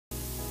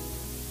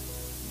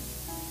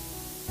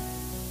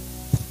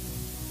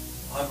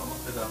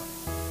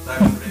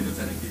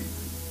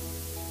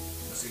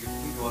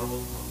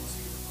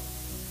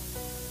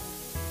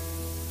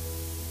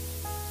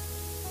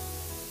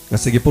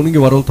Ngasigi puning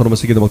warol thor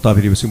masigi damak ta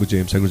biri basimu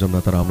James sangu jamna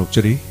taram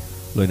nokchari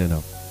loinena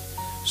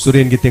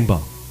Suren gi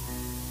tengbang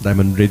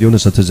Diamond Radio na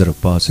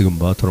sathajarakpa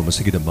sigumba thor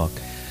masigi damak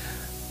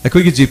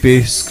akoi gi GP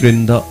screen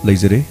da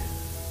leijare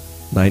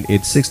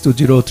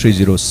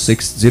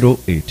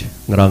 9862030608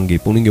 ngarang gi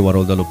puning gi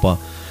warol da lupa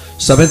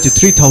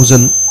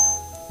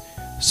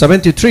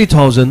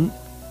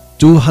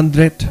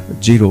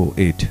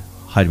 73,208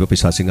 hariba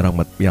paisa singarang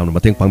mat yamna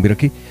mateng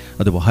pangbiraki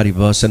adubo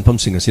hariba senpham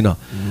sing asina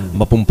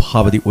mapum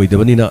phabadi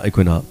oidabanina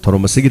aikoina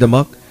thorom asigi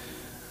damak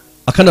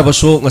akhana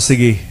baso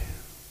ngasigi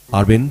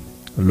Arvin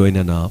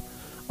loinana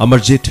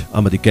Amarjit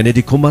amadi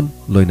Kennedy Kuman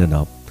loinana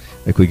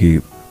aikoigi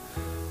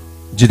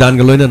Jidan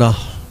ga loinana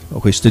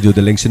akoi studio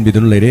de lengsin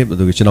bidun leire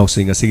adugi chinau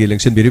sing asigi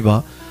lengsin biriba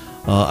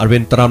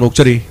Arvin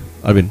taranokchari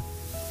Arvin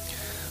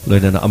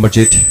loinana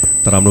Amarjit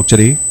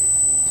taranokchari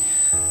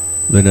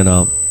loinana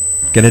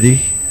Kennedy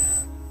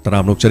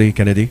taranokchari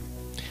Kennedy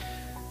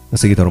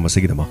asigi thorom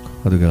asigi damak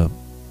aduga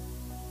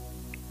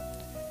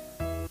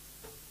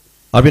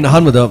Arvin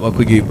ahanmada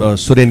akoigi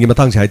Suren gi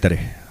matang sai tare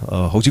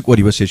hojik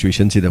oriba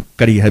situation sida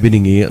kari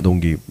happeningi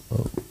adongi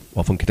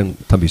wafang kitang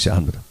thambise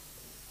ahanmada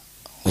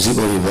hojik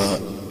oriba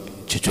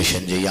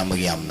situation je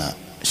yamna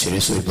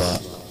serious oiba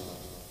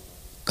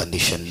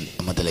condition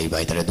amada lei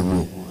bai tare dubu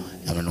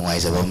yamna nuai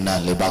zabamna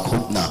leba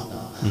khupna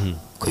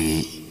koi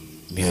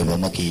miyoba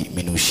maki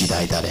minushi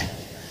dai tare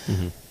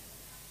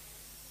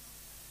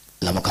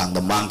lamakang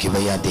da mang ki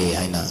baya de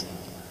haina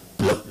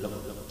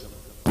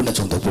puna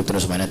chong tok putna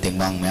sumaina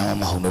tengbang mya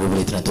ma hauno ro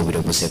litna to biro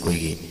pose koi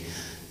gi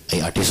ai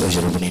artist oi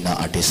jarubani na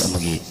artist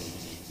amagi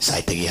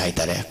site gi hai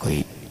tare koi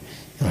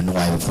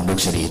nuai ba fundok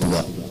seri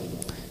duga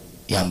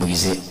yambagi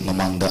se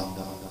mamang da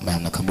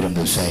mayam na khambiram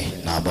do sai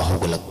na ba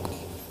hogolak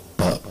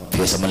pa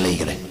face ama lei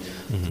gare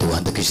to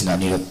anda kisna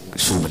ni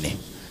subane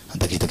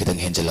anda kita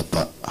kitang henjelak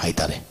pa hai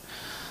tare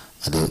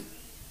adu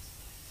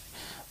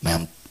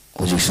mayam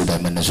hojik su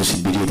diamond na su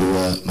sinbiri do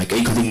mai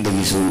kai khading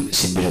dagi su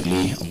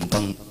sinbirakli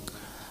amutang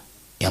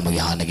yamagi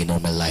hanagi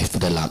normal life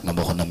da lak na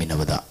ba khona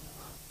minabada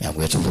yam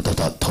ga chu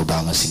ta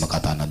thodang asi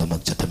makata na do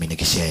mak chatamina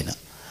ki siaina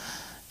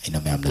ina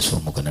mayam da su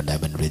mukana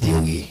diamond radio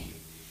gi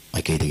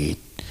mai kai dagi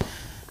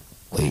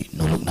koi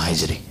nolok na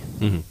haijari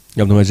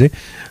yam no haijai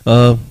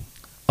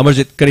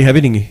Amarjit kari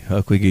happening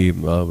koigi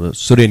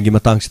Suren gi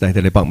matang sida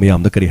hite lepak mayam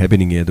da kari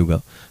happening aduga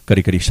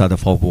kari sada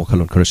fawbo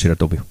khalon khara share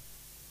tobi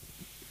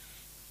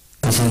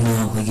kasana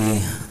koigi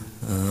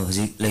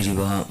hojik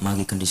leiriba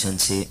magi condition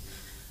se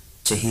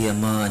chahi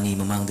ama ani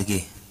mamang dagi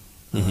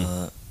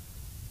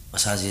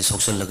asaje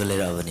social laga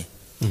lera bani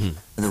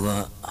aduga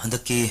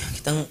handaki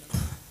kitang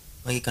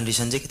magi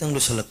condition je kitang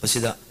lusalak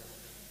pasida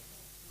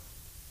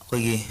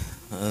koigi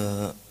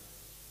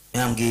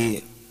mayamgi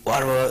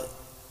warwa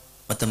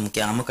matam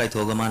kya ama kai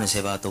thoga mana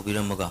seba to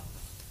biramaga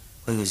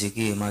koi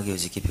hojiki magi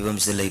hojiki phibam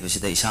sida leiba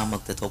sida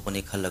isamakta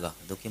thopani khallaga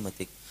doki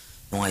matik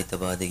nongai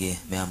taba degi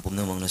mayam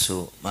pumna mangna su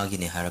magi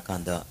ni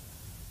harakanda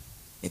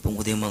mipum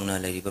khuding mangna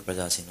leiriba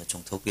praja singna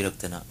chongthok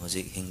piraktana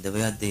hojik hingdaba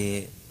yade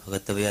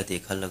phagataba yade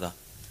khallaga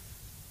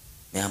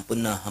mayam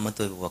punna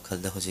hamatoi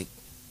wakhalda hojik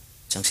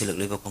changsilak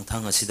leiba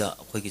khongthang asida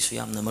khoi gi su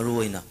yamna maru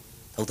oina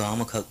thauda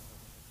amakhak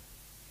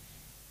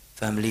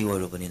family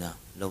oirobanina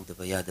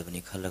lawdaba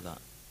yadabani khallaga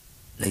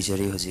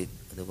leijari hojik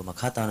aduga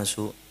makha na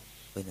su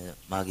koina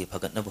magi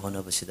phagatna bhona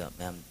basida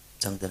mayam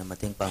changdana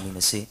mateng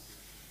pamina se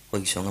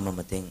koi songa ma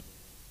mateng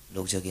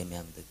lojage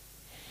mayam de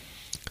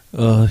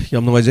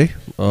yam no jai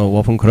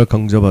wafang khara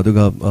khangjaba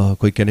aduga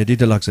koi Kennedy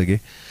da laksage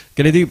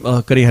Kennedy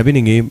kari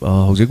happening e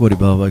hojik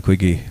oriba koi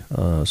gi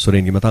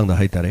Suren gi matang da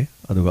hai tare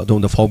aduga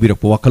dom da fawbirak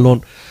po wakalon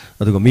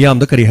aduga miyam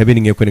da kari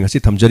happening e koi ngasi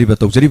thamjariba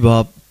tawjariba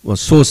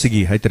so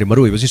sigi hai tare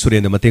maru ibasi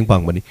Suren da mateng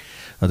pangmani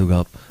aduga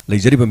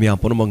leijariba miyam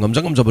pono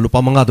ngamjangam jabalu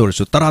pa manga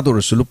dorsu tara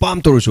dorsu lupam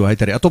torsu hai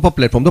tare atopa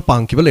platform da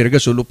pangkiba lerga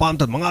su lupam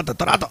ta manga ta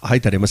tara ta hai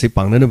tare masai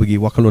pangnana bagi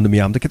wakalon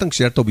miyam da kitang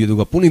share to bi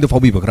aduga puning da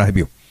fawbi bakra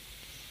habiu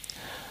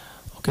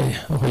okay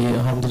okay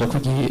alhamdulillah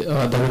khagi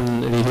dawan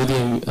radio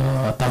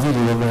tavi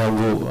ro ma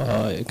go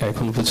kai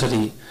khum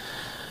puchari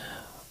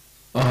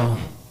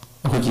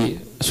khagi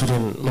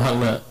Suren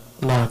mahangna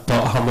na ta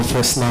hama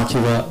face na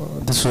kiwa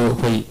disu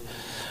koi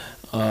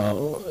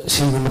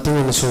singu mating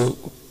na su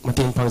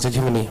mating pangja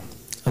khimani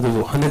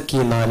adu hanaki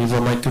na riva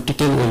my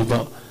critical oiba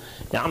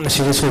yamna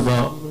serious oiba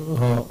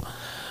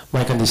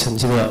my condition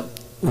sida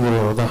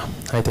uroda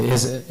haite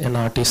as an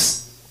artist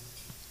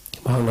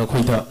mahangna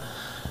khoida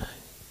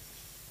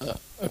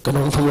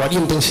kanong phawari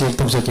amtang share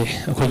tawjake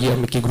akhoi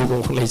amiki group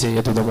of leijai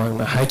adu da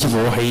bangna haiki bo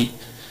hai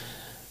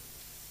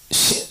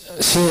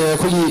se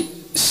akhoi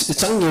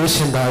changyo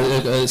senda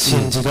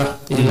senjiga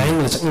I line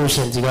la changyo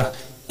senjiga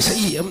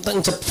sai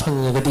amtang chap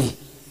phangagadi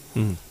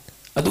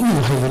adu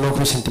hai no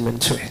ko sentiment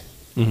chue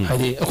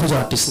hai akhoi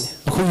artist ne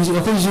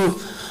akhoi ju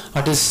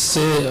artist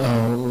se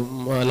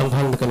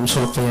lamphang da kanam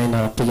solp pai na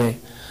pai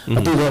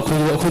adu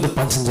akhoi da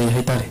pansin jai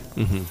hai tare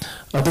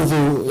adu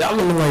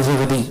yamna ngai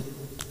jagadi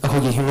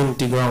akhoi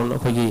humanity ground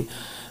akhoi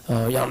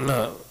yamna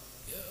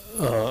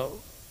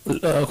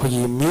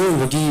khoi mi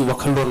wagi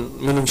wakhalon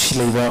minung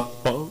silaiba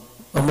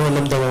ama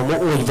lamda mo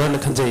oiba na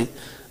khanjai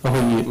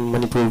khoi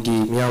manipur gi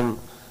miyam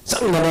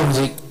sangna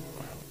hojik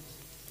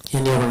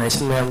ini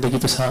organization mayam dagi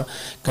pesa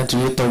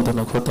contribute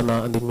tawdana khotana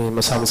adimi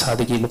masa masa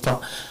dagi lupa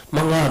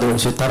manga do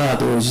se tara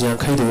do jiang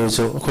khai do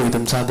so khoi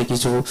dam sa dagi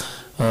so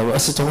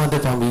asa chonga de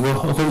pambi go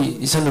khoi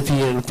isan pi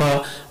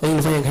lupa ai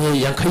lupa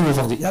yang khai bo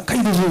fang yang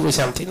khai do so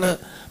sam thina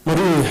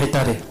maru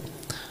haitare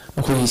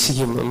khoi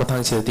sigi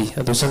matang se di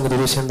adu sang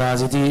do sen da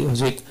ji di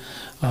hojik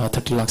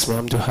 30 lakhs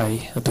mayam do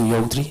hai adu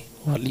yodri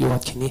wali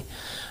wat khini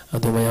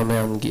adu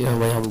mayam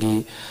gi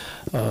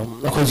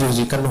khoi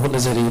ji kan hot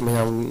nazari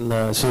mayam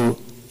na su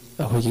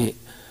अखोगी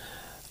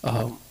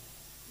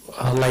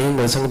line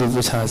में संग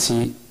दिवस हासी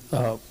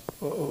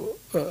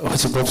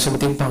हसी Bob से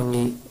मतिंग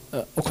पांगी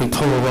अखोई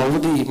फलो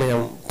बावुदी मैं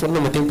पुनः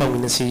मतिंग पांगी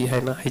नसी है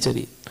ना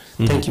हिजरी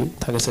थैंक यू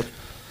थागे सर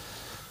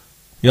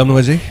याम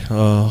नंगाजे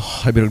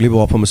हाइबिरगली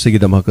वाफम सिगी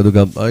दमा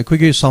कदुगा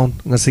अखोगी साउंड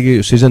ngasiगी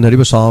सीजन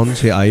हरिबो साउंड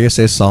से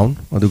ISS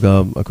साउंड अदुगा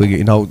अखोगी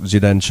इनाउ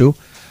जिदानसु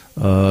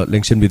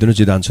लिंक्सन बिदुनु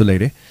जिदानसु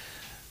लेरे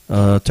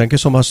thank you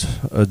so much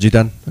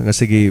Jidan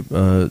ngasigi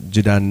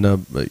Jidan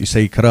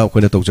isai khara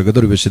koina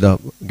tawjagador besida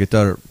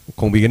guitar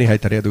kongbigani hai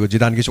tare aduga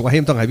Jidan gi chwa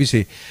hem tang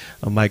habisi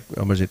mic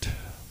amarjit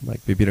mic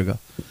bibiraga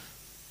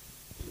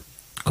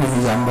ko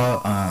yamba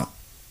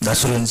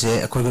dasuren se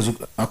akoi go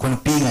akoi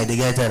pi ngai de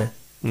ga tare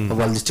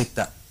wal district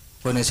ta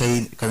koina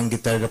sei kan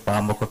guitar ga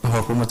pam ko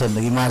pa ko matan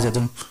dagi ma je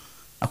dum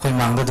akoi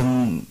mangda dum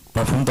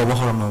perform to ba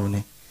horam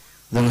ne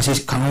dang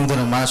si khangong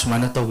dana ma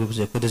sumana to gi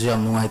se ko de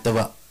jam ngai ta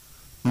ba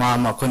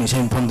मामा कोनी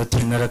same phone the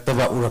thing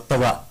नरक्तबा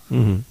उरक्तबा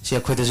से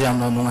खोइते जे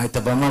आमनो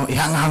नुंगाइतबा मा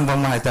इहांग हांगबा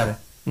मा हाइतारे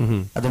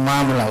अदु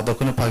मामा लाउ the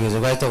कोनी फागे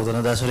जगाइ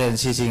तौदना दा सुरेन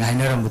सी सी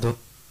हाइनरमबुदु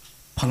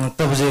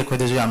फंगक्तबा जे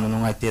खोइते जे आमनो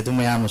नुंगाइते अदु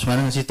मयाम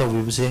सुमाना सी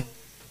तौबिबसे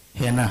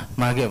हेना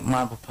मागे मा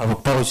फाबक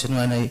पाउसिन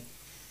वानै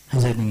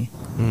हाजैनि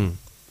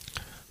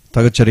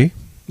तागचरी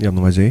याम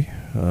नुंगाजे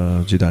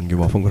जिदान gi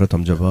wafam khara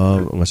tamjaba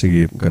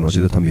ngasigi kanosi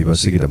da thambiba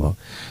sigi dama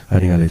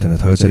haringa leitana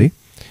तागचरी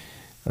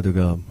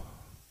aduga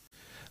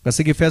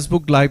ngasigi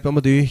Facebook live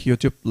amadi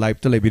YouTube live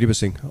ta lebiri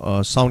besing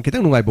sound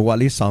kitang nungai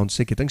bawali sound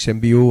se kitang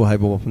sembiu hai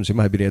bo phum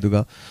sima habire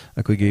aduga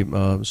akoi gi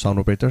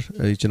sound operator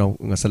ichino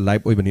ngasal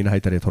live oi bani na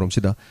hai tare thorom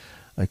sida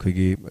akoi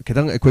gi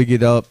kitang akoi gi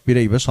da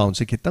pire iba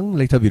sound se kitang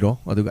leitha biro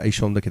aduga ai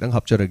som da kitang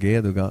hapcharage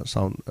aduga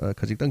sound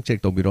khajitang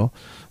check to biro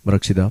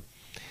marak sida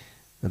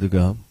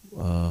aduga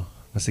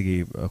ngasigi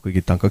akoi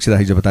gi tangkak sida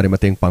hijaba tare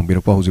mateng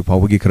pangbiro pa huju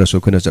phawgi khara so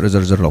khona jar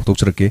jar jar loktok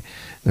chrake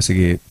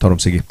ngasigi thorom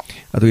sigi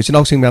adu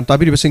ichinaw sing mam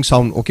tabiri besing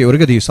sound okay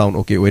orega di sound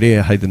okay ore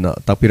haidna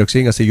tapirak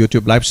sing ase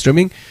YouTube live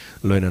streaming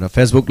loina na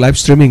Facebook live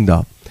streaming da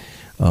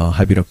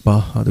habirak pa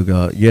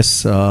aduga yes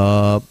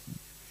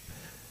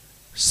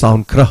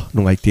sound kra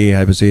nungai te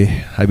haibase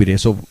habire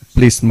so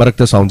please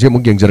marakta sound je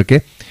mug yengjarake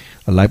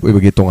live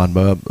oibagi tongan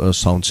ba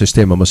sound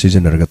system ama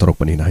seasoner ga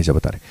torok pani na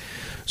hijaba tare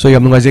so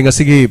yam nungai je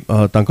ngasigi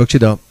tangkak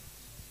sida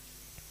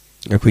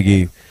अखोगी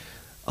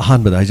Ahaan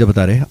बदा hijab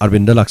तारे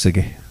Arvind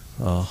लाक्सगे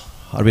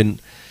Arvind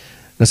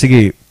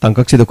ngasigi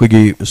tangkak sida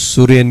koigi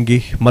suren gi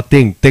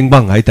mateng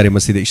tengbang hai tare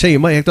masida isai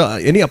ma ekta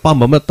any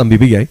apam ma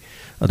tambibi yai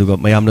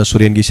aduga mayamna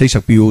suren gi sei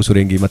sakpiu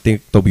suren gi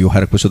mateng tobiu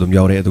harak pusudum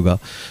yaure aduga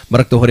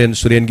marak to horen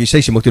suren gi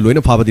sei simokti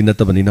loina phabadi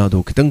natabani na do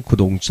kitang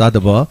khudong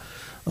chadaba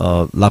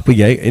lakpi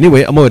yai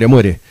anyway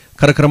amore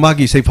khara khara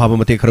magi sei phaba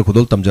mate khara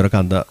khudol tamjara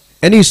kanda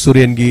any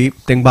suren gi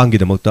tengbang gi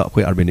damakta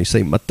khoi arbeni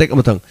sei matek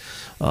amatang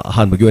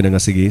han bagi oina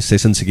ngasigi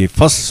session sigi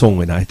first song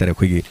oina hai tare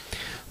khoigi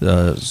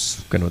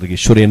kano dagi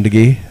suren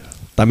dagi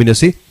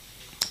taminasi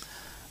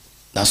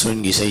dasuren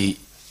gi sei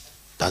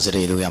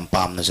tazare do yam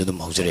pam na sudum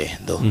haujare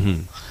do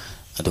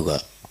aduga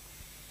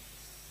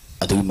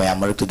adugi mayam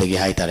marak tu dagi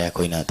hai tare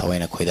khoina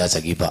thawaina khoida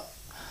jagi ba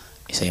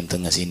isai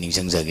amtang asi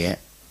ningsang jage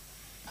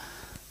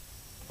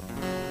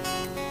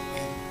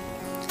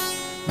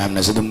mam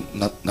na sudum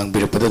nang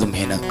birpada dum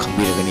hena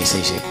khambira gani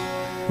sei se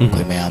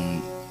khoi mayam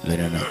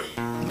loina na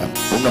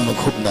Unam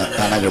khupna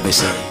tana ga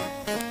bese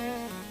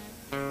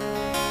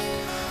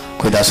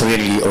khoi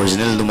dasuren gi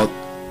original dumak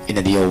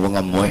ina di awang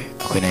amoy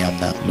akoy na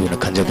yamna luna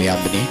khanja bayam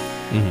bani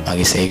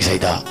agi sei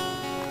saida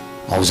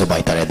mauza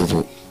bai tare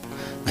du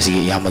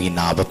asigi yamagi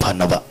na ba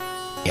phanaba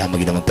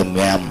yamagi damak tam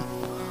mayam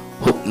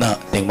hupna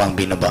tengbang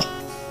binaba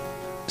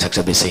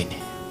saksa bese ni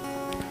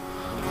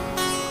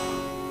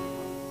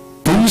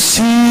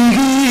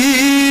tumsigi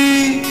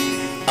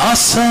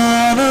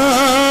asana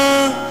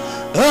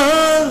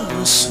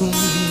asum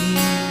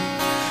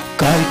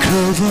kai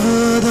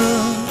khavada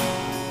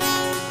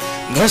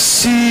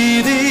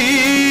ngasidi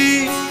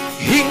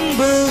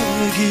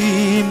hingbagi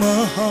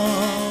maha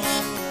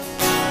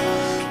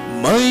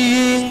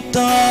maying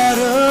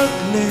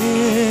tarakle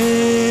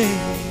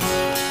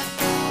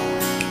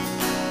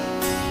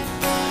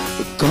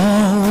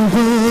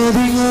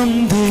kawadi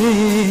ngamde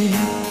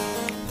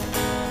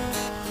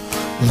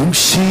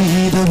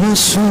lungsida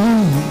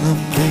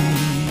basungamde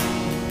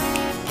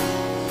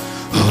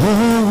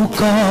Oh,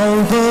 kau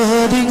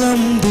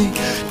berdingamdi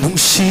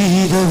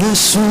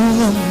nungsidavasu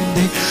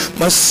ngamde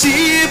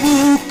masibu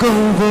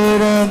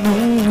kaubara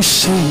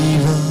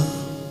nungsiba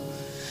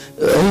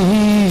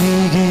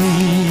aigi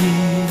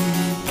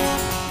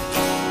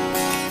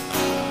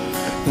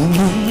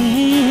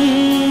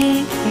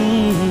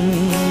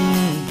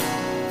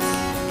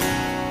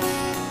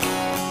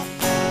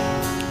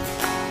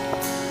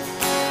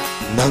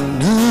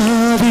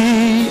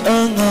Nangnari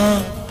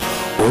anga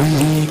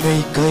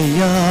oilingai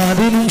kaya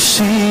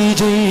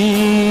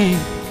nungsijay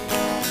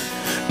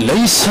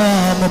Laisa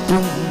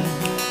mapung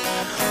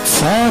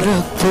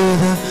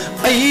farakpada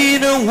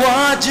aina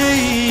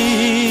wajay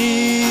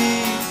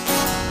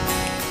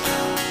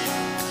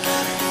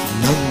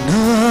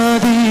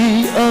Nangnari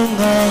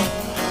anga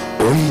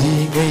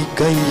oilingai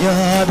kaya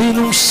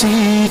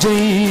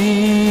nungsijay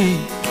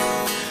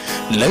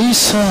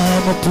Laisa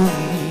mapung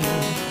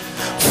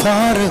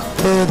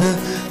farakpada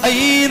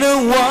aina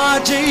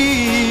wajay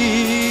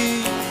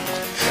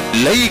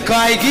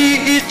Laikai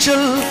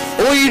ichal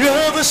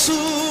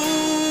oirabasu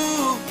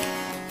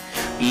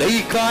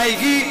Laikai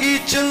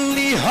ichal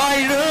ni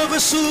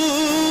hairabasu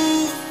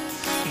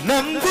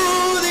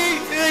Nambudi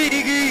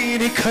aigi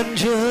ni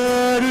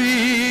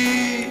khanjarui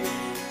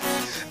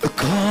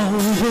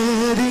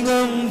Kauvedi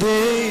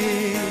ngamde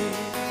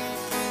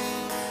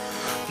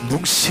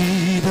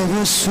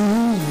Nungsidavasu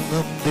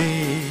ngamde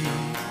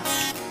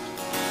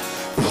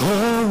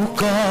Oh,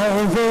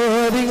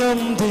 kauvedi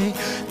ngamde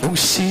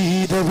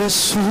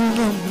nungsidavasu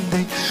ngamde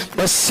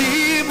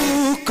masibu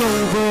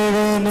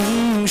kauvara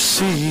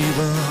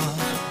nungsiba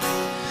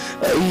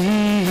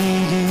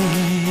aigi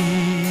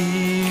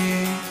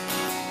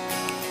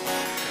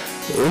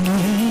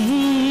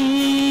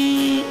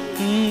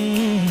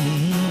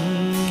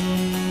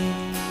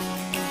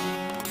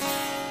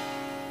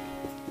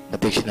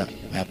matekshina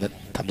mayamna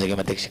thamjage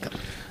matekshika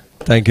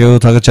Thank you,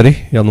 Thagachari.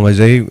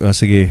 Yamnumajai,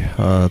 Sigi,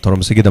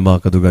 Toram Sigi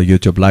Dama, Kaduga,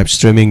 YouTube live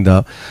streaming,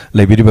 the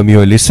Labiri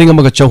Bamio, listening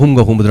Amaga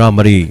Chahunga Humdra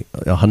Mari,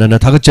 Hanana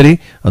Thagachari,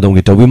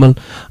 Adongita Wimal,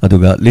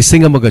 Aduga,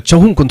 listening Amaga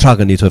Chahung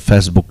Contragani to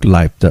Facebook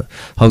Live, the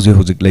House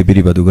Huzik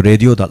Labiri Baduga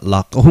Radio, that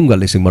Lak Hunga,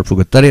 listening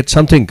Marfuga Taret,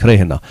 something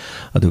Krehena,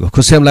 Aduga,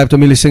 Kusem Live to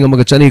me, listening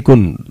Amaga Chani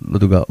Kun,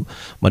 Aduga,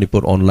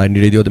 Manipur Online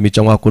Radio, the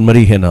Michanga Kun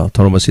Mari Hena,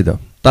 Toramasida,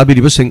 Tabi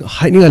Busing,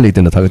 hiding a late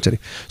in the Thagachari.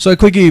 So I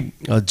quickly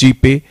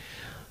GP.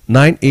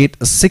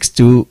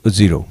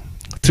 98620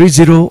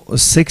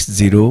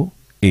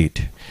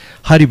 30608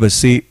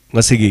 Haribasi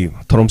Nasigi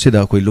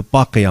Toromsida Koi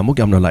Lupa Kayamuk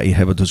Yamna Lai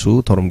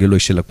Havatusu Toromgi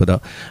Loishilakpada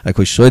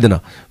Akoi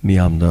Soidana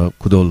Miam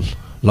Kudol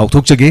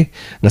Lautok Chagi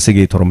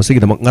Nasigi Toromasi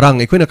the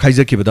Makarang Equina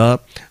Kaiser Kibada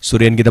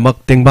Suren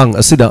Gidamak Tengbang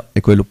Asida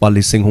Ekoi Lupa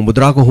Lising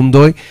Humbudrago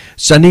Humdoi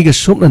Saniga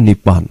Sumna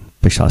Nipan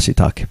Peshasi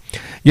Take.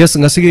 Yes,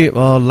 Nasigi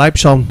live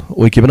sound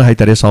we keep a high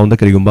sound the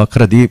Karigumba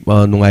Kradi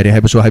Nungai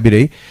Habasu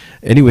Habire.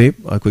 Anyway,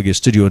 I could get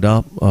studio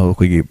da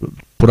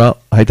Pura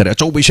Haitare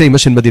Chobi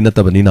machine Madina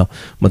Tabanina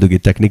Madugi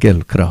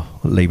technical cra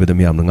labor the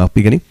Miam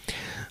Pigani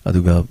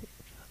Aduga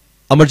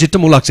Amarjita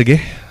Mulaksage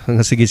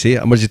Nasigi say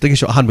Amarjita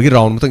Hanbagi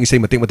round say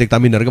Matic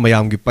Tamin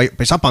Mayam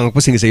Pesapang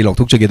passing say Lok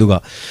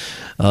Tuchageduga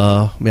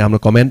Miam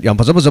comment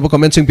Yampasa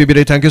commenting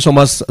PBA thank you so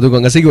much Aduga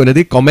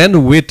Nasigi comment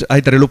with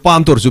Haitare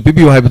Lupam to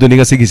Supibu have doing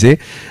a Sigi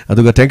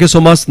Aduga thank you so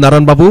much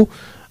Naran Babu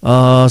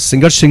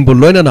singer sing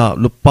buloina na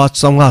lupa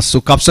sanga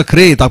su kapsa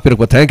kre tapir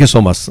ko thank you so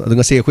much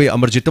adunga se khoi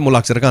Amarjit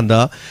mulak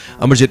sarkanda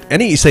Amarjit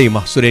any isai ma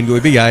suren go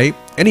bi yai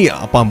any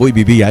apambo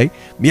bi yai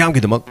miam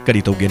ki damak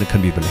kari to gen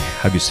khan bi bale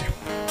habise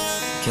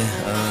okay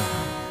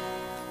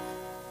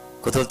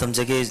kotol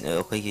tamjage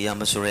khoi gi yam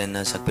suren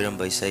na sakpiram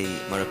bai sai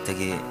marak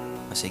tagi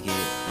asigi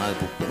ma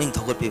bu ning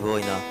thogot pi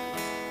boina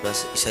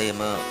plus isai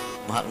ma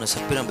mahak na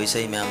sakpiram bai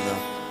sai miam na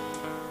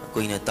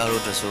koina taro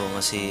draso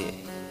ngasi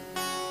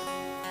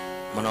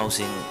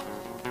Manausing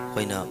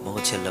Hoina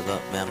Mohochelaga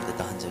Mam the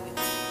Tahanjagi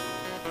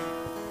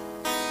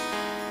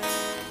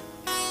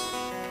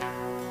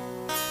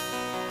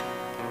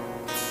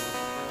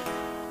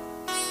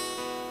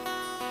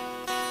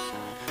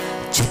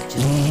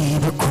Chitli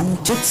Bakum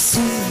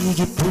Chatsi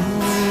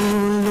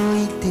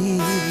Puloiti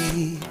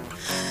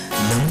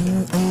Nang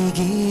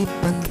Aigi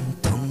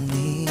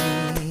Pantoni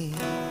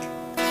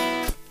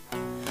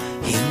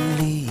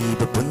Hingli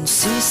Bapun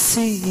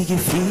Sisi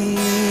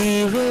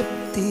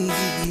Firepti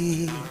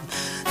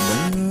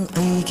Nang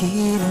aigi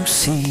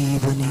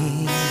nungsibani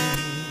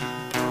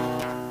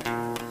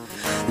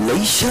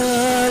Laisha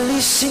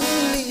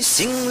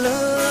lising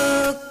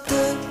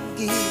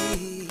laktagi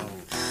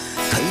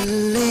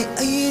Kalle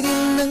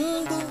aidin nang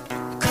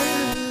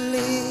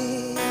bukalle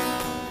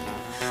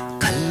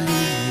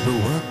Kalli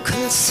bawa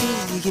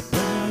kalsigi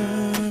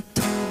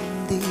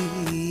pantondi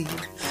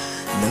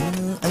Nang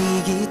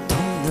aigi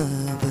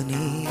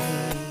tongnabani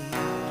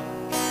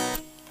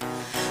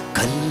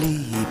Kalli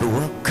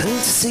bawa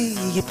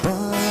kalsigi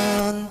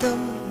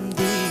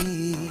pandamdi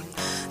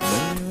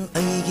Nang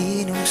aigi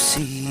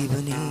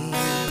nungsibani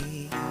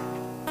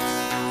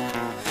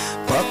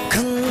Pakha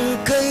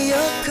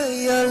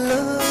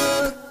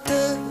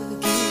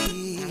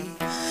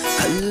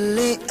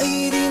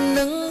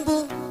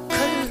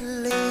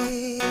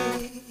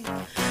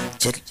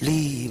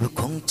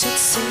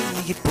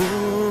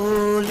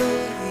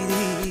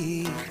ꯄꯣꯂꯣꯏꯗꯤ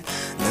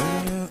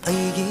ꯅꯪ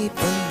ꯑꯩꯒꯤ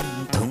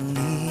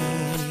ꯄꯟꯊꯨꯡꯅꯤ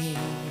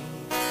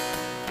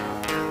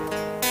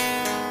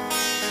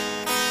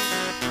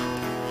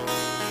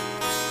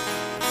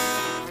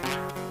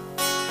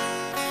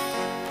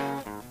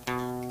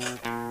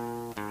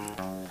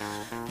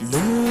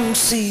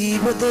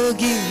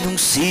ꯅꯨꯡꯁꯤꯕꯗꯒꯤ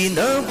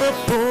ꯅꯨꯡꯁꯤꯅꯕ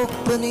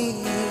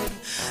ꯄꯣꯛꯄꯅꯤ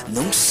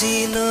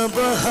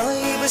ꯅꯨꯡꯁꯤꯅꯕ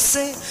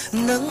ꯍꯥꯏꯕꯁꯦ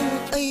ꯅꯪ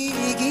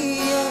ꯑꯩꯒꯤ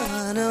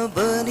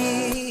ꯌꯥꯅꯕꯅꯤ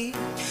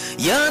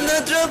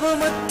ꯌꯥꯅꯗ꯭ꯔꯕ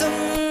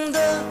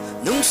ꯃꯇꯝꯗ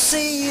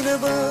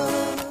ꯅꯨꯡꯁꯤꯅꯕ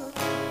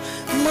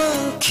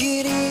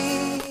ꯃꯥꯡꯈꯤꯅꯤ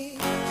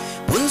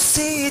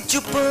ꯄꯨꯟꯁꯤ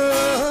ꯆꯨꯞꯄ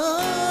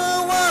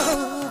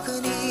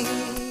ꯋꯥꯒꯅꯤ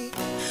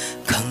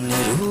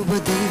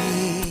ꯈꯪꯅꯔꯨꯕꯗꯤ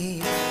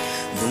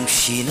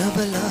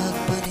ꯅꯨꯡꯁꯤꯅꯕ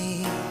ꯂꯥꯛꯄꯅꯤ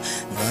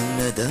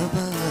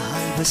ꯉꯥꯡꯅꯗꯕ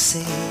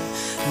ꯍꯥꯏꯕꯁꯦ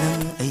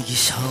ꯅꯪ ꯑꯩꯒꯤ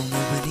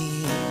ꯁꯥꯎꯅꯕꯅꯤ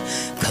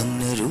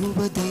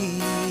ꯈꯪꯅꯔꯨꯕꯗꯤ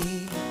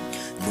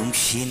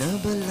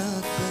ꯅꯨꯡꯁꯤꯅꯕ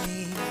ꯂꯥꯛꯄꯅꯤ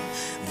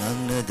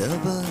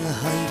ꯉꯥꯡꯅꯗꯕ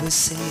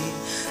ꯍꯥꯏꯕꯁꯦ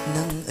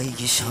ꯅꯪ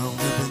ꯑꯩꯒꯤ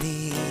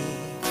ꯁꯥꯎꯅꯕꯅꯤ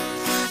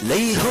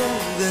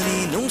ꯂꯩꯍꯧꯒꯅꯤ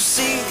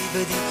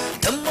ꯅꯨꯡꯁꯤꯕꯗꯤ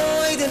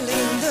ꯊꯃꯣꯏꯗ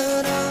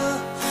ꯂꯦꯡꯗꯅ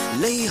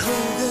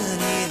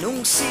ꯂꯩꯍꯧꯒꯅꯤ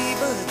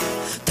ꯅꯨꯡꯁꯤꯕꯗꯤ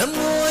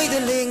ꯊꯃꯣꯏꯗ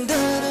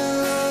ꯂꯦꯡꯗꯅ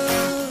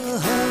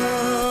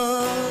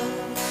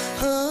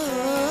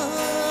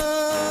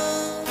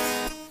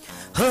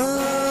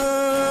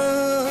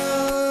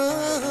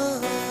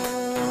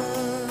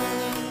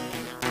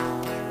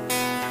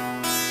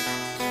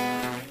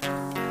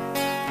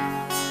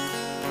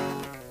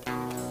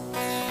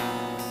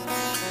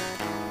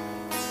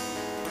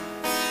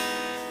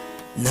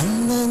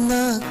ꯅꯪꯅ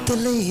ꯅꯥꯛꯇ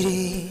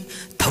ꯂꯩꯔꯦ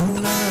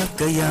ꯊꯧꯅꯥ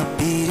ꯀꯌꯥ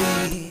ꯄꯤꯔꯦ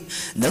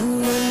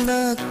ꯅꯪꯅ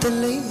ꯅꯥꯛꯇ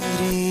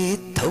ꯂꯩꯔꯦ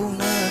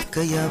ꯊꯧꯅꯥ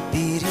ꯀꯌꯥ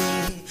ꯄꯤꯔꯦ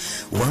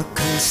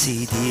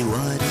ꯋꯥꯈꯜꯁꯤꯗꯤ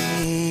ꯋꯥꯔꯦ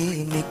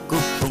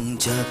ꯃꯤꯀꯨꯞ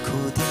ꯄꯨꯡꯖꯥ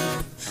ꯈꯨꯗꯤꯡ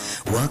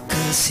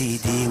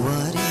ꯋꯥꯈꯜꯁꯤꯗꯤ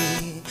ꯋꯥꯔꯦ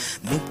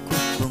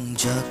ꯃꯤꯀꯨꯞ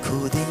ꯄꯨꯡꯖꯥ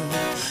ꯈꯨꯗꯤꯡ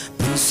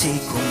ꯄꯨꯟꯁꯤ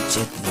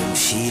ꯈꯣꯡꯆꯠ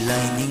ꯅꯨꯡꯁꯤ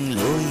ꯂꯥꯏꯅꯤꯡ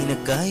ꯂꯣꯏꯅ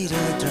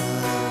ꯀꯥꯏꯔꯗ꯭ꯔꯥ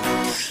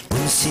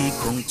ꯄꯨꯟꯁꯤ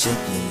ꯈꯣꯡꯆꯠ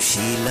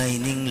ꯅꯨꯡꯁꯤ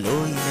ꯂꯥꯏꯅꯤꯡ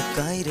ꯂꯣꯏꯅ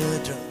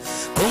ꯀꯥꯏꯔꯗ꯭ꯔꯥ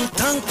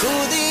ꯈꯣꯡꯊꯥꯡ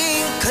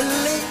ꯈꯨꯗꯤꯡ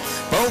ꯈꯜꯂꯦ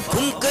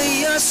ꯄꯥꯎꯈꯨꯝ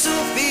ꯀꯌꯥꯁꯨ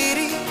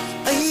ꯄꯤꯔꯤ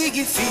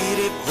ꯑꯩꯒꯤ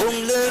ꯐꯤꯔꯦꯞ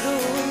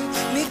ꯍꯣꯡꯂꯔꯣꯏ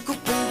ꯃꯤꯀꯨꯞ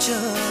ꯄꯨꯡꯖꯥ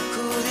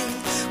ꯈꯨꯗꯤꯡ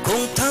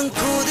ꯈꯣꯡꯊꯥꯡ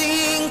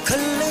ꯈꯨꯗꯤꯡ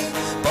ꯈꯜꯂꯦ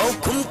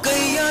ꯄꯥꯎꯈꯨꯝ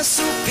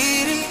ꯀꯌꯥꯁꯨ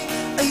ꯄꯤꯔꯤ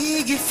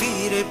ꯑꯩꯒꯤ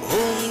ꯐꯤꯔꯦꯞ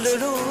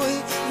ꯍꯣꯡꯂꯔꯣꯏ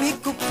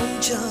ꯃꯤꯀꯨꯞ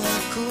ꯄꯨꯡꯖꯥ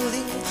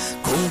ꯈꯨꯗꯤꯡ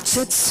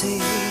ꯈꯣꯡꯆꯠꯁꯦ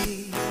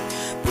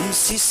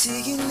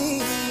ꯄꯨꯟꯁꯤꯁꯤꯒꯤꯅꯤ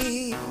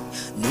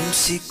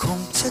ꯅꯨꯡꯁꯤ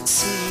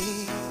ꯈꯣꯡꯆꯠꯁꯦ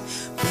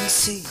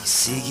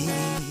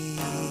ꯄꯨꯟꯁꯤꯁꯤꯒꯤ니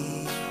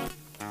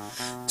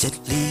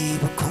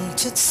ꯆꯠꯂꯤꯕ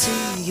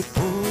ꯈꯣꯡꯆꯠꯁꯤꯒꯤ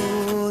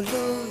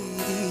ꯄꯣꯂꯣꯏꯗꯤ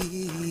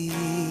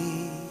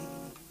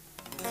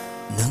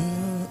ꯅꯪ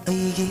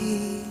ꯑꯩꯒꯤ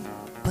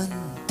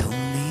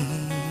ꯄꯟꯊꯨꯡꯅꯤ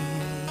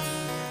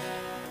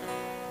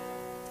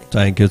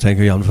Thank you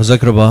yam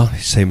fazakraba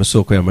seimasu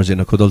ko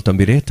emergena khudol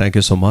tambire thank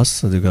you so much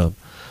aduga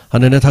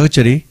hanana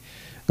thagachari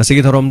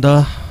ngasigi tharomda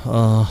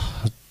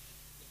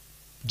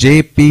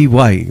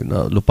JPY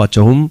lupa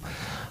chahum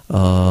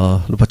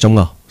lupa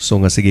chamga so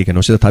ngasigi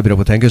keno sida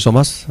thabirapu thank you so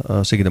much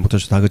sigi namukta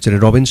thagachari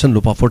Robinson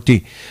lupa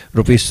 40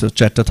 rupees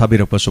chat ta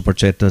thabirapu super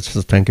chat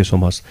thank you so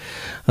much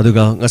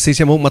aduga ngasi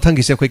se mo mathang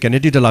gi se khoi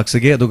Kennedy da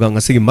laksage aduga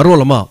ngasigi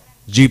marolama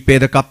GPay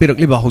da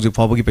kapirikliba hojik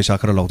fawagi paisa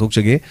khara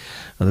lawthokchage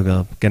aduga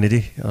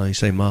Kennedy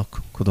isai ma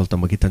khudol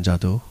tamagi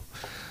tanjado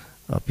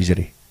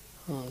pijari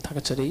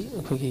thagachari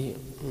khoi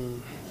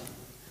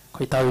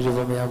khoi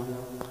tawiriba mayam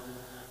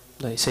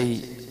dai sei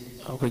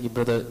khoi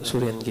brother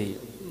Suren gi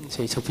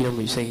sei sapiram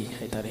visai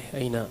haitare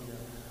aina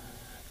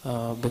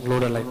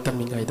Bangalore like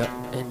tamingaida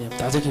and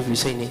tajaki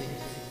visai ni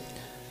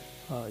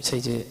sei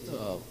je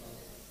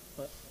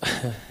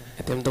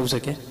attempt to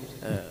sake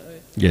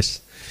yes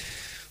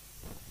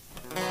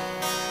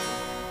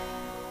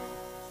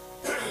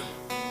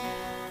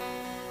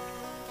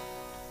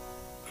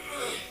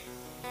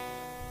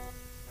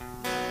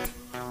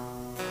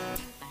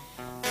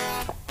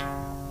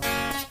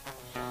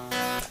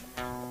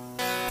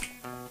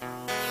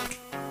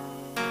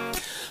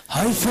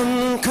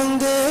하이픈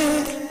강대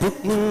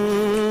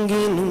북능기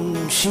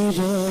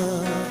눈시라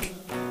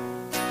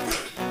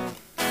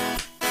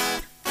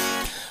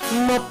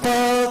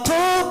맛바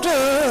톡다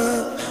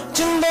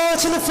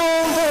증바치는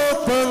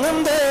폰도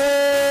방한데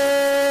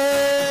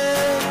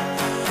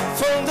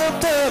폰도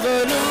따바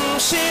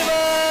눈시라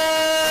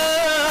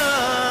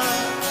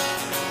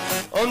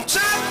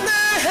엄청나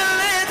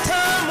헬레타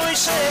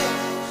모이세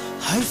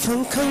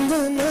하이픈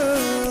강대나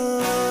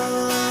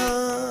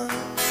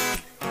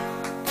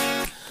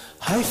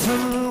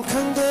하이픈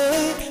강대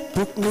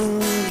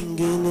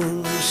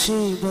북능기는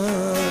시바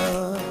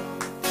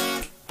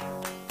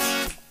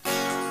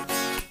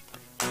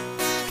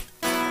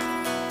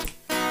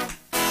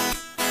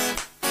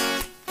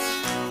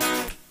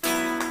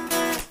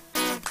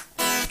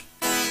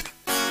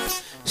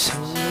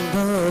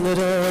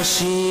상반으로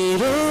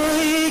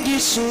시로이기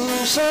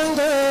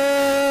숭상다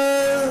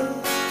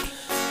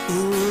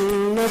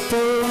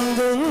인나쁜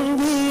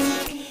등비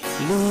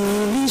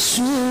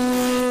리리수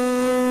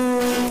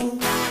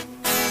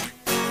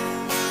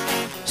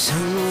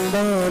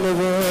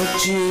ꯇꯦꯡꯕꯥꯡꯅꯕ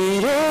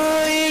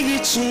ꯆꯤꯔꯣꯏꯒꯤ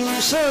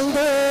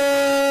ꯆꯤꯡꯁꯥꯡꯗ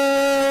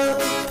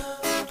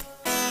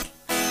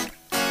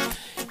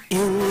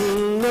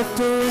ꯏꯪꯅ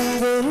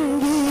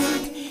ꯇꯣꯡꯕꯟꯒꯤ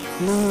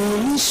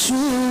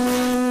ꯂꯤꯂꯤꯁꯨ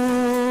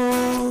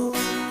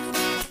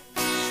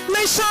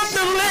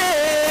ꯂꯩꯁꯥꯇꯝꯂꯦ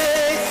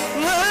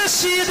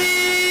ꯉꯁꯤꯗꯤ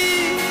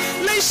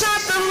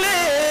ꯂꯩꯁꯥꯇꯝꯂꯦ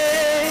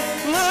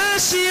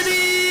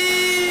ꯉꯁꯤꯗꯤ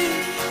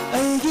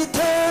ꯑꯩꯒꯤ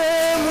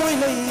ꯊꯃꯣꯏ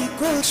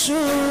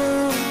ꯂꯩꯀꯣꯜꯁꯨ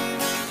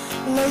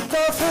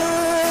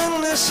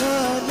ꯂꯩꯀꯥꯐꯝꯅ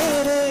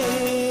ꯁꯥꯟꯅꯔꯦ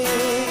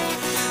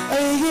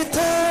ꯑꯩꯒꯤ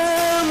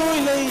ꯊꯃꯣꯏ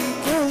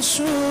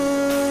ꯂꯩꯀꯣꯜꯁꯨ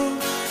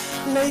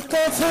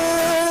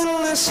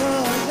ꯂꯩꯀꯥꯐꯝꯅ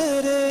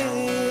ꯁꯥꯟꯅꯔꯦ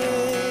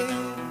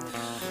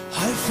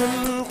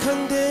ꯍꯥꯏꯐꯝ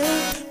ꯈꯪꯗꯦ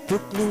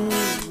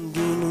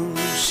ꯄꯨꯛꯅꯤꯡꯒꯤ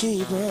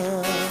ꯅꯨꯡꯁꯤꯕ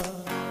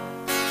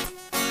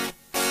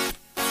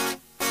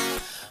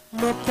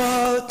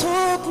ꯃꯄꯥꯜ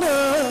ꯊꯣꯛꯅ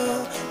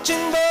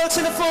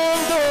ꯆꯤꯟꯕꯥꯜꯁꯤꯅ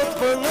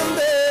ꯐꯣꯡꯗꯣꯛꯄ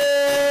ꯉꯝꯗꯦ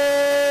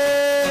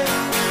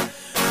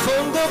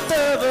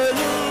ꯐꯣꯡꯗꯣꯛꯇꯕ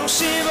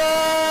ꯅꯨꯡꯁꯤꯕ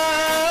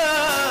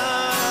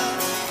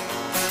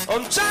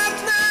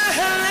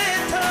ꯆꯥꯛꯅꯍꯜꯂꯦ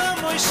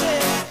ꯊꯃꯣꯏꯁꯦ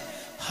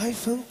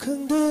ꯍꯥꯏꯐꯝ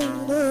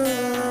ꯈꯪꯗꯅ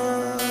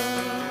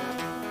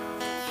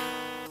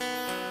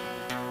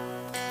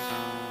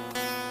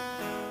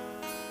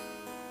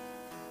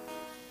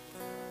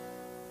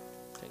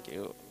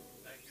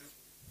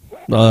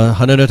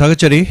Hanana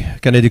Tagachari,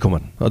 Kennedy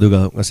Common,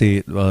 Aduga,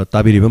 Nasi,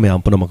 Tabi River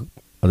Mayam Punama,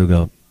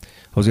 Aduga,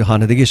 Hosi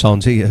Hanadigi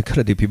sounds,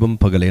 Kredi people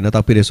Pagalena,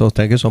 Tapiri, so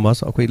thank you so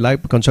much. Okay,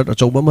 live concert at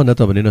Chobama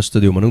Natavan in a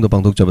studio, Manung the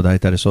Pantuk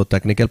Jabadai, so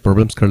technical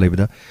problems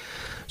Kerlevida,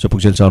 so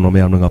Puxel Sound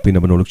Mayam Apina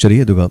Luxury,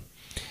 Aduga,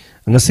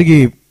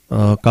 Nasigi,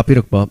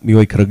 Kapirakba,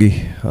 Mui Kragi,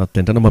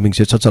 Tentana Maming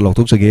Sets a lot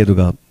of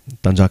Aduga,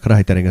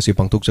 Tanjakra, Terengasi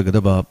Pantuk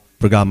Jagadaba,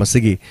 Programa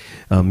Sigi,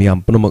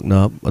 Miam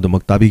Punamakna,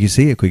 Adumaktabi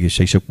Gisi, Quick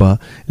Shakpa,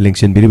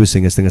 links in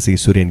Biribusing as Tengasi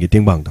SUREN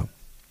TENGBANG.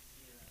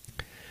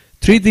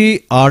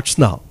 3D Arts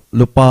now.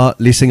 Lupa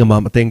lising a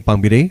mamateng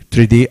pangbire,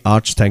 3D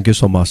Arts, thank you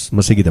so much,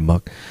 Masigi the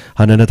Mark.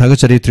 Hanana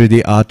Tagachari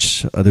 3D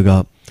Arts,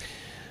 Aduga.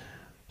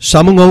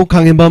 Samungo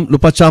Kangimbam,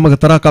 Lupa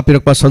Chamagatara,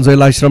 Kapirapa Sanjay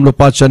Laisram,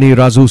 Lupa Chani,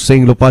 Razu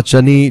Singh, Lupa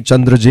Chani,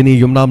 Chandrajini,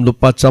 Yumnam,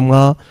 Lupa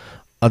Chama,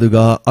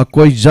 Aduga,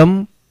 Akwai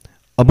Jam,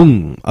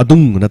 Abung,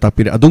 Adung,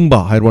 Natapir,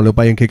 Adungba, Hirwan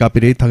Lupa Yanke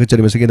Kapiri,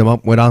 Tagachari Masigi the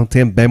Mark, Werang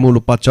Tem, Bemu,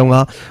 Lupa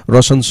Changa,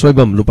 Roshan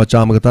Swebam, Lupa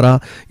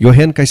Chamagatara,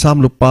 Yohen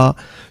Kaisam, Lupa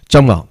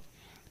Changa.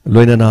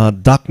 Loinana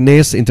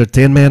Darkness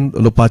Entertainment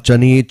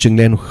Lupachani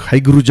Chinglen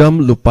Haigurujam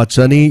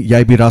Lupachani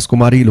Yaibi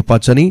Raskumari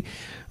Lupachani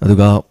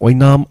Aduga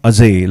Oinam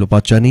Azay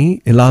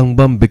Lupachani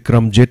Elangbam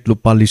Bikram Jet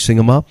Lupa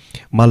Lisingama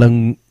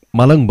Malang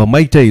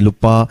Bamaite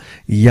Lupa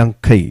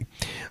Yankei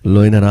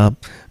Loinana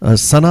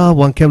Sana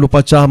Wankem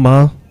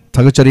Lupachama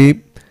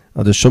Tagachari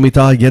Adu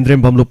Shomita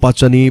Yendrem Bam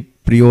Lupachani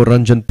Priyo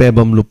Ranjan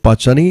Pebam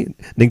Lupachani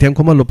Ningtem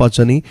Koma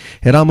Lupachani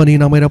Heramani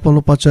Namirapam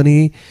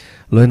Lupachani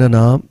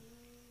Loinana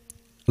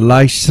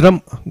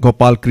Laisram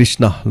Gopal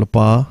Krishna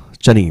Lupa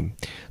Chani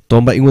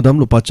Tomba Ingudam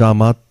Lupa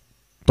Chama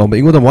Tomba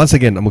Ingudam once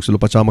again amongst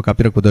Lupa Chama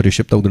Kapirak with the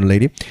Riship Tawdun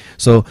lady.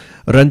 So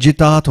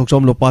Ranjita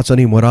Toksom Lupa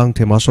Chani Morang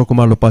Temaso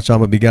Kumar Lupa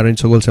Chama Bigarin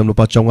Sogol Sem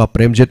Lupa Chama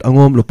Premjit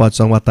Angom Lupa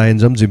Chama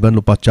Tayanjam Ziban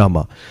Lupa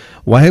Chama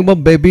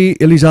Wahembam Baby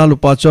Eliza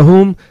Lupa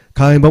Chahum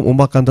Kaimbam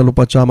Umakanta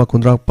Lupa Chama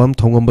Kundrak Pam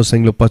Tongomba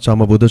Singh Lupa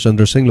Chama Buddha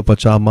Chandra Singh Lupa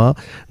Chama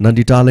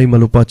Nanditale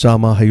Malupa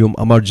Chama Hayum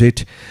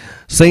Amarjit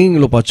Singh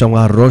Lupa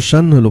Chama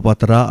Roshan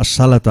Lupatara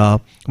Asalata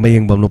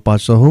Mayingbam Lupa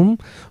Chahum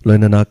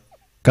Loinana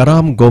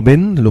Karam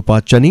Gobin Lupa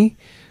Chani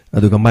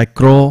Aduga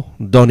Micro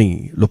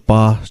Doni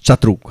Lupa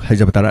Chatruk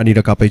Hajabatara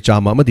Anira Kape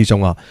Chama Madi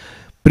Changa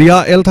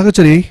Priya El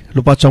Tagachari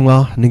Lupa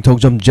Changa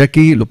Ningtogjam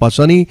Jackie Lupa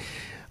Chani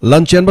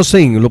Lanchenba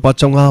Singh Lupa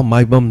Changa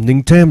Maibam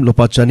Ningtem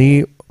Lupa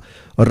Chani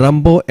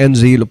Rambo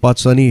NZ Lupa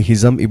Chani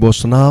Hizam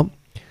Ibosana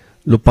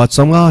Lupa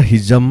Changa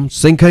Hizam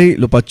Singkai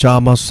Lupa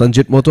Chama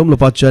Sanjit Motum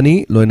Lupa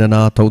Chani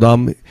Loinana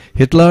Thaudam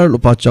Hitler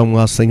Lupa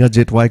Changa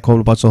Singajit Waikom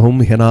Lupa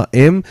Chahum Hena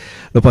M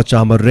Lupa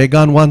Chama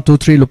Regan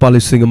 123 Lupa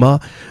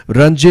Lisingama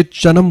Ranjit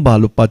Chanamba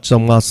Lupa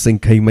Changa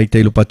Singkai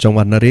Maite Lupa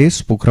Changa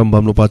Nares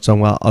Pukrambam Lupa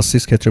Changa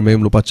Asis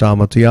Ketrimem Lupa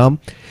Chama Tuyam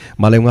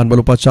Malengan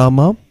Lupa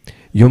Chama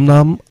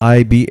Yumnam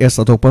IBS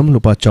Atopam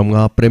Lupa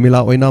Chama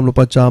Premila Oinam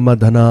Lupa Chama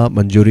Dhana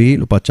Manjuri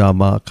Lupa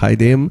Chama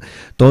Khaidem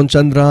Ton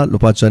Chandra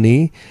Lupa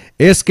Chani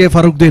SK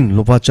Farukdin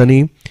Lupa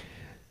Chani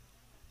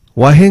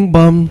Waheng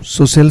Bam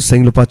Susil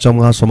Singh Lupa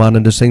Chama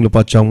Somananda Singh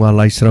Lupa Chama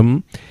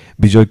Laisram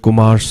Bijoy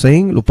Kumar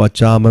Singh Lupa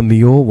Chama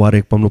Mio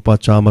Warek Pam Lupa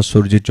Chama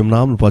Surjit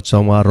Jumnam Lupa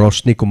Chama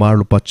Roshni Kumar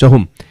Lupa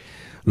Chahum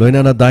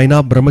Loinana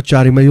Daina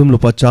Brahmachari Mayum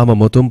Lupa Chama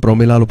Motum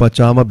Promila Lupa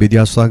Chama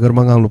Vidya Sagar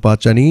Mangang Lupa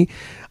Chani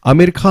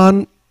Amir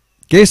Khan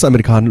Case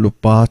Amir Khan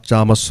Lupa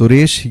Chama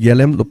Suresh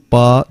Yelem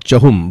Lupa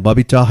Chahum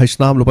Babita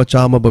Haisnam Lupa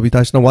Chama Babita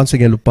Haisnam once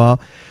again Lupa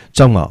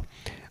Chama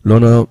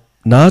Lona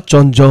Na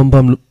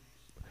Chonjombam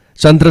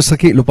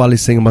Chandrasaki Lupa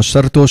Lising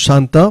Masarto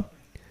Shanta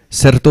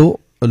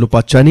Serto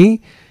Lupa Chani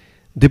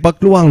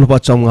Dipak Luang Lupa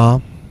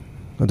Chama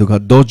Aduga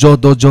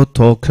Dojo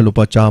Tok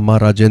Lupa Chama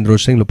Rajendra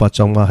Singh Lupa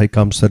Chama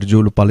Haikam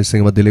Serju Lupa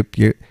Lising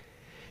Dilip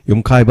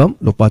Yumkaibam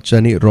lupa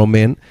chani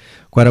Roman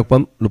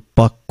Kwarakpam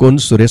lupa kun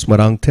Suresh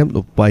Marangthem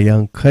lupa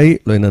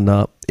Yangkai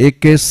loinana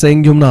Eke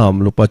Seng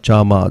Yumnam lupa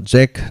chama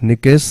Jack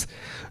Nikes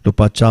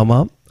lupa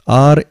chama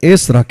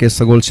R.S. Rakesh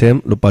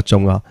Sagolchem lupa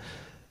chonga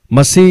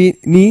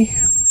Masini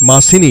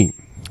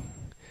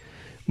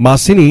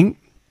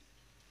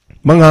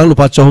Mangang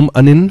lupa chahum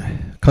anin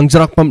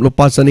Kangjarakpam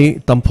lupa chani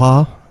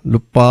Tampa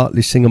lupa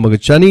lising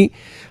magachani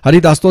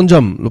Haridas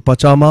Tonjam lupa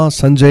chama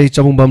Sanjay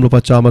Chabumbam lupa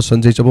chama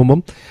Sanjay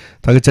Chabumbam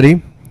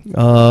Tagachari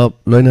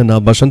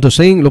loinana Basanto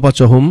Singh lupa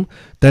chahum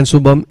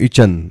Tensubam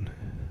Ichan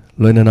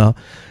loinana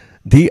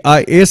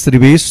DIS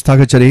Rivis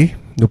Tagachari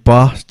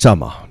lupa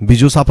chama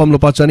Biju Sapam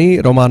lupa chani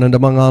Romananda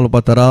Manga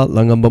lupa tara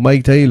Langam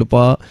Bamaitay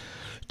lupa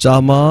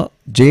chama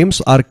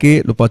James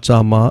RK lupa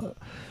chama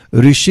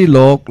Rishi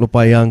Lok lupa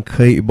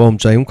Yangkai Ibom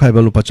Chayum Kaiba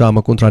lupa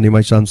chama Kuntrani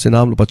Maisam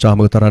Sinam lupa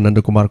chama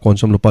Tarananda Kumar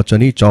Konsam lupa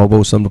chani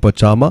Chawbo Sam lupa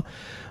chama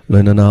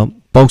loinana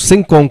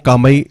Pausing Kong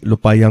Kamai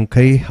lupa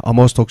Yangkai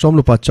Amos Toksom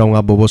lupa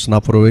chama Bobos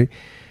Napuroi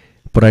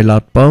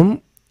Prailat Pam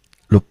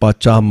lupa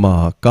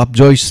chama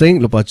Kapjoy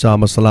Singh lupa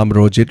chama Salam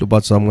Rojit lupa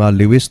chama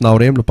Lewis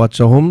Naurem lupa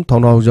chahum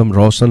Thonawjam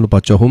Rosan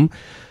lupa chahum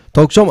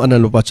Toksom Ana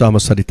lupa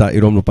chama Sarita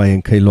Irom lupa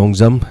Yangkai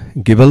Longjam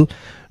Gibel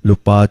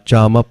lupa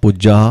chama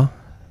Puja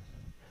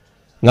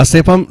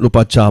Ngasepam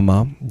lupa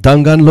chama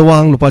Dangan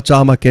Luang lupa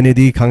chama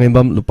Kennedy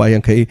Kangembam lupa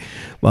Yangkai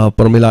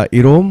Permila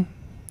Irom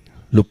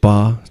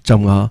lupa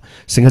chama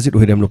Singazit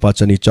Uhidem lupa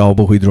chani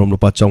Chawbo Huidrom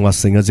lupa chama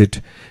Singazit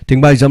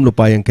Tingbai Jam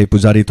lupa Yangkai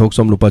Pujari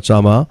Toksom lupa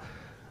chama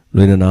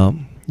loinana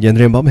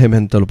Yenrembam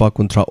Hementa lupa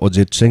Kuntra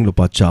Ojit Singh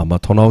lupa chama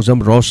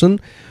Thonawjam Roshan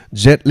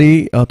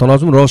Jetli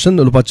Thonawjam Roshan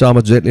lupa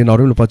chama Jetli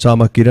Naurim lupa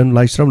chama Kiran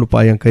Laisram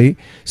lupa Yangkai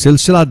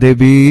Silsila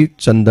Devi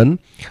Chandan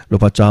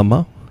lupa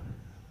chama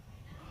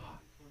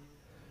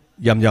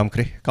Yam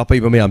kre kapai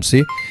ba mayam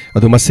si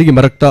adu masigi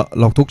marakta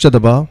lautuk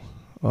chadaba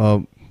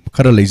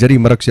khara leizari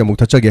marak se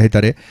mukta chage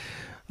haitare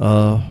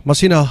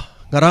masina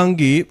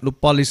ngarangi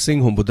lupa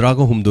lising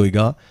humbudraga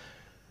humdoiga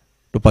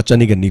lupa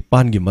chani ga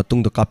nipan gi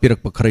matung da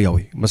kapirak pa khara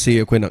yawi masi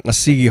akoina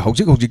ngasi gi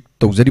hojik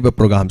tawjari ba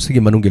program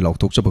sigi manung gi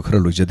lautuk chaba khara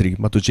loijadri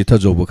matu chitha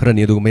jobo khara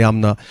ni adu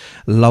mayamna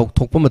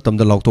lautuk pa matam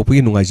da lautuk gi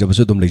nungai jaba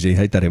su dum leijai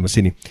haitare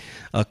masini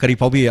kari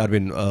pawbi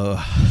arvin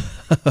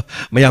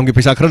mayam gi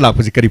pesa khara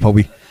lakpa ji kari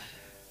pawbi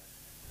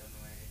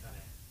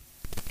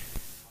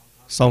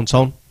Sound.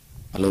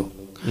 Hello.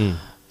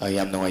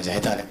 Yam nungai jai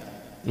tare.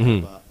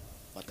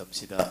 Matam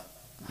sida.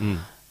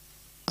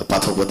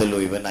 Pathok bada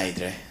loiba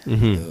naidre.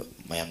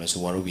 Mayam na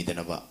suwaru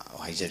bidana ba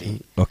haijari.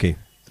 Okay.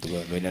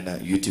 Aduga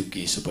loinana YouTube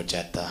ki super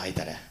chat ta hai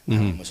tare.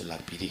 Masu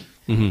lakpiri.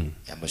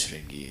 Yam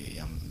masuren gi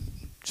yam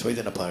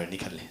soidana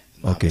parani khalle.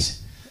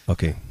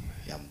 Okay.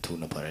 Yam thu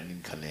na parani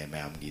khalle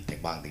mayam gi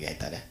tengbang de hai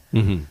tare.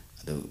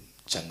 Adu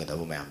changada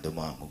ba mayam do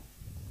ma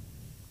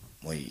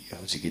moi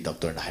hojiki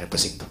doctor na hai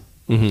pasing to.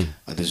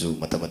 Adusu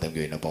mata-mata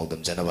gyo na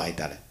paudam jana ba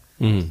haitare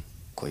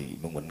koi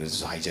mungon ga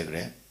su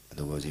haijagre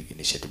adugo ji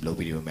initiative lo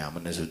video me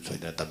amana su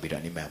soidana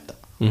tambirani me amda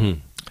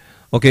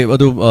Okay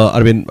adu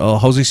Arvin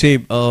housing say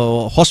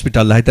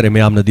hospital haitare me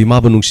amna di ma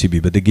banung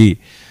sibi badagi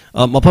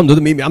mafam do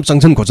mi am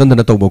changchan ko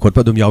chandana tawbo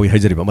khotpa dum yawi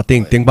haijari ba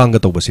mateng tengbang ga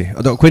tawbase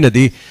adu khoina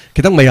di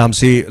kitang mayam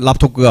si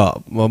laptop ga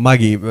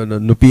magi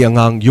nupi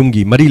angang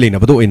yumgi mari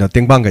leina bado ina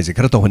tengbang ga je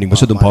khara tawhaning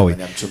basu dum pawi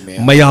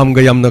mayam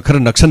ga yamna khara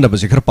naksan da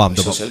base khara pam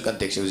da social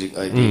context uji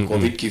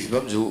covid ki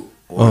fibam ju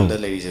order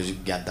lei je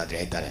gyan ta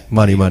dre haitare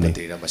mani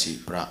tira masi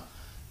pra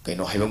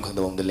kaino haibam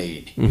khangdawam da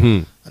lei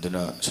ni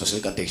aduna social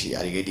context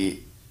ari ge di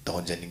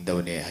tahon janing da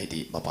ne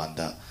haidi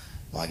mapanda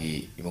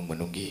magi imong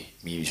manungi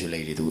mi su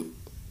lei du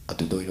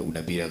adu doi no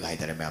una bira gai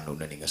tare mam no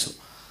una ninga su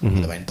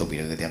adu main to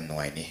bira ga dem no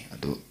ai ni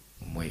adu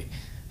moi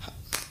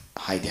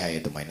hai di hai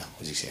adu maina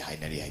hojik se hai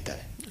nari hai tare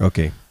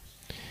Okay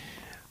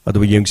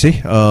adu yeng si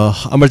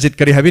Amarjit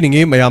kari habi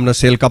ningi mayam na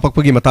sel kapak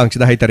pagi matang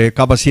sida hai tare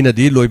kabasina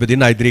di loi badi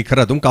naidri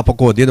khara dum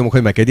kapako di dum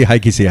khoi ma ke di hai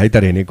ki se hai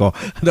tare ni ko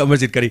adu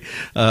Amarjit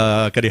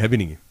kari habi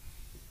ningi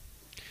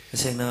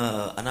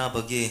sengna ana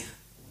bagi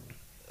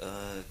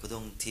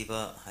kudong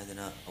tiba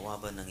haidana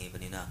awaba nangi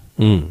banina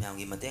yang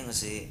gi mateng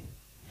ase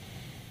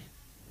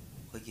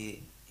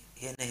khoi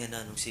hena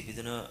nungsi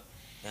biduna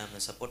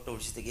yamna support to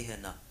sidagi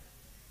hena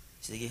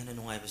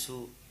nungai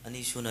basu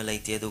ani suna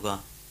laite duga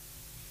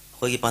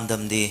khoi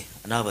pandam di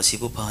anaba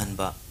sibu phahan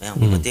ba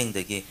mayam gi mateng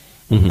dagi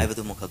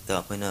aibadu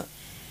mukhakta khoina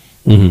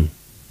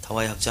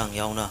thawai hakchang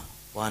yauna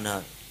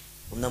wana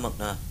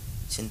umnamakna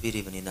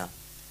sinpiri banina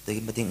dagi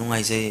mating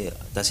nungai se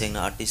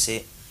tasengna artist se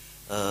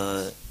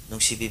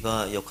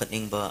nungsibiba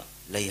yokhatningba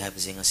lei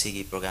haibase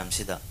ngasigi program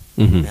sida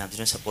mayam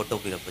jina support to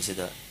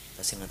birakpasida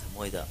tasengna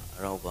thamoida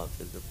arauba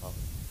feel the power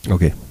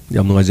Okay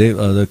yam nungai je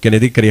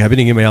Kennedy kari habi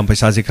ningi mayam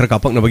paisa se khara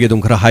kapak na bagi dum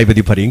khara hai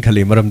badi faring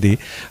khale maram di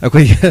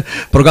akoi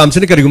program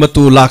se kari guma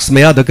 2 lakhs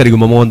maya da kari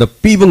guma mon da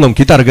pibungam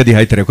kitar ga di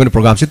hai tare ko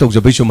program se tok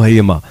jabai sum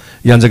hai ma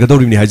yan jaga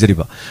dori ni hai jari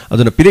ba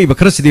aduna pirei ba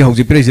khara sidi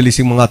hauji pirei jeli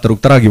sing manga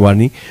taruk tara gi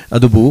warni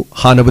adubu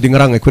hana badi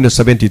ngarang akoi na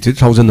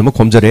 73000 ma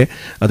khomjare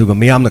aduga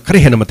mayam na khare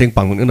hena mateng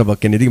pangmung na ba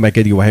Kennedy mai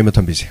ke di wahai ma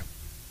thambi se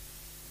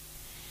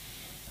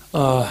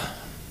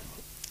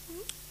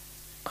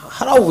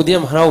haraubudi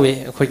am harawe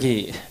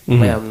akhoi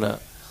mayamna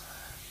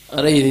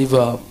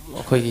araiba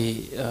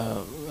akhoi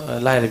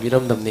laira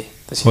biram damni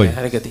tasi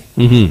haragadi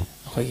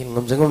akhoi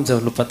ngamjangam ja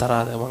lupa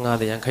tara da manga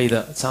da yankai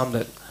da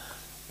samda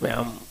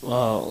mayam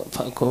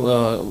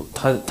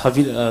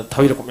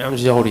thavir ko mayam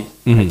jawri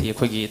hadi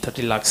akhoi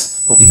 30 lakhs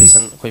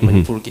population akhoi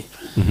manipur ki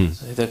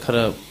da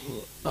khara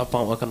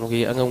apam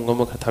akanogi angam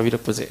ngam kha thavir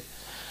puje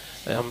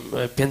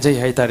penjai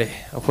hai tare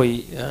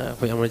akhoi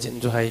amarjin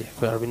jo hai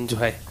akhoi arvin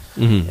jo hai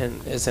and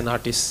as an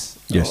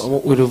artist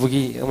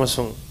urubugi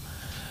amasung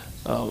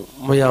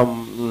mayam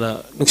na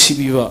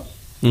nuksibiwa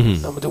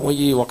amada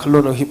moyi wakhalo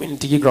no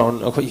humanity ki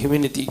ground akhoi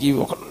humanity ki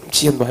wakhalo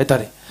chian ba hai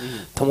tare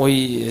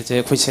thamoi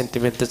je akhoi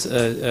sentiment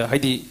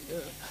haidi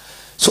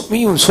so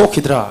mi so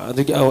khidra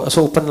adugi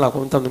so pan la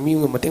ko tam mi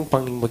mateng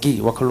pangning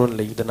bagi wakhalo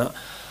leidana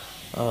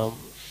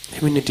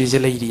humanity je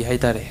leidi hai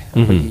tare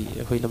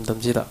akhoi lamdam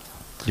jida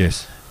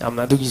yes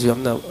amna adugi ju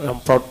amna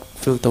proud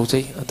feel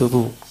tawjai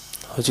adubu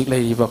hojik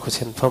leiriba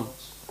khosen pham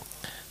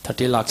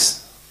 30 lakhs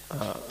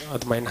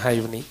admain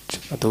haivani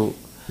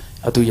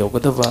adu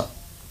yogadaba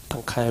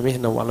tangkhai me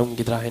na walum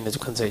gidra haina ju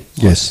khanjai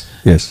yes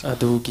yes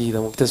adu gi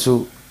damukta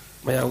su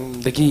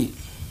mayam dagi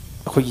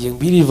akhoi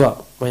yengbiriba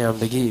mayam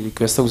dagi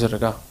request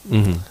tawjaraga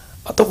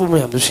atopu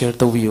mayam du share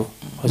tawbiyo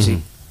hoji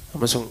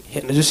amasung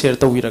hena ju share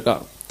tawiraga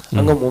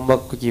angam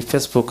momak gi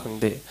Facebook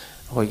khangde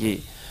akhoi gi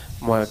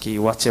ma ki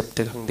WhatsApp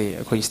te khangde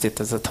akhoi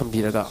status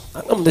thambiraga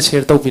angam da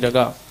share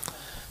tawbiraga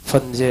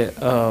fanje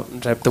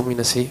drive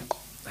tawmina si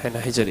haina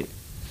hijari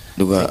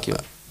duga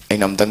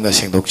ainam tanga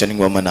sengdok chaning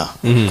wa mana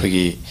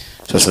khogi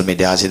social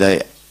media sida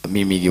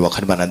mi gi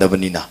wakhan bana da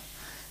banina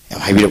yam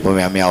haibira po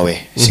me yawe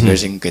singer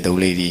sing ke dau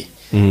leiri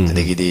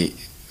adagi di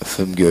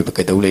film gi oba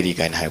ke dau leiri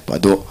kain ha pa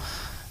do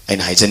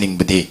ain haijaning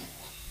budi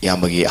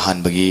yamagi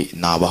han bagi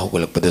na ba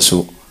hogolak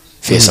padasu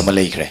face ama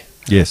leikhre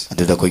yes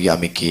adu da khogi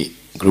amiki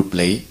group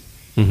lei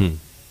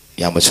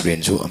yam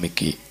SUREN su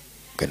amiki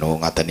kano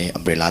ngatani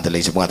umbrella da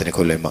lei jabunga tani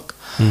khoi mak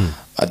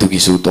adugi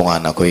su tonga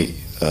na koi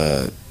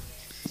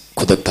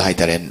kudak ta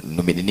haitaren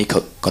numit ni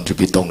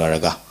contribute tong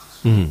naraga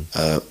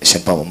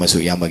senpa masu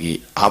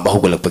yamagi aba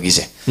hogolak pagi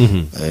se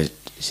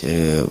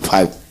 5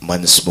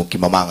 months muki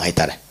mamang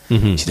haitare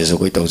sida so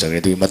koi tong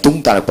jagre tu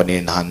matung tarak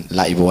pani nan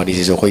la ibo wani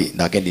se so koi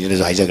na ken ni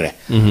so haijagre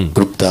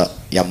group ta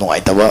yam no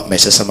aitaba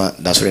message sama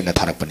da SUREN na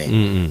tharak pani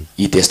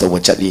I test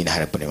one chatli na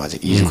harak pani ma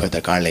I su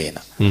khata kar le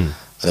na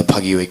ada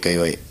phagi oi kai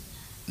oi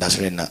da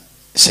SUREN na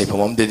sei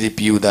phomam de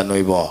piu da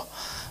noibo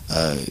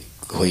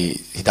koi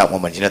hidak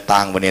maman jina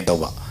tang bane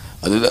tawba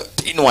aduda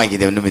tinuai gi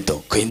dem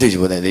numito kain de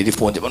jibo de di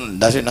phone jibon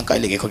da SUREN na kai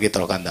lege khoge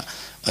torokanda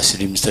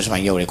asri mr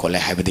smai yore ko le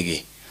haibadigi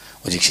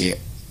ojik si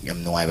yam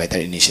nuai ba tar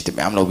initiative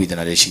am lo bi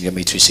dana de sing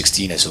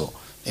 316 na so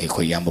e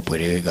khoi yam bo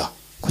pore ga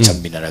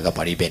khucham binaraga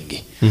pari ben gi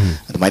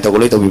admai to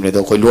goloi to bimne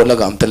to khoi lot la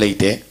ga am ta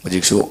leite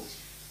ojik su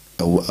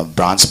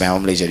branch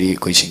mam le jari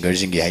koi singer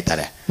jing gi hai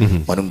tare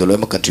manung do loi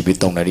ma contribute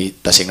tong nari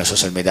tasing na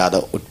social media da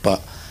utpa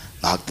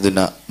ngak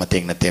tuduna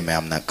mateng na te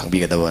mam na khangbi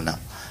ga da na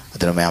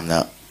adana mam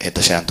na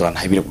eta san turan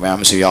haibir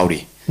mam su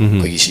yauri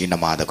koi si na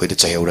ma da koi to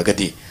chaheura ga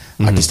di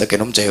artist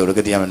kenom chaheura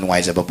ga di am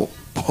nuai jaba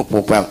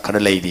pok khana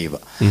lei di ba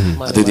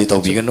adu di to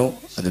bi ga no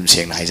adum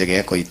seng na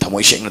haijage koi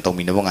thamoi seng na to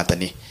mi na ba ngata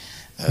ni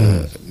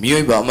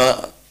mioi ba ma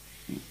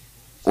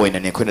oina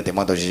ne khoi na te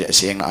ma to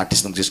seng na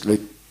artist nung just loi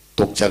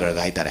tok chagra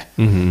ga hai tare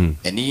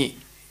any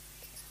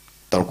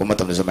tor ko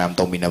matam zo mam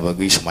to mi na ba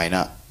gi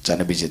sumaina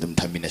chana bi je dum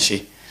thamina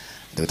si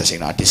do ta seng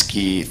na artist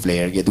ki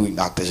player ge du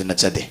ngak ta jana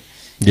chade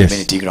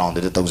community ground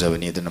da to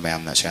zabani du na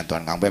mam na san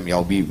ton gang bem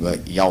yaw bi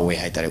yaw we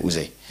hai tare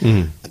uzai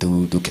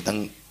du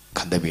kitang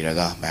khanda bi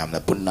raga mam na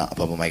punna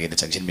apa ba mai ge da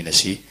changsin mina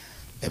si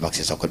lebak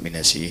se sokot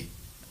mina si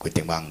koi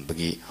tengbang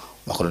bagi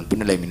wakolon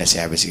punna lai mina si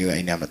ha ba si ga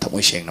ina na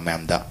thamoi seng na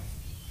mam da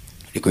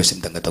request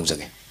tang ga to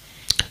jage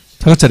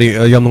Thakachari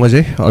yam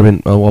nungaje Arvin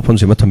wafam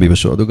sima thambi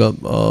basu aduga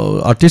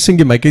artist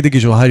singi maike digi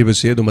jo hari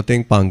basi adu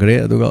mateng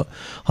pangre aduga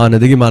hana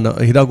digi mana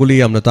hidaguli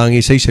yamna tangi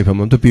sei sei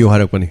famam to piu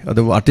harak pani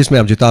adu artist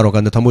mayam jita ro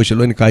kan thamoi se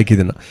loin kai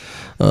kidena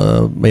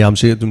mayam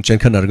se dum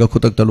chen khanar ga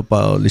khutak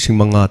talupa lising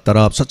manga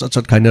tarap sat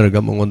sat khainer ga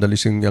mongon da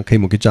lising yang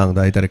khai muki chang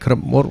da itare khara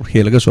mor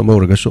helaga so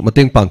mor ga so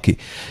mateng pangki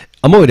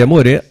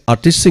amore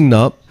artist sing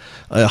na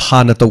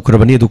hana to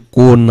krabani du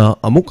kona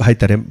amuk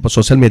haitare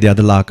social media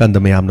da la kan da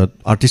mayamna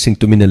artist sing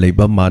tumina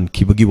leiba man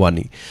khibagi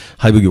wani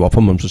haibagi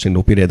wafam mam su sing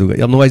no pire aduga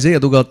yam noise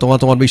aduga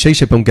tonga bi sei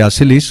sepam kya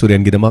sili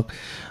SUREN gi damak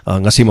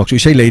ngasi mak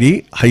su sei leiri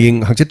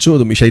haying hangchet chu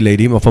dum sei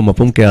leiri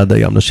mafam kya da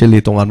yamna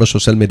sili tonga no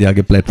social media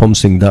ge platform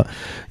sing da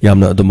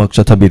yamna adumak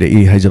chathabi re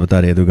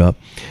haijabatare aduga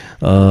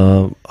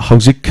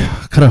hauzik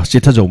khara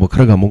chitha jawba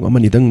khara ga mong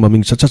amani dang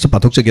maming cha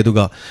pathok che ge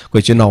duga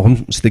koi che naw hom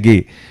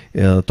stegi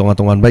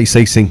tonga bai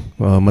sei sing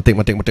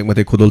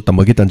matek khudol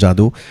tamagi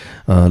tanjadu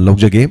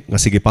logjage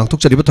ngasi ge pangthok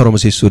chariba thorom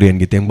si SUREN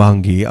gi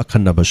tengbang gi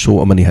akhanna ba show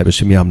amani haiba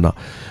simyamna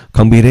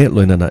खंबीरे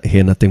लोइना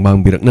हेना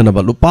तेंबांग बिरकननब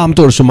लुपाम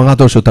तोरसु मंगा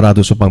तोरसु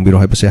तरादुसु पांगबिरो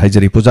हाइबसे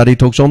हाइजरी पुजारी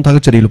थोकसोम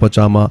थागचरी लुपा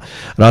चामा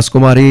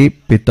राजकुमार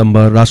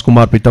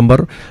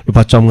पितंबर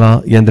लुपा चामगा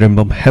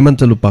यंद्रेमबम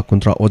हेमंत लुपा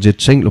कुंत्रा अजित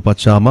सिंह लुपा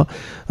चामा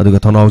अदुगा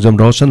थौनाउजम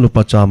रोशन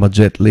लुपा चामा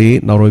जेटली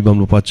नौरोइबम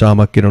लुपा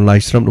चामा किरण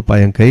लाइस्रम लुपा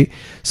यंखै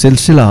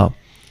सिलसिला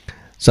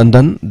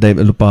चंदन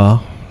देव लुपा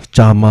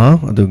Chama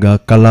अदुगा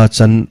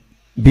कलाचन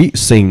B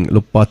Singh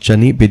लुपा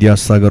चनी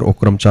विद्यासागर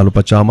ओक्रम चा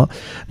लुपा चामा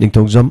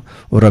निंगथोगजम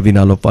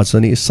रविना लुपा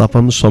चनी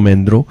सपम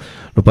सोमेंद्रो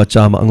लुपा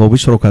चामा अंगोबी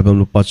सरोकाबम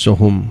लुपा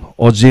चहुम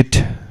अजित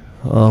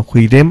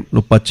हुइरेम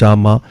लुपा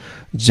चामा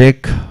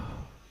जेक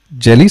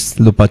जेलिस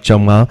लुपा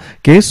चामा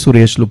के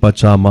सुरेश लुपा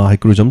चामा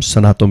हाइक्रुजम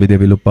सनातोमी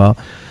देवी लुपा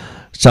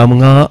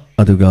चामंगा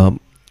अदुगा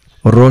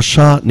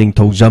रोशा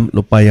निंगथोगजम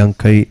लुपा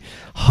यंखै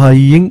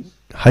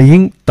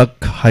हाइंग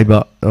तक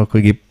हाइबा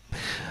कोगी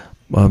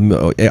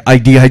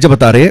ID हाइजा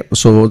बता रहे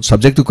so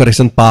subject to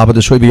correction pav the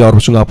सोइबी और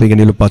Sunga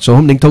पेगनी लुपा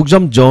चोम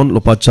निंगथोगजम John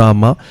लुपा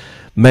Chama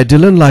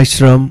मेडिलन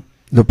Laishram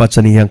लुपा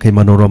चनी यंखै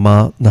मनोरमा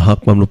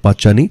नहाकमम लुपा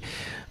चनी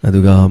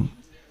अदुगा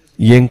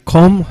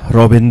येंखोम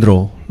रोबिंद्रो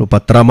लुपा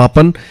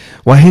तरामापन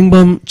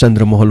वाहिंगबम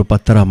चंद्रमोहन लुपा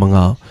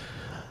तरामंगा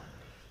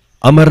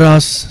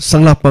अमरराज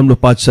संगलापम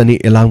लुपा चनी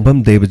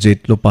एलांगबम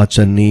देवजित लुपा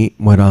चनी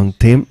Morang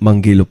them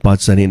मंगी लुपा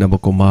चनी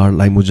नबकुमार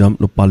लाइमुजम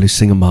लुपा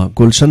लिसिंगमा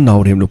गुलशन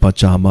नाउरेम लुपा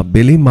चामा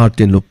बिली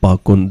मार्टिन लुपा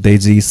कुन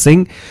डेजी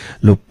सिंह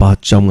लुपा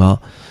चंगा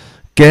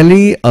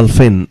केली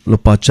अल्फिन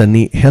लुपा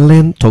चनी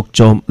Helen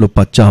Thokchom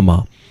लुपा Chama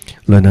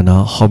लोनना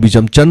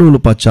हॉबीजम Chanu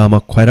लुपा Chama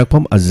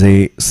ख्वाइरकपम Ajay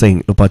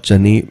Singh लुपा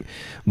Channi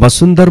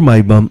वसुंदर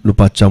Maibam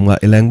लुपा Chama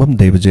Elangbam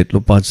Devajit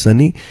लुपा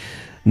Channi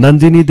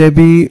Nandini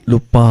Devi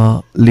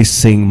lupa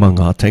lising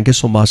manga. Thank you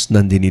so much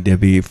Nandini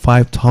Devi.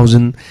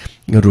 5,000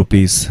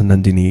 rupees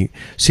Nandini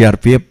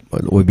CRPF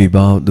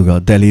obiba duga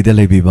Delhi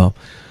Delhi biba.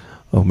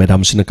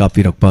 Madam sina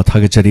kapi rakpa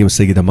thagachari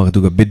masegi damag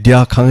duga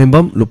Vidya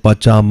Khangembam lupa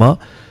chama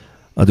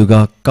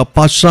aduga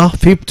Kapasa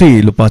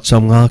 50 lupa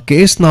chama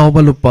Case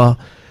Nauba lupa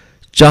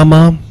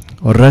chama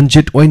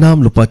Ranjit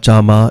Oinam lupa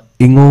chama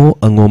Ingo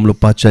Angom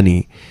lupa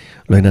chani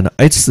Loinana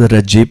It's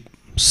Rajib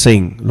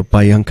Singh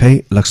lupa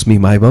Yankai Lakshmi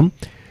Maibam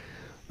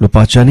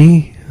लुपा Channi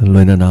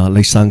लोइना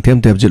लेसांग them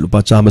तेबजित लुपा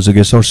Chama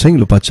Jugeshwar Singh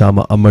लुपा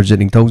Chama Amarjit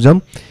Ningthoujam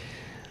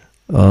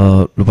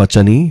लुपा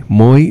चनी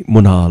मोई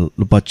मुनाल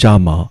लुपा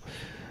चामा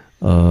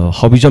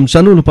हॉबीजम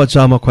चनु लुपा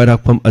चामा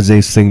ख्वाइराकफम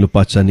अजय सिंह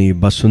लुपा चनी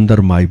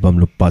बसुंदर Maibam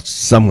लुपा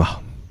चमगा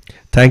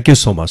thank you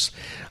so much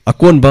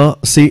अकोनबा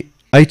C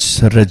H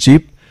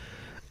रजीब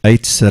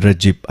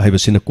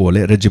हाइबसिना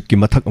कोले रजीब की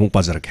मथक अमु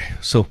पाजरके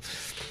सो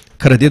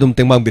खरदे दुम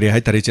तेंगबांग बिरे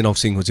हाय तारे चिनाव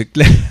सिंह हुजिक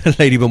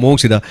लाइरिबा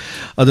मोंगसिदा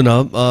अदुना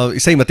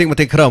इसै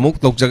मते खरा अमुक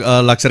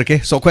लाक्सरके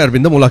सो खय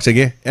अरविंद मो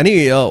लाक्सगे एनी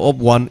ऑफ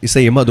वन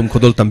इसै एमा दुम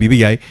खोदोल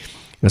तंबिबि याय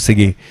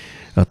ngasi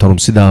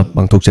थोरमसिदा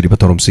बांगथोक चरिबा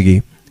थोरमसिगी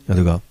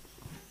अदुगा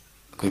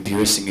कोई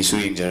व्यूअर्स सिंग इशू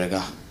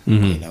इंजरगा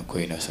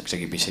कोइना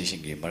सक्सगी बिसै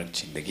सिंगी मरक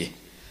सिंगदगी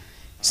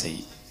सै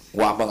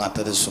वाबा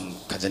गाता द सुम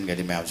खजन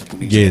गदि मैम सु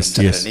पुनि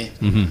चरनी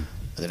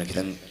अदुना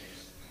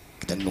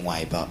कितन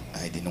नुंगाइबा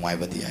आइदि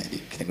नुंगाइबा दि आइदि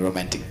कितन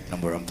रोमांटिक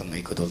नंबर अम तंग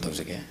इको तोल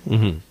तौजगे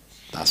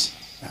दास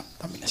मैम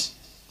तमिनस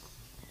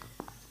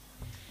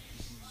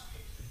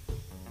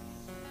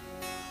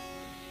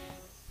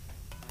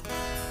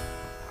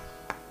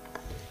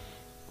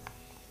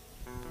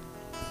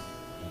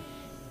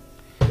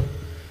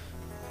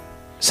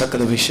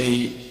सकल विषय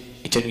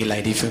इचन की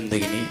लाइडी फिल्म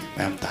दगिनी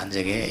मैम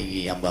तांजगे ई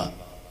यंबा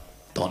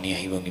टोनी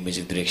हाइबंग की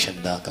म्यूजिक डायरेक्शन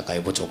दा ककाई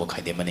बोचोबा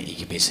खाइदे मने ई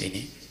की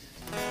बेसैनी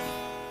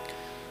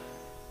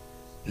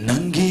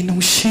नंगी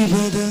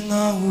नुशिबद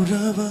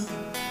ngauरबा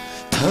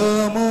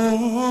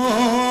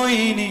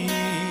थमोइनी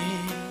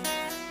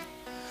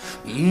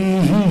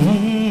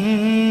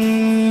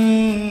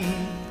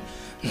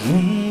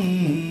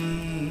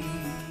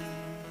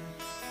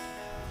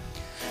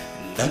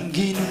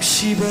नंगी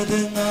नुशिबद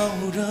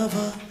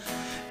ngauरबा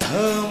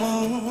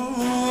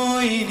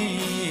थमोइनी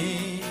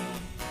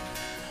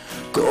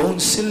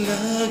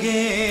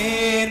कोंसिलगे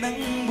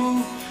नंबु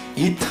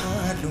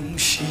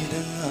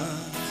इथानुशिदा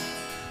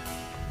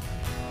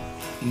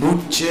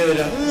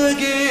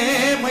मुचरगे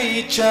मई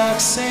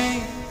चाकसे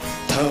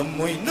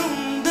थमोइ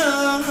नुंदा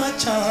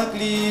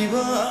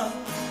चाकलीवा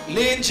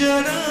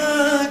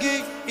लेंजरगे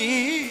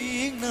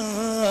इना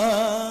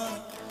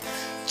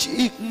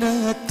चिकना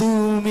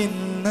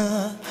तुमिन्ना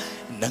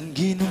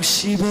नंगी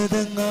नुशिबद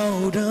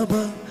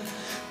ngauरबा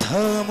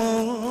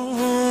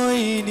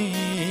थमोइनी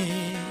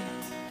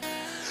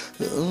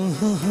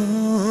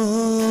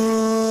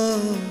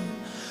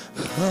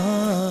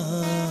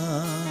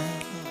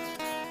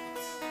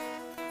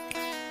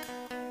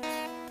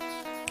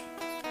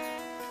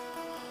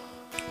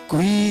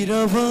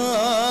कुइरबा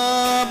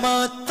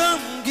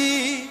मतंगी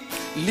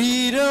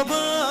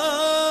लीरबा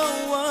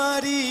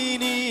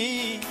वारिनी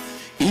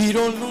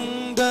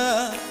इरोनुंदा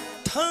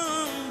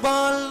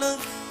थंबाल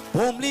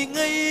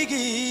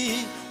पोमलिंगैगी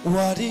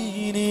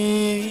वारिनी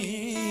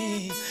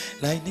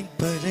लाइनिंग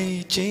परै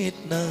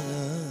चेतना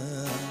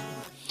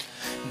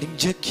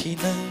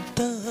निंजखिनंग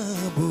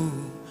ताबु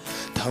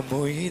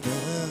थमोइदा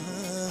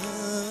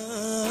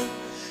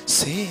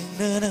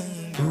tengna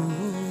nangbu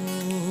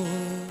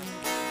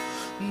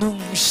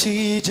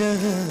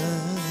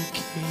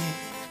nungsijaki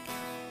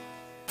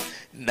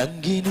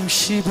nangi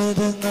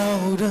nushibada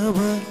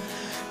ngauraba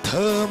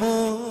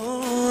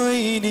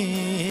thamoini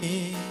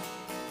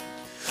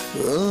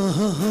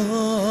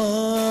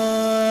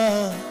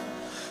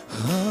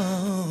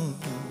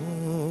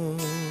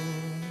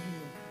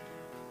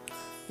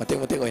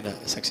mateng oina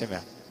saksema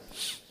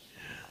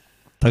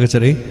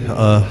Tagachari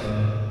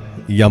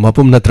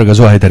yamapum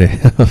natragazo haidare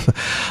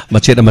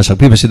machet ama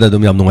sakpi besida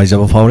dum yam nungai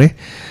jaba faure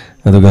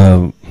aduga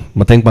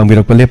mateng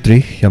pangbirak pa leptri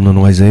yamna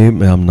nungai jai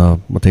yamna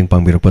mateng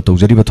pangbirak pa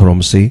tawjari ba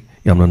thorom si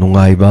yamna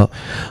nungai ba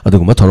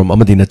aduga thorom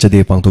amadi na chade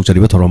pangtok chari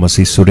ba thorom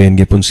si suren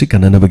ge punsi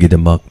kanana ba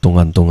gidemak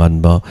tongan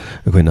ba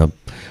koina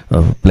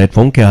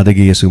platform ke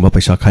adagi yesuma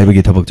paisa khaiba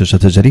gi thabak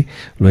chata jari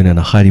loina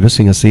na hari ba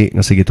singa si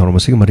ngasi gi thorom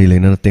si mari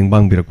leina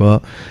tengbang birak pa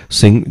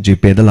sing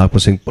gp da lak pa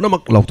sing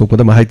punamak loktok pa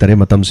da ma hai tare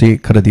matam si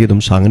kharadi dum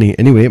sangani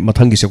anyway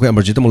mathang gi se ko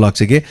emergency mu lak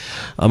sege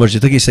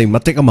emergency gi sei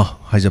matek ama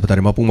hai jaba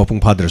tare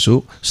mapung phadrasu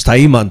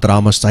sthai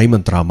mantra ma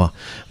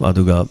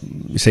aduga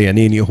sei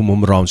ani ni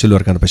hum round si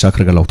lor kan paisa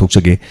khraga loktok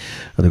chege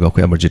aduga ko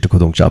emergency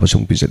khodong cha ba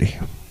sung pijari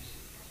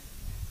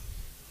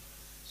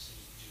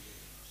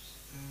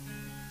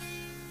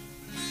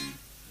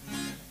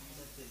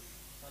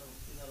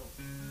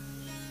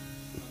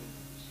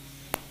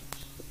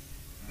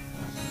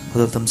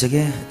Khodok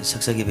tamjage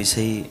saksagi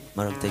bisai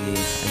maraktagi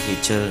agi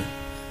chal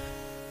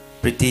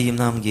Priti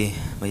yumnamgi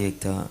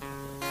mayekta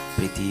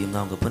Priti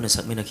yumnamga puna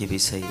sakmina ki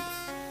bisai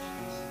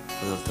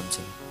khodok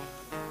tamjage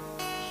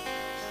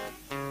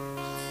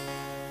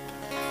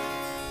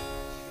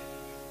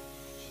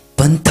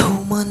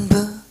Pantau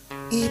manba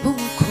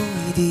ibung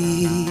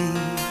koidi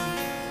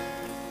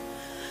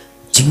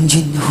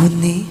Jingjin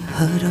huni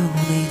harau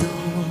naido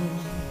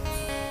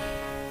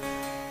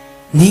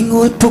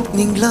Ningol puk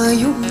ning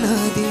layum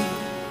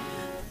nadi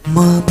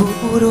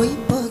Maburoi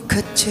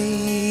pakhache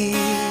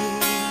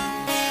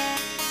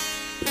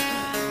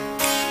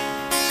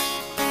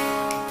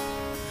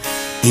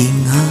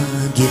Inga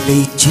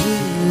gilay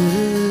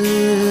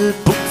chil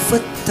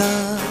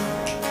pukfata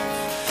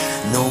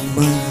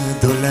Noma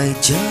dolay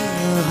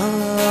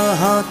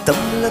jaha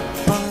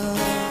tamlakpa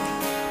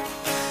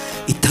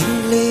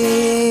Itangle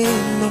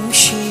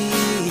nungshi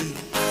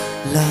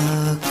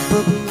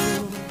lakbabu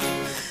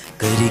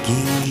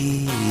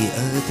Karigi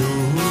adu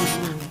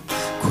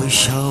khoi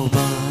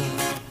shauba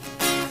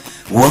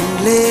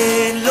wangle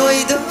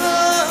loida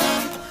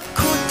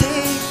khote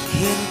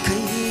hen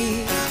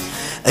kai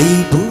ai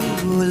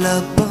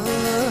bulaba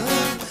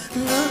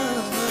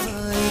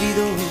ngai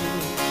do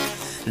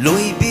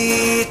loi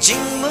bi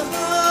chingma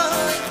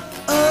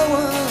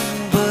awang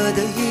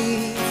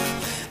badai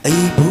ai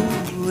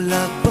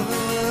bulaba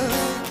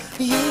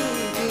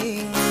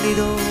yeng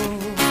do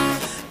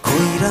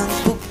khoi rang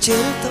puk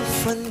chel ta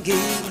fan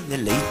ge na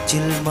lei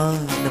chil ma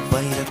na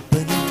bai rak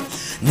bani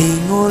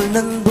Ningol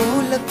nang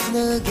bulak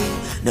nagi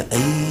na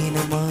ay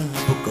na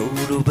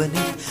mapukawro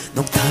bani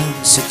Nung tang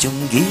sa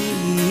chunggi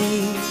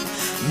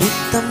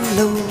Mitam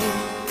law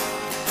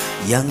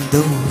Yang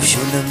daw siya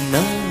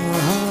nang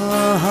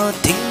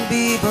nahating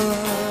biba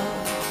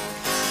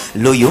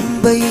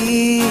Loyong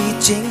bay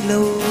cheng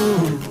law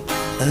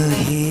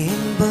Ahin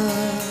ba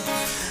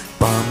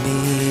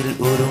Pamil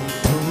urong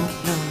tok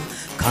na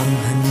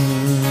kanghan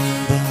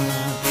ba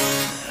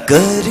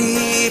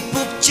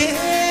Karipuk cheng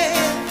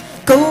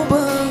Kau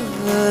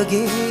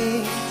bagi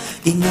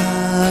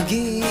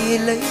ingagi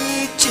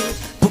leiche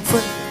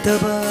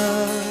pukfataba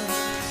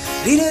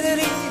rira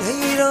rira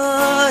rira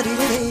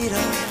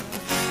rira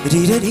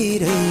rira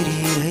rira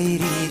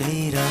rira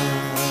rira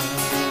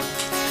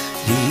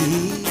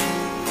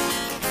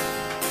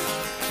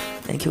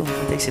Thank you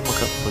thanks mo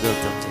ka khodok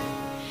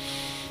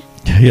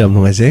tamjage yam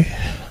nungai jai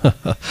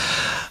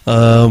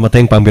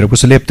mateng pangbirak pa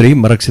leptri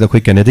marak sida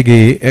khoi Kennedy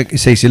gi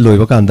sei sil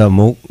loiba kanda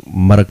mo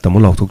marak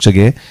tamu lokthok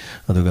chage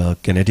aduga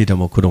Kennedy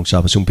damo khudong cha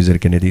basung pizar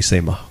Kennedy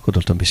sema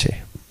khudol tam bise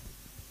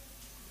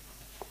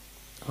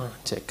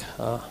check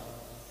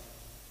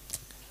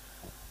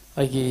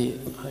aigi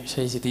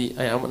sei sidi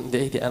ai aman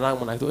de arang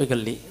manak tu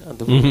aigalli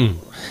adu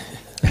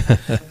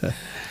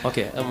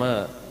okay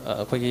ama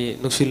khoi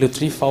nuksilu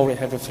 3 faure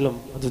have a film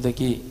adu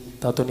dagi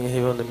tatoni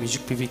heaven the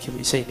music pv ki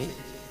sei ni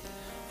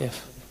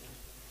f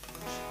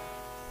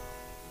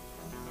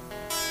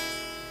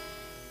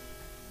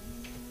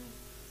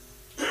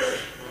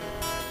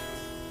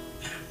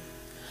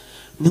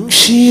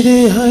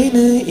Nungshire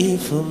haina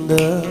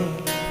ifamda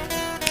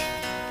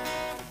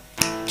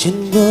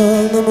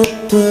Jinbal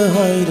namutta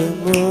haida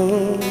mo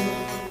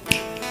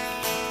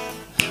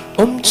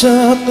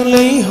Omchap na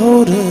lay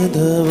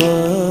horadaba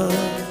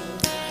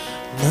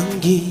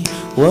Nangi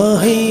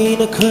wahay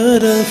na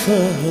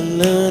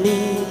karafahalani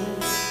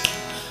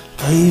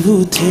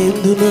Aivu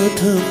tendu na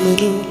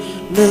tamanu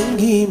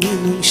Nangi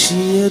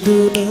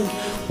minungshiyaduna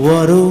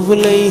Waruva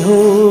lay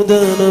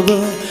hodanaba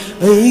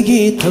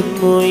Aigi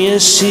thamoy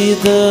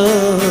asida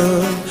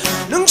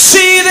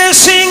Nungsida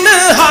singna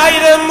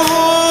haida mo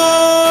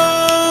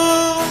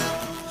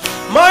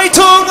Mai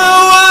tonga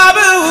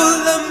wabu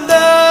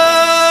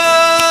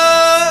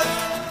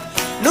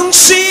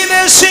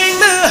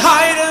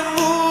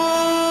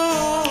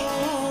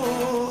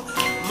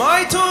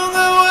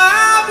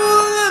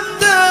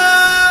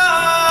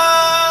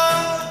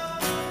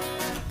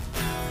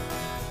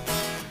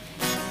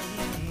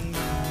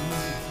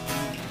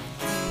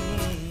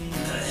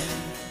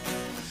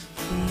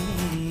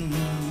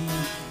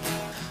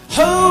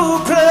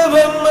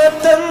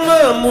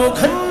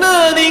mukhana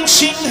ning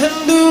sing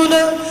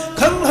handuna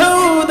khang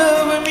hauda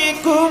mi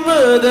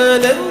kumada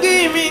nangi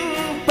min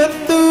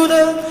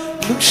panduna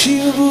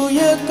nukshibu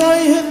ya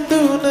kai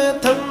handuna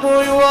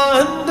thamoy wa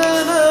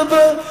handana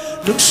ba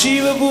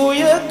nukshibu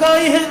ya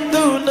kai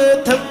handuna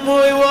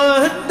thamoy wa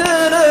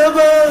handana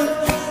ba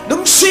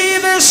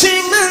nuksina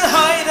sing na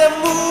haida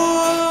mu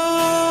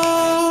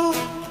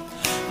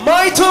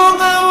mai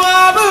thonga wa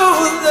bu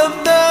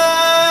lamda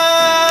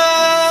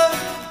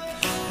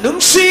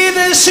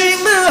nuksina sing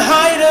na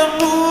haida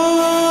mu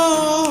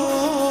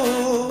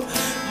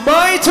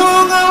mai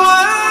thonga wa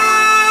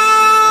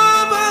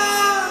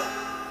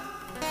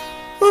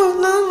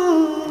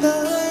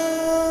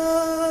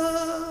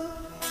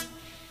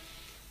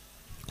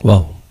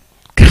wow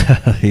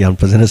yang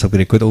fazana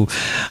sabri ko to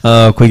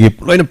koi gi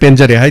loina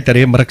penjare hai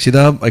tare marak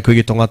sida koi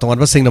gi tonga tonga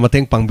ba sing na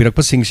mateng pangbirak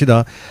pa sing sida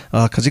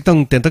khajik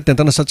tang tentak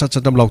na sat sat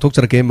dam lokthok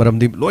charke maram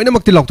di loina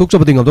makti lokthok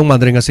chabading ngam dong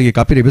mandre nga sigi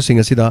kapi rebe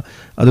sing sida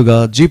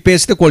aduga gp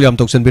sida call yam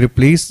toksan bir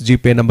please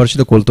gp number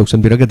sida call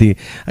toksan bir gadi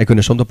ai ko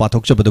ne som to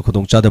pathok chabada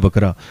khudong cha da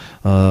bakara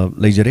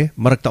leijare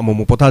marak ta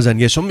mo potha jan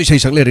ye som isai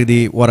sakle redi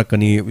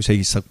warakani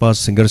isai sakpa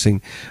singer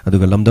sing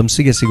aduga lamdam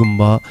sige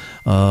sigumba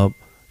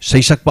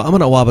seisak pa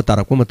amana awaba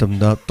tarak ko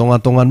matamda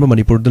tongan ma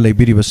manipur da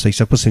leibiri ba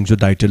seisak pa singju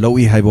daite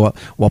lowi haibo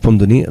wapam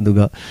duni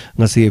aduga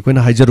ngasi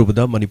koina haijaru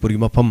bada manipuri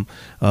mafam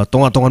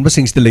tongan ba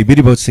singsta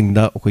leibiri ba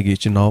singda okoi gi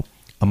chinau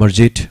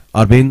amarjit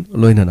arvin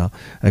loinana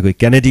akoi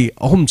kennedy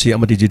ahum chi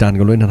amati jidan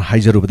ga loinana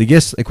haijaru bada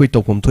yes akoi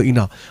topom tho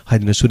ina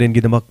haidna suren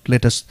gi damak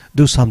let us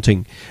do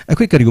something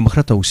akoi kari gu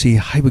makhra tausi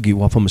haibagi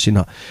wapam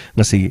sina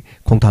ngasi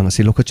khongthang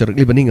asi lokachar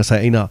li bani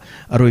ngasa aina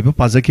aroi ba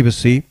pajaki ba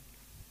si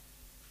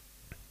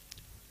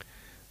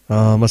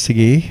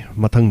masigi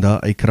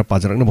mathangda ai khara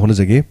pajarak na bhona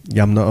jage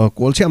yamna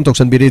call se am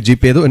toksan bire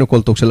gp do eno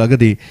call toksala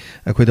gadi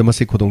akhoi da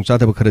masi khudong cha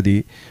da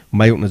bakharadi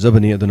mayuk na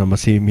jabani aduna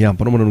masi miyam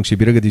panomon nungsi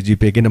biragadi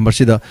gp ke number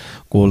sida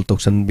call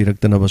toksan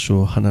biraktana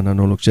basu hanana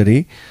no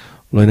lokchari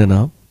loina na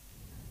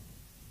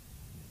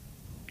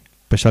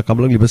pesa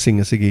kamlang liba sing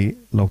asigi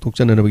lokthok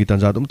chana na bagi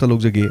tanja dum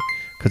talok jage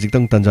khajik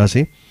tang tanja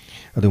se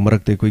adu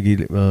marakte koi gi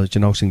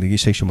chinaw sing degi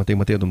sei shumate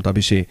mate adum tabi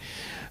se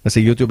ngase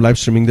youtube live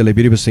streaming da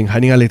lebiri basing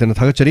haninga letana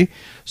thaga chari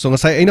so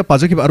ngasai aina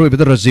pajaki ba aroi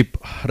beda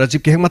rajib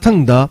ke heng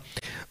mathang da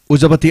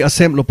ujabati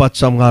asem lupa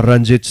chamnga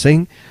ranjit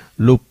singh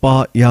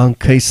lupa yang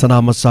khai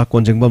sanamasa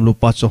konjengbam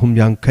lupa chahum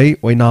yang khai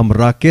oinam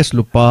rakesh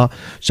lupa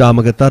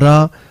chamagatara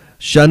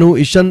shanu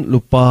ishan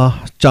lupa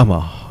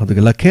chama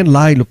adu lakhen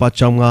lai lupa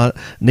chamnga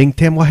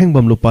ningthem wa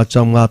hengbam lupa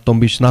chamnga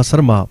tombishna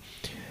sarma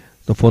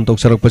तो phone तो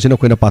सरक पछिना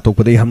कोइना पाथोक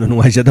पदे हमन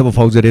नुवाइ जदा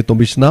फाउजरे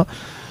तोबिसना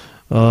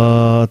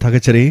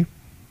थागचरी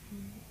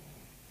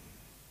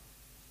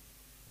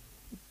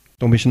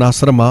तोबिसना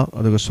शर्मा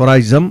अदुग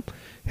सोराइजम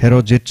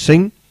हेरोजित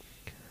सिंह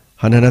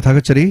हनना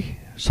थागचरी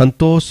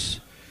संतोष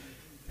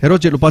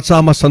हेरोजित लुपा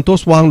चामा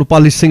संतोष वांग लुपा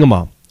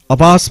लिसिंगमा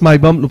Abbas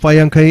Maibam लुपा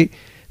यांखै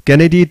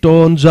Kennedy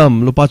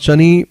टोनजम लुपा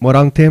चनी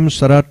मोरांगथेम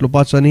शरत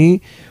लुपा चनी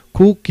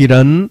खु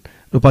किरण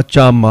लुपा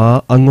Chama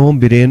Angom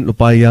villain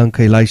लुपा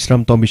यांखै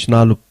Laishram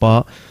तोबिसना लुपा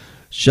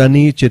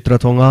Shani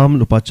चित्रथोंगाम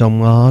लुपा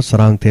Chama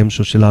सरंगथेम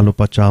Sushila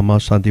लुपा Chama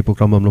शांति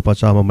पुक्रमम लुपा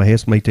चामा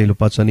महेश मैते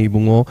लुपा चनी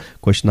बुंगो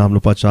कोशनाम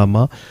लुपा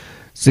चामा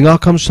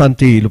सिंगाखम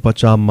शांति लुपा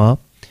चामा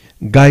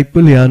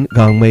गायपुलियन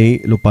गांगमई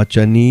लुपा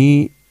चनी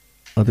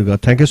अदुगा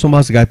thank you so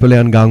much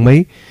गायपुलियन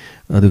गांगमई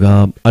अदुगा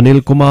Anil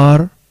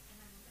Kumar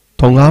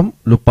Thongam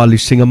लुपा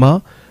लिसिंगमा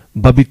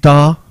Babita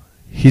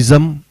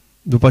Hijam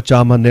लुपा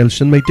Chama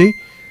Nelson मैते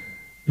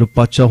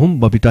लुपा चहुम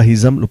बबिता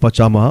हिजम लुपा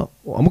चामा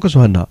अमुक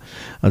सोहना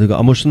अदुगा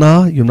अमुसना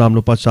युमनाम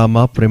लुपा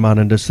चामा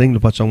प्रेमानंद सिंह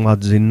लुपा चंगा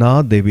जिन्ना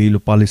देवी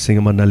लुपा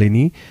लिसिंगमा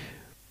नलिनी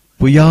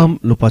पुयाम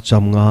लुपा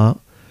चामा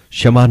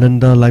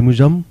श्यामानंद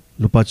लाइमुजम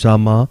लुपा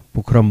चामा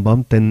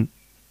पुखरमबम तेन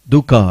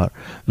दुकार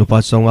लुपा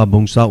चंगा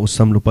बुंगसा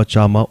उसम लुपा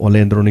चामा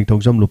ओलेंद्रो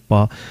निथौजम लुपा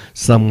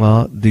समगा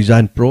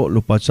डिजाइन प्रो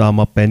लुपा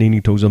चामा पेनी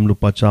निथौजम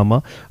लुपा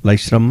चामा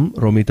लाइश्रम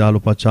रोमिता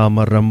लुपा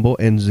चामा रंबो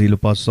एनजी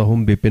लुपा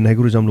सहूम बिपिन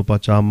हेगुरुजम लुपा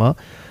चामा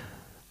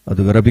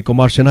अदुगा रवि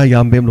कुमार सेना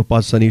यामबेम लुपा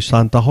सनी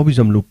शांता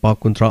होबिजम लुपा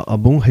कुंत्रा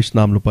अबुंग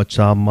हिस्नाम लुपा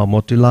चामा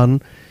मोतिलान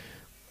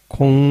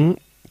खोंग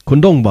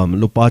खुंडोंगबम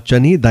लुपा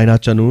चनी दाइना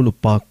चनु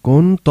लुपा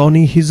कुन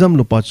टोनी हिजम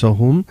लुपा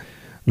चहुम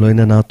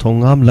लोइनाना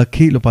थोंगाम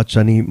लखी लुपा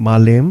चनी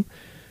मालेम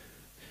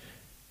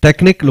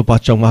टेक्निक लुपा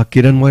चौंगा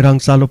किरण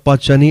मोइरांगसा लुपा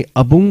चनी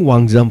अबुंग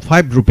वांगजम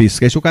 5 रुपीस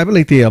कैसो कायबा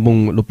लेते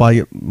अबुंग लुपा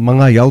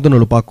मंगा याउदन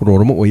लुपा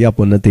करोड़ म ओया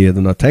पनते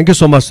अदुना थैंक यू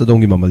सो मच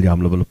दोंगी ममल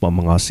याम लुपा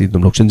मंगा सी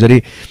दुम लोक्सनजरी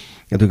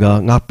अदुगा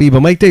ngapi ba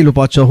maitei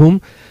lupa chahum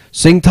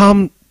singtham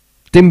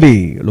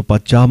timbi lupa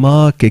chama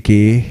keke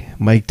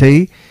maitei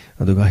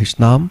aduga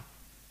hisnam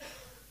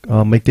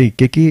maitei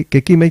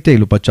keki maitei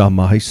lupa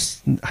chama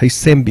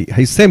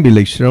haisembi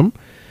leishram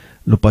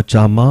lupa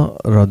chama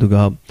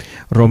raduga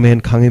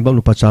roman khangibam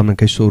lupa chama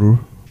kai soru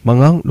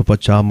mangang lupa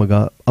chamaga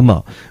ama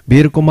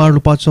bir kumar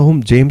lupa chahum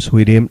james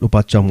huirem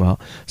lupa chama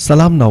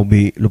salam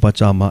naubi lupa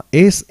chama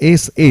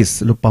sss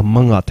lupa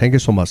manga thank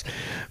you so much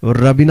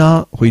rabina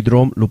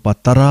huidrom lupa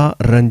tara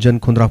ranjan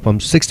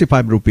khundrapam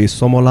 65 rupees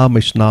somola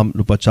mishnam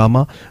lupa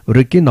chama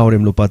riki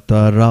naurem lupa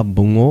tara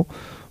bungo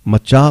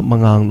macha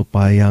mangang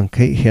lupa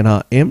yangkai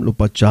hena m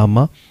lupa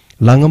chama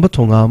langamba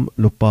thongam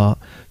lupa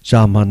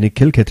chama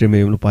nikhil khetrime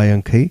lupa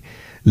yangkai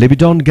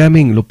lebidon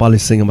gaming lupa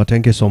lising ama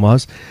thank you so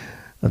much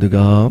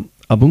aduga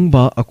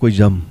abungba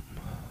akoijam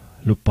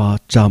lupa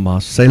chama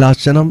saila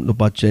chanam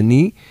lupa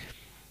cheni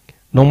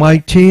nongmai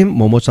team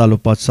momocha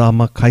lupa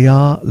chama khaya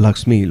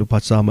lakshmi lupa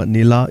chama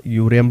nila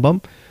yurembam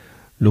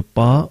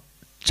lupa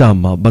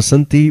chama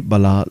basanti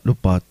bala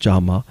lupa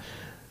chama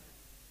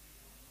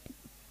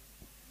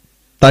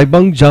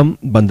taibang jam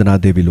bandana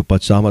devi lupa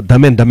chama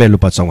damen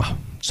lupa chama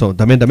so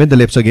damen the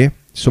lepsage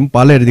sum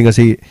pale reading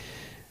asi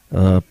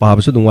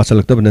pabasu dungwa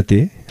salakta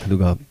banate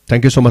aduga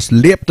thank you so much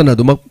leptana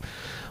dumak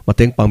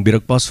mateng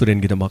pangbirak pa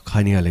suren gidama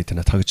khani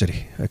aleitana thagchari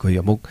akoi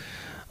amuk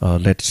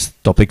let's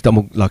topic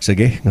tamuk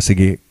laksage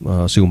ngasigi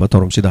siguma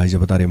torom sida haija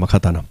batare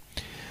makhatana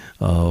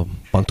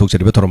pangthok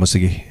chari torom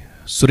asigi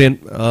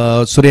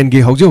suren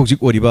gi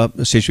hojik oriba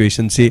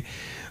situation si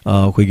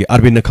khoi gi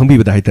arbin na khangbi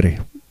bada haitare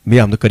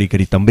ma'am करी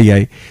करी तंब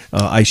याई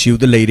ICU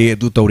the लेरे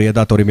अदु तौरे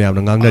अदा तौरे ma'am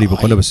ngangnari bo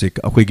khona base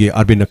akhoi ge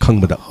arbin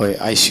khangbada hoi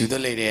ICU da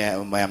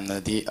leire ma'am na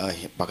di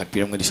pakat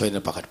piram gani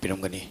soina pakat piram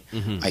gani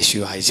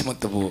ICU hai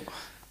simak tabu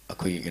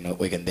akhoi gena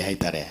oigan de hai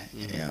tare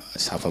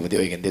safa badi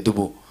oigan de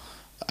dubu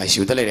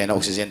ICU da leire na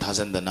oxygen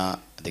thasan dana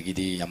adagi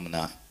di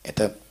yamna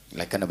eta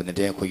laikana bane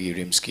de akhoi gi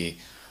rims ki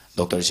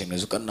doctor sing na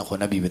zu kan na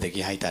khona bi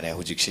badagi hai tare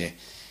hujik se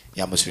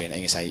yam suren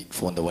ai sai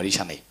phone da wari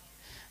sanai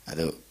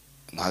ado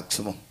ngak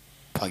sumo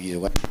phagi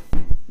jo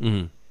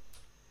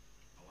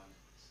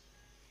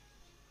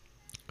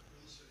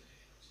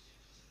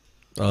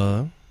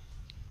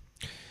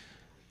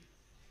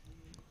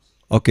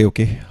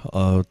okay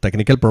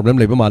technical problem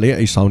leba male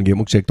ai sound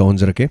game check to on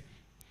jarake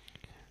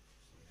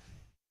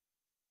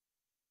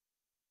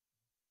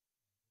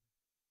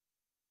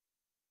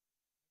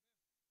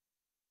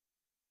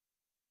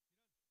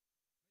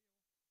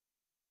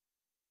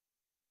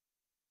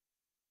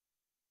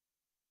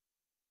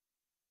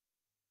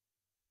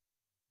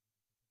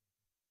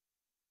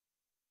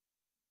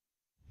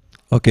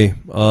Okay,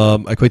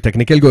 I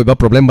technical go iba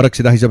problem marak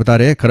sida hija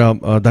batare khara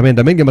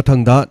damen ge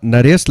mathang da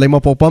nares lema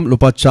popam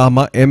lupa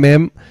chama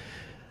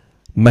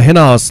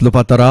mehenas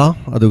lupa tara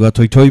aduga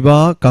thoithoiba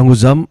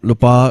kanguzam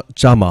lupa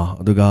chama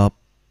aduga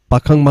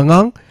pakhang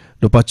mangang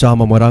lupa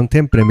chama morang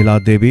them premila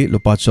devi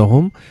lupa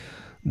chahum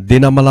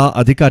dinamala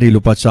adhikari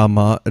lupa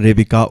chama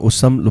rebika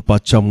usam lupa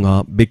chamnga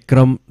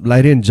bikram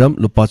lairenjam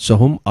lupa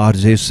chahum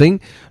RJ Singh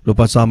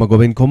lupa chama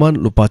Govind Kuman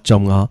lupa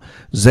chamnga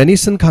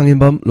Zenison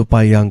Khangimbam lupa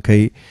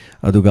yangkai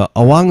aduga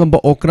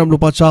awangamba okram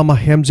lupa chama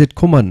Hemjit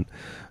Kuman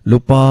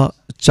lupa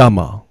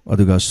chama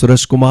aduga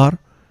Suresh Kumar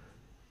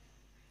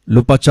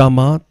lupa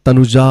chama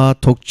Tanuja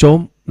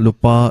Thokchom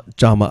lupa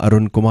chama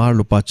Arun Kumar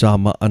lupa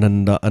chama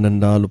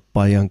Ananda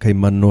lupa yangkai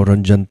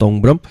Manoranjan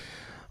Tongbram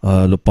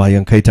lupa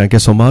yangkai thank you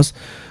so much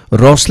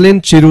Roslyn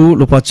Chiru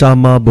lupa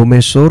chama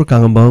Bumesor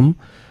Kangabam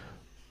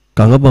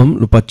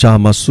lupa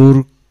chama Sur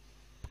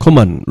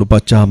Kuman lupa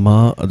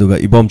chama aduga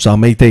Ibom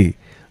Chamaite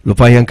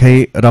lupa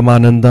yangkai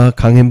Ramananda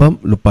Kangembam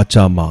lupa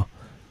chama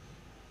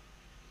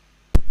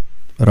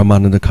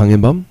Ramananda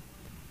Kangembam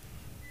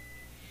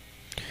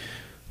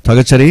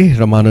Tagachari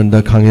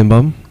Ramananda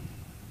Kangembam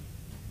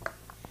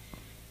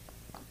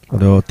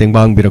ado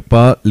tengbang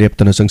birakpa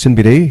leptana sangsin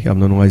birei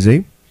yamna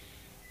nungaijai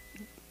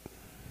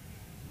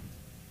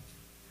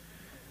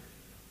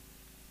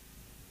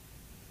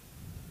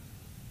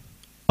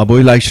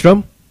Aboy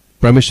Laishram,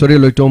 Prameshwari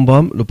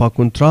Loitombam, Lupa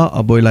Kuntra,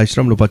 Aboy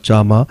Laishram, Lupa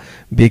Chama,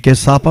 BK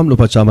Sapam,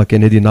 Lupa Chama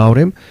Kennedy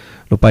Naurem,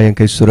 Lupa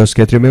Yankai Suras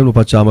Ketrimem,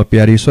 Lupa Chama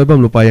Piari Soibam,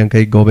 Lupa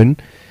Yankai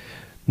Govind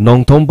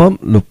Nongtombam,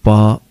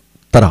 Lupa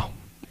Tara.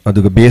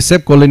 Aduga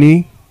BSF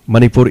Colony,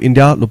 Manipur,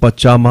 India, Lupa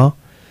Chama,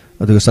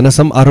 Aduga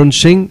Sanasam Arun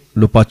Singh,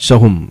 Lupa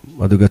Chahum,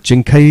 Aduga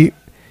Chinkai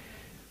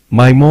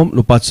Maimom,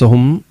 Lupa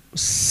Chahum,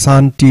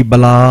 Santi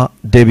Bala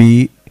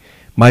Devi,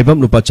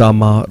 Maibam lupa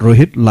chama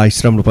Rohit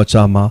Laisram lupa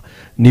chama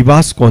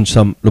Nibas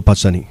Konsam lupa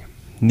chani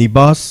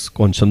Nibas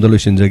Konsam dalo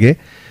sinjage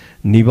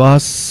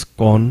Nibas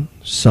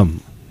Konsam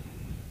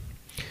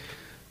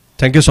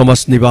Thank you so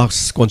much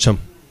Nibas Konsam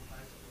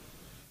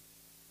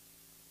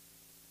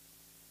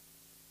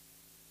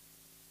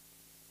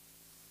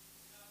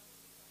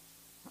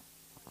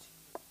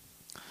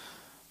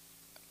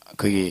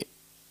Koi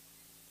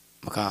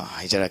maka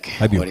haijarake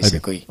wari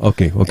se koi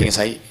okay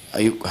sai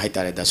ayuk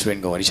haitare da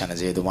suren ga wari sana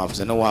je do ma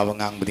fazana wa ba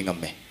ngang budi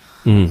ngamme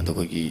to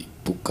koi gi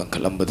puk kan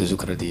khalam ba du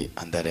kharadi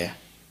andare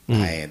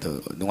ai do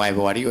nungai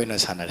ba wari oina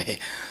sana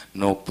re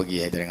nok pagi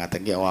haitare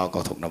ngatang gi awa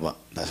ka thokna ba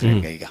da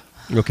suren ga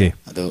okay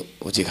ado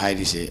uji khai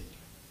ri se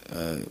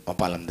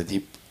apalam da di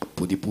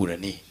pudi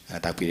purani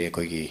ta pire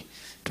koi gi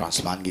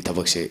transplant gi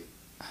tabak se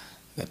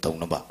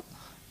tongna ba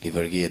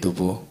liver gi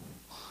adubu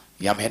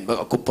yam hen ba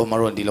akupa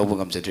maron di lobo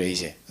ngam jadre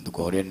ise du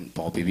ko ren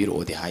pa bibir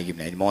o de hai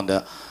gimna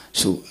monda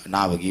su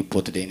na ba gi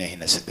pot de na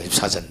hina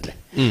sa jandre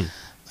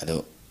ado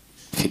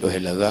fit o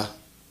helaga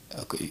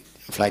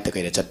flight ta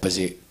kai chat pa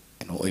je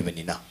no oi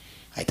bani na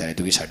ai ta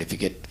du gi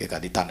certificate ke ka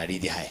di tanari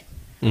di hai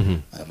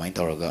mai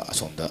tawraga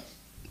asonda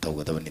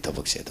tawga da bani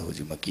tabak se to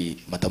ju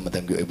maki matam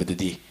gi oi badu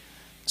di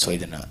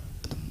soidana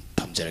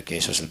ꯊꯝꯖꯔꯛꯀꯦ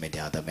social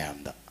ꯃꯦꯗꯤꯌꯥꯗ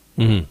ꯃꯌꯥꯝꯗ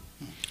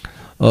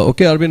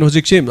okay Arvind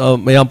हजिक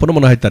मैं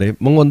पुनम है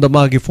मंगोंद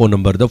मागी phone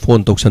number phone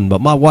तौसनब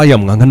मा वा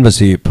याम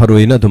nganhanbasi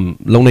faroina dum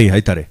longnei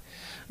haitare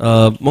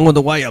मंगोंद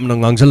वा याम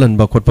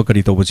nganjalhanba khotpa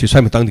kari tawbasi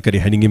sai matang di kari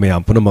haningi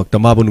mayam punamak ta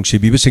mabu nungsi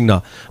bibisingna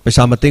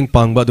paisa mateng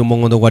pangba du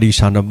मंगोंद wari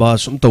sanaba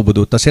sum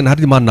tawbudu tasen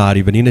hardi ma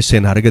nari bani ne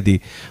sen hargadi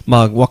ma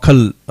wakhal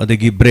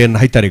adagi brain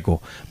haitare ko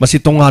masi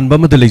tongan ba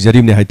mad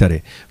leijarim ne haitare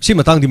si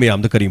matang di mayam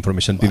da kari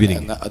information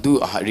pibining adu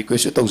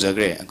request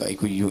tawjagre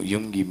aiku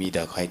yum gi mi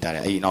da haitare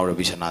ai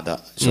naurabi sanada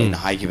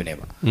soina haigibane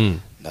ba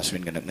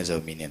daswin ganak na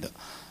jami ne da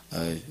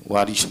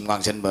wari sum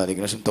ngangjan ba de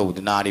sum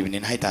tawdu nari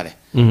bani haitare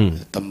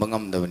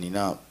tambangam da bani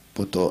na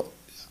poto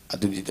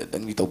adu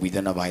dangi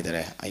tawbidana ba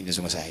haitare ai na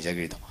sunga sai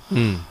hajagri to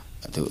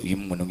adu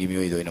yum munungi mi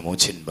oido ina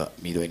mochin ba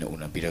mi do ina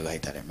una biraga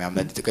haitare mam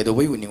na kai do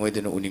bai uning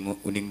oido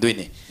uning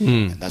doine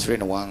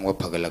daswin wang wa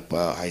phagalak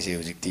ba haise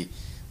hojikti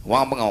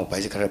wang bangaw ba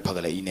haise khara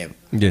phagalai ne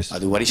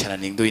adu wari sana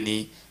ning doini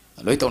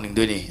loi taw ning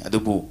doini adu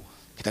bu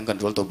kitang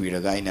control to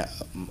biraga ina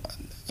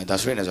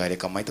daswin na jaire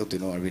kamai to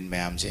tino arvin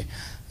mayam se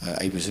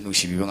ai busu nu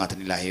sibi banga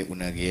tani lahe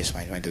unage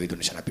smai smai to idun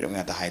sana pirang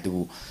ta hai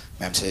du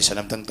mayam se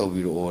sanam tang to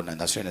biro na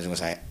daswin na junga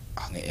sai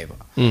hange eba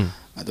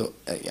ado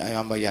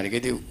ayamba yarige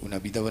de una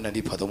bidabana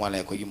di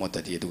phadomala ko gi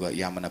motati aduga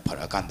yamana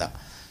phara kanda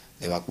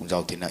lewa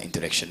kungjau tina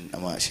interaction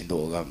ama sindo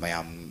ga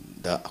mayam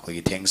da ko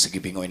gi thanks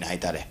giving oin hai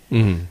tare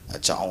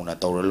chauna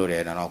tawra lore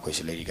na na ko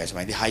sile gi ga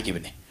smai di hai gi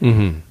bene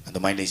ado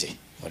mai leje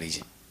wari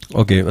je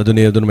okay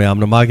अदुने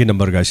ma'am मागी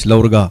number guys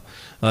लौरगा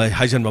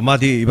Huygens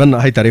मादी even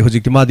हाइतारे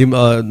हुजिक मादी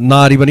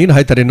नारी बनी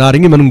हाइतारे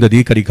नारिंग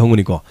मनुंगददी करी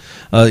खंगुनी को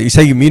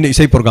इसई mean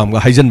इसई programme गा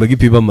Huygens बगी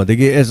पिबम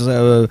Madgi S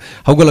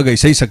हौगलगा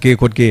इसई सके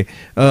खोटके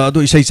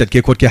अदु इसई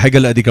चटके खोटके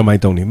हाइगल अधिक कमाई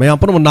तौनी मैम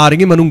पण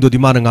नारिंग मनुंगददी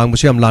मान ngang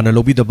बसे हम लाना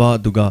लोबी दबा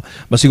दुगा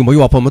मसिगु मय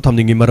वाफम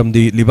थमनिंगी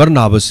मरमदी लिवर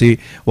नाबसे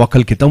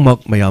वाखल खितंग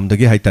मक मैम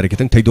दगी हाइतारे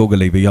खितंग थैदोग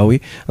लेबे यावी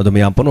अदु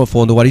मैम पण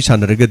फोन दो वारी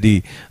सानरगदी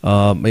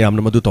मैम न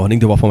मदु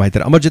तोहनिंग दे वाफम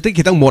हाइतारे अमरजते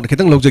खितंग मोड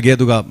खितंग लौजगे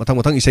दुगा मतंग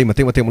मतंग इसई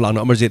मते मते मुलान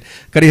अमरजित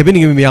करी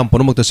हेबिनिंग मैम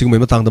पण मक तसिगु मय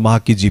मतंग द मा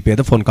की जीपे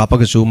the phone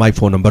कापगसु my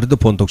phone number the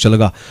phone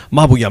तोक्सलगा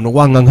माबु यामन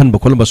वा nganhan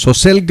बखोलबा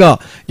सोशल गा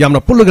यामन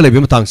पुलगा लेबे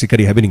मतंग सि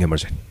करी हेबिनिंग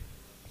अमरजित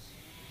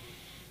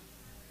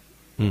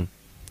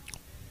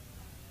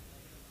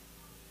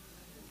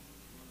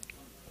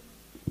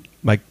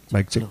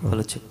माइक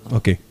चेक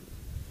ओके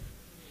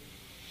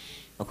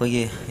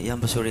अखोगे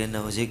याम सुरेन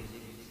हजिक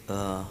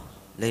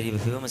लेरिबे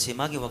फिबम से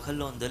मागी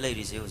वखलोन द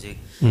लेरिसे हजिक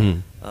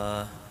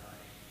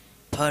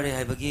फरे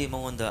हाइबगी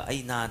मंगोंदा आई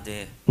नादे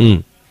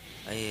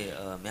आई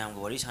मैम को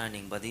वरी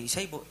सानिंग बदी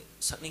इसै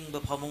सकनिंग ब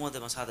फमंग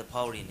द मसा द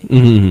फावरी ने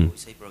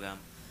इसै प्रोग्राम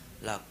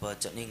लाक ब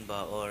चनिंग ब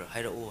और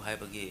हाइरो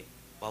हाइबगी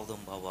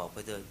पाउदम बावा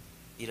फद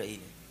इराई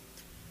ने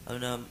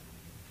अना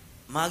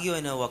मागी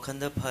ओइना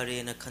वखंद फरे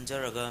न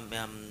खंजरगा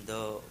मैम द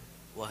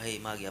वहाई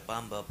मागी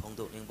अपाम ब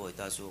फोंदोकनिंग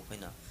बोइतासु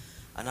खैना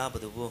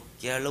अनाबदुबो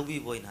केयर लौबी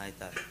बोइन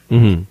हाइता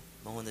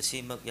मंगोंदा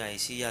सिमक याई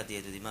सि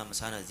यादे दुदि मा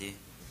मसाना जे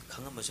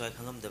खंगम बसय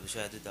खंगम द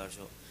बसय दु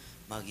दारसो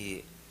मागी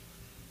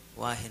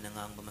वाहेन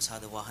ngang ba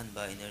masada wahan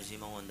ba energy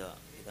mangonda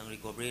idang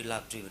recovery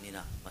lak tri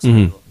banina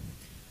masado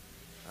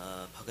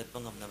phagat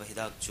pangam na ba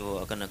hidak chu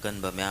akan akan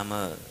ba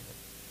myama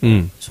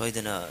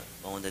soidana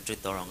mangonda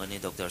treat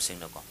torangani doctor sing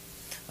na ko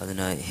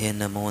aduna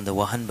hen na mangonda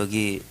wahan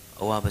bagi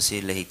awa ba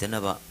si lehitana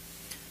ba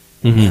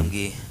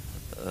myamgi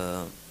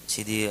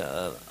sidi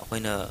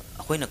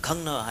akoina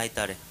khangna hai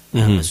tare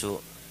myam su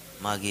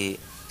magi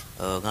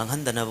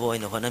nganghan dana bo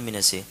ina hona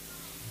minase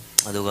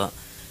aduga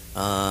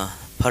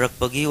farak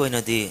bagi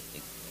oina di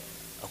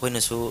अखोइना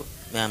सु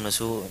ma'am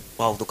नसु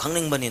पाउ तो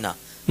खंगनिंग बनिना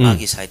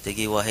मागी side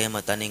तगी वहे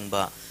म तनिंग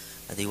बा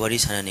अदि worry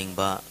सननिंग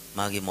बा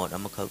मागी मोड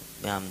अमख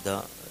मैम द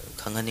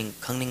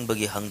खंगनिंग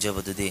बगी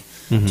हंगजबदुदि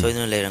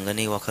सोइना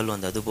लेरंगनी वखलोन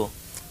द दुबो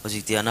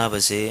होजिति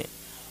अनाबसे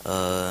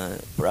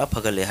पुरा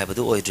फगले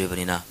हाइबदु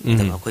ओइद्रिबनिना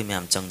तम अखोइ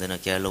मैम चंगदना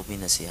केयर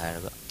लोबिनसी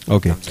हायरगा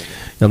ओके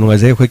याम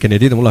नुगाइजे अखोइ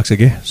केनेडी दम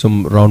लाक्सगे सम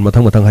राउंड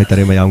मथंग मथंग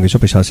हाइतारे मयामगे सो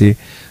पैसासी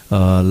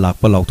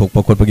लाकपा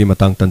लाउथोकपा खोटपगी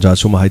मतंग तंजा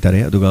सुमा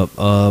हाइतारे अदुगा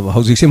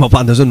हौजिकसे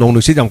मपानदसो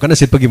नोंनुसि जाम कना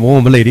सेटपगी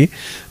मोम लेरी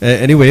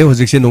एनीवे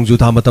हौजिकसे नोंजु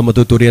था मतम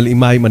मतो टोरियल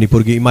इमाई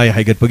मणिपुरगी इमाई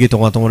हाइगतपगी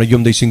तोंगा तोंगा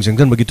युमदै सिंग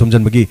संजनबगी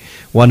थुमजनबगी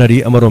वानारी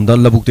अमरोमदा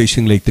लबुकदै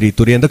सिंग लेत्री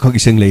टोरियनदा खगी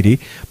सिंग लेरी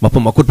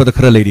मपम अकुटपदा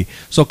खरा लेरी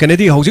सो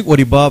केनेडी हौजिक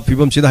ओरिबा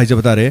फिबम सिदा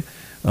हाइजबतारे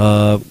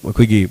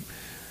अखोइगी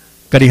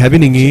करी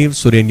हाबिनिंगी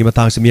सुरेन की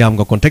मतंग से मियाम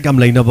का कांटेक्ट am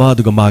लाइनबा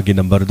दुगा मागी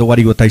नंबर द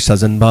वारी वताई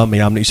सजनबा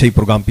मियाम ने इसै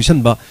प्रोग्राम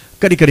पिसनबा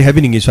करी करी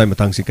हाबिनिंगी स्वाय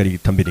मतंग से करी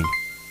थंबिनिंग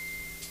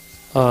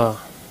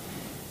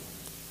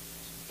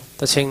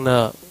तसेंगना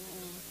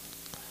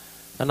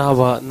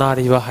अनाबा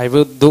नारीबा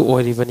हाइबो दो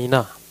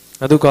ओरिबनिना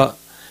अदुगा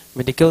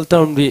मेडिकल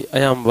टर्म भी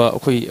अयामबा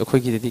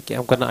अखोइगी दि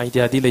केम कना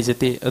आइडिया दि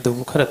लेजते अदु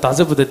खरा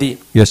ताजबदि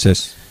यस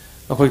यस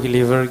अखोइगी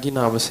लिवर की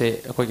नाबसे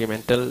अखोइगी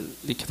मेंटल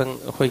लिखतंग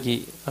अखोइगी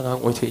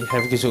अंगांग ओइथि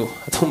हाइबगिसु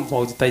अथुम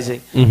पाउदि ताइजे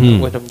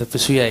ओइनम द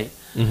पुसु याई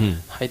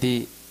हाइदि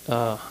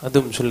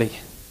अदुम सु लै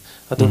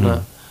अदुना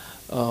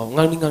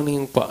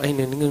ngang pa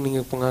aina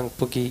ngang pangang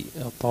pagi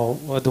pau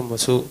adum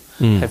masu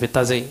habi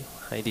tajai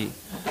haidi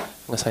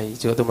ngasai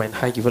jo do main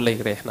hai gi balai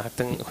gre na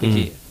tang khoi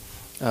gi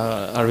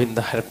Arvind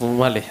harap mo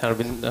mali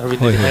Arvind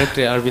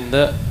director Arvind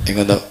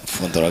Ingon da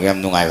phone tora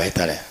gam nungai bai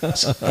tare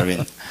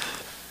Arvind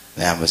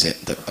na ba se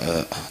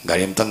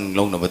gari am tang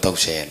long na ba tau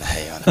se na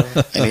hai ona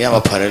ani ya ma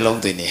phare long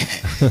tu ni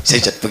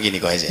sei chat pagi ni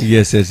ko ai se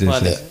yes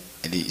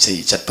ani sei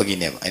chat pagi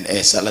ne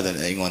ai sala da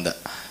ingon da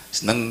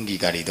nang gi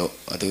gari do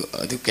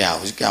adu kya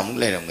hu kya mu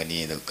le ram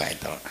gani do kai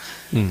tor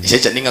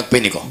sei chat ni ngak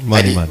pe ni ko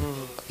ai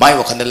mai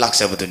wa khan da lak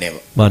sa ba tu ne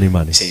ba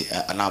mani sei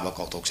ana ba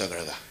kok tok sa gar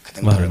ga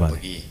khatang tor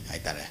pagi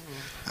ai tare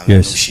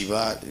yes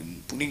Shiva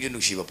puning jenu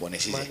Shiva pone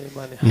si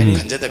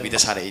khanja da bida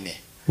sare ine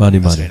mani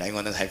ai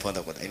ngon da hai phone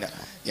da ko ina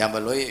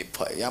yamba loi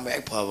yamba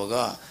ek pha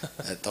baga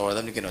tor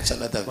da ni keno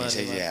chatla da bi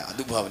sei je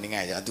adu pha ni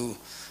ngai adu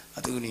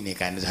ni ne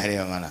kan da hai re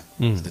ma na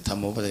adu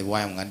thamo ba dai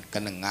wayam ngan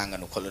kan ngang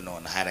kan khol no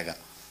na hai ra ga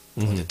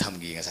adu tham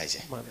gi nga sai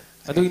se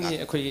adu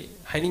ni akhoi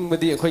haining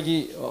badi akhoi gi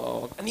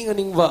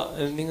aning ba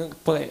ning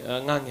pa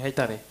ngang hai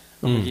tare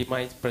gi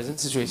my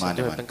present situation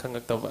de tang khang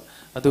ta ba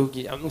adu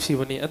gi am si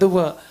bani adu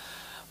ba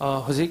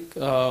Hojik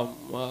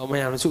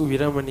mayam su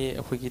ubira mani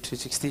akhoi gi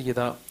 360 gi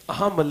da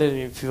aham male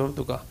mi film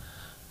tu ka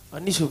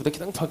ani su da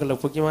kitang phagal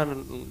pagi man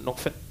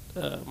nokfet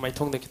mai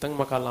thong da kitang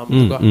makalam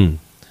tu ka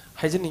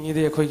haijin ni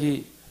de akhoi gi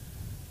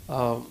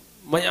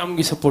mayam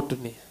gi support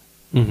ni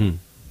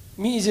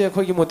mi je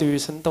akhoi gi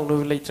motivation tong no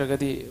lai traga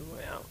di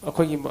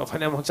akhoi gi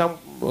phanam hakcham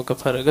ka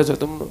pharaga jo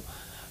tum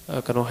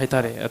kano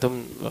haitare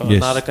adum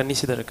narakani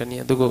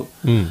sidarakani adugo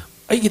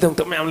ai gidang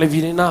to mayam levi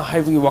na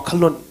haibi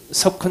wakhalon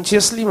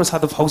subconsciously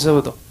masada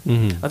phaujabodo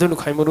adunu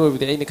khaimoro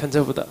bi ai ne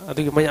khanjaboda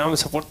adugi mayam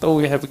support to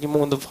we have gi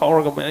mon the power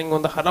ga mayam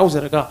on the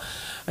haraujaraga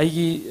ai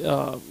gi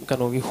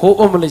kano gi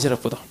hope am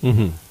lejarapodo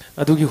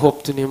adugi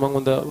hope tu ni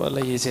mangon da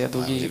lai je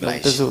adugi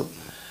tasu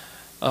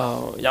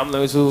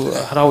yamna su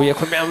harau ya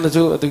khon mayam na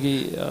ju adugi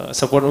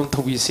support on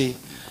thobi si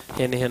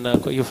hena hena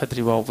ko yu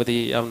fatri baw padi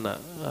yamna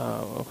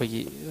ko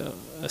gi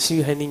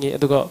si haningi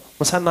aduga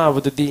masana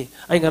bududi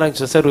ai ngarang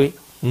sarui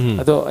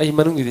ado ai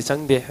manung di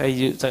changde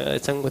ai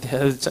chang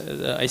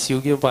ICU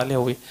gi pa le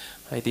hoi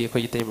ai di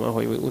khoi tema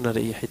hoi una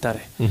rei hai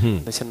tare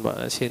nasan ba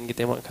sen gi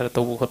tema khara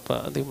to bu khot pa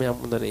adi myam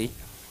una rei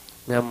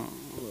myam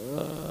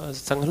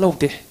sang lo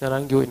de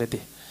ngarang gi oina de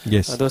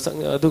ado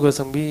sang aduga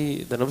sangbi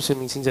danam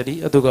sun sing jari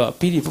aduga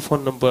piri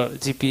phone number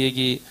GPA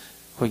gi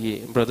khoi gi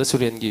brother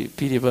Suren gi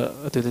piri ba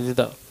adu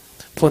da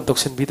phone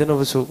toksen bi dana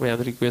su myam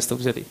request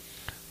tok jari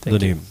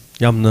Doni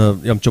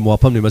yam chum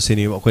wapam ni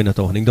masini akoi na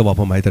to haning da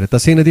wapam hai tare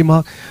taseng na di ma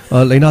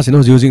leina sin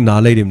ho using na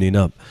leirim ni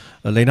na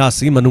leina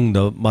si manung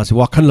da ma si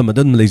wakhan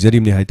lamadan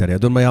leijarim ni hai tare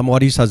don mayam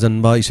wari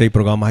sajan ba isai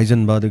program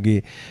haijan ba dugi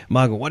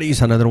ma ga wari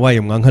sanadar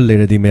wayam nganghal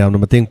leira di mayam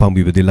na mateng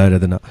pangbi badi laira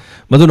dana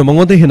maduna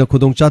mangonde hena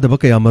khudong cha da ba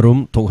kaya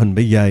marum thokhan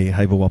be yai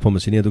hai ba wapam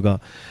masini aduga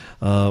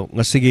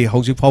ngasigi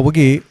hauji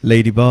phawagi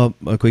leiriba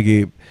akoi gi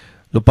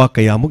lupa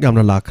kaya muk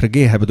yamna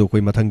lakrage hai ba do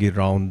koi mathangi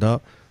round da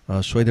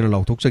soidana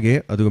lautok chage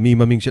adu mi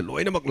maming se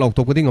loina mak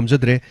lautok padi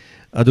ngamjadre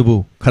adubu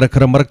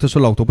khara marak to so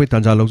lautok pe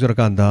tanja logjar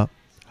kanda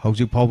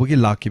hauji phawbagi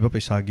lakhiba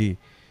paisa gi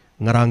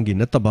ngarangi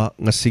nataba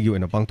ngasigi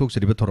oina pangtok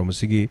chriba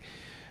thoromsigi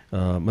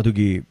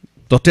madugi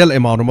total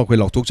amount ma koi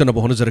lautok chana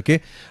bohona jarke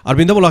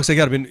arvinda bolak se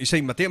arvin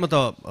isai mate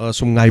mata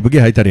sum ngai bagi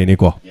hai tare ne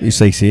ko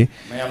isai se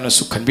mayamna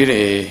su khanbire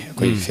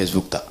koi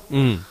Facebook ta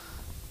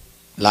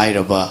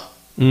lairaba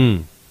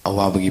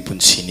awabagi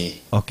punsini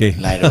okay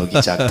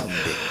lairaba chak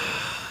thumde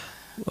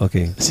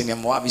okay sing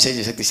am wa bisai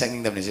je sakti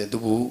sanging damne je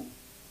dubu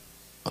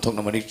athok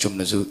na mari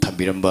chumna ju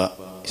thambiramba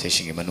isai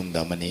singi manung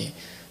da mani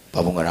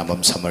babung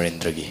arambam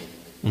samarendra gi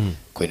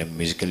koina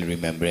musical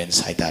remembrance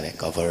haitare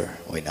cover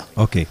oina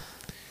okay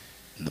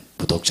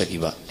putok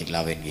chakiba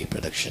niklaven gi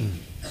production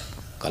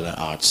color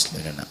arts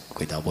lena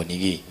koida boni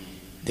gi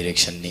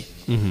direction ni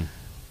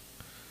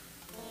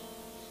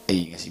ai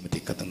ngasi mati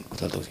katang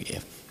kutal to gi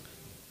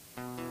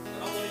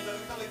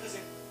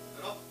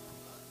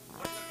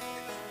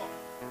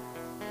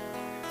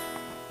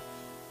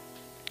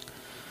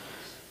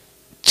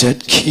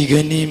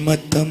Chatkigani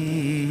matam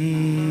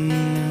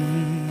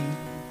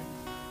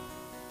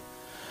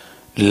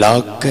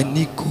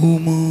lakani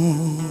kumo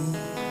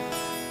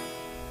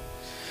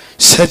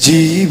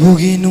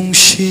sajibugi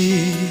nungshi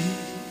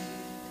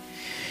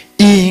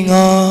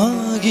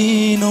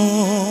ingagino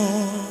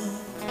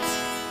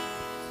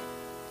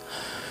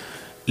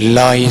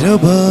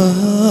lairaba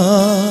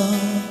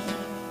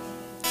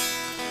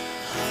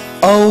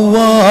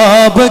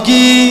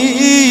awabagi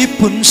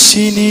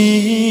punsini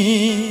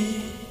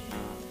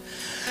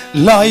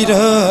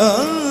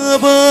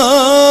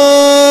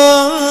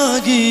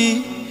lairabagi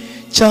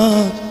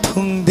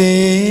chakthungde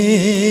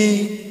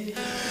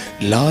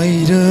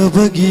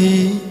lairabagi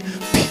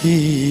phi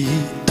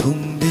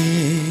thungde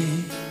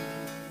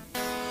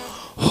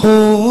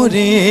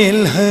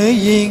horel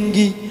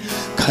hayengi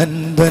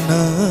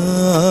khanbana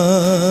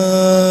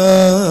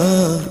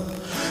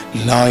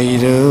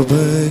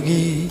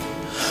lairabagi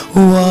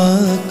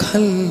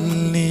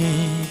wakhalni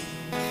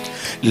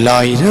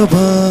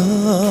lairaba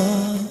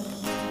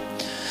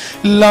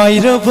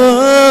lairaba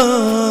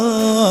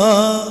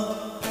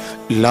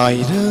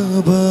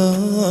lairaba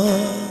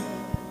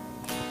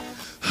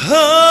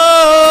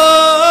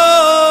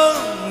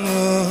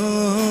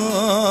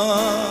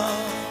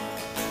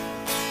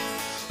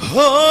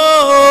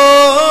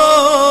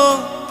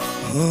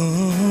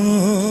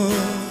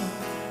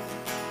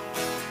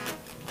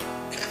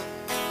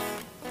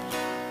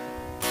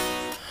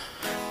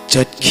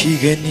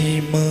चटखिगनी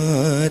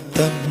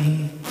मतम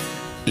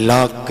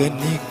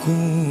लागनी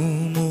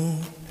कुमो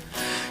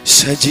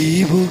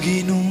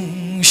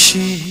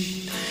सजीवुगिनुंशी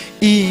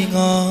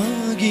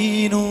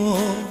इंगागिनो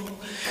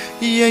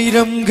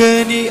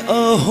यैरमगनी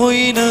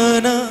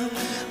अहोइनना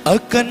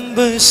अकनब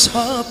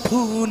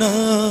साफुना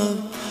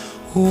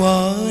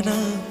वाना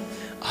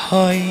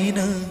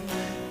हाइना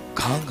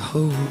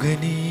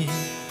खांगहोगनी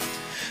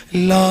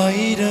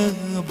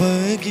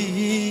लाइरबगी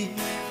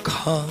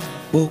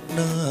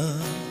खांगबोकना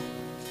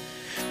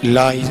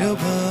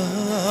लाइरबा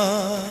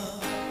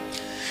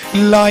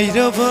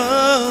लाइरबा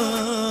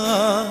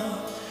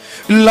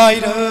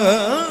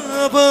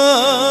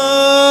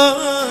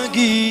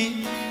लाइरबगी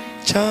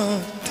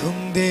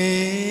चाथुंदे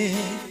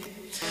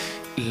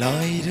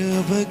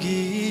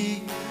लाइरबगी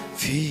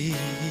फी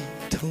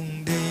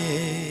थुंदे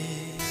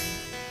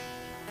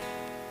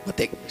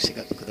मतेक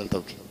सिका कदल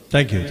तौकी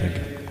Thank you.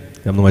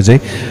 Yam nungajai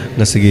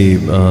ngasigi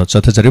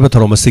chathachariba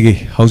thorom asigi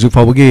hauju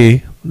fawagi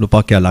lupa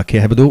kya lakhe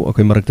haibadu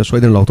akoi marakta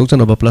soiden lautok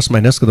chanaba plus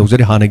minus ka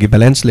dojari hanagi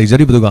balance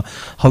leijari buduga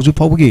hauju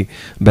fawagi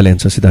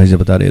balance asida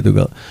haijabatare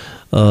aduga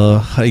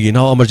haigi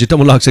now amarjita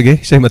mulak sege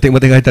sei matek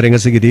matek hai tarenga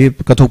sigi di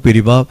kathok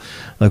piriba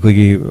akoi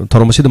gi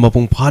thorom asida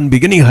mapung phan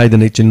beginning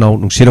haidane chinnau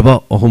nungsiraba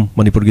ahum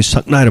manipur gi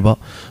saknairaba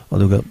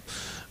aduga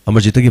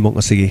amarjita gi mok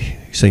asigi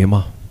sei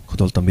ma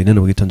khodol tambine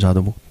nogi thanjado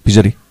mu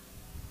pijari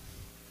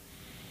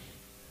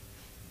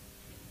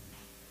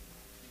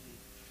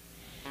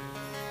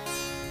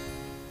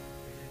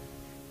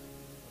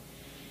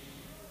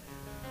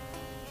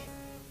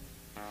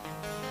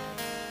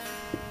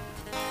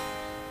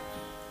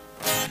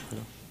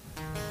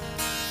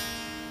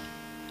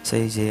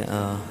Say je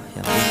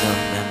yang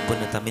ini yang pun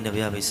tamin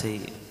nabi abi say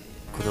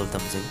kudol tam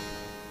je.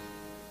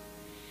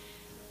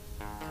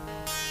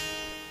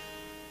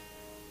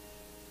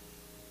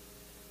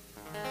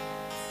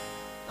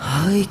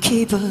 Hai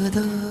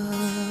kibada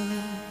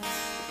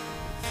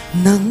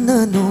nang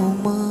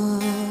nanoma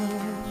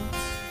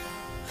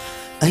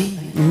ay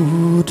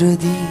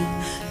uradi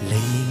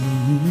lainde.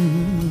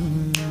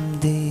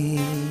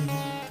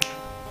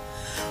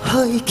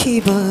 Hai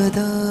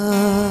kibada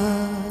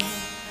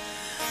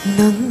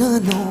nang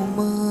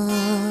nanoma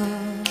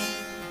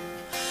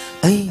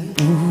ay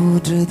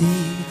udradi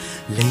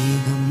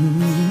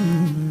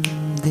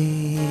layngamde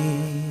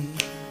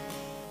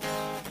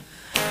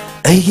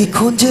ay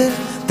konjel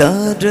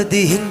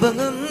tadradi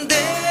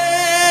hinbangamde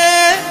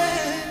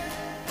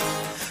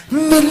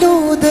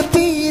meloda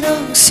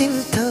pirang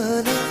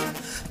sintana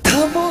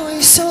thamoy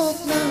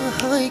sokna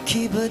hay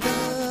kibada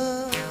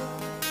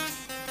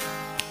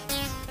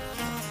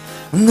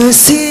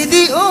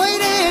ngasidi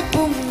oire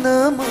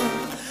pumnama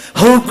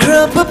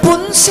Hokraba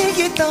punsi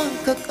gitang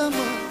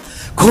kakama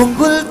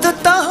Konggol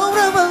tataw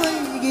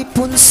rabay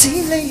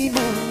punsi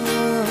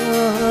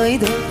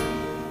laymay do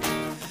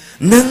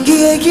Nanggi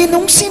ay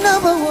ginong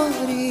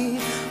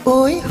sinabawari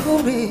Oy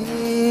hore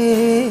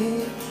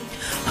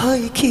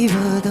Hay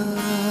kibada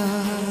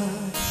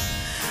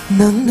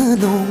Nang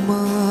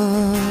nanoma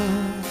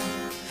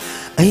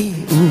Ay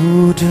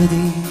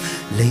udradi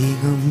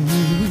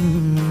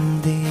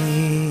laygamde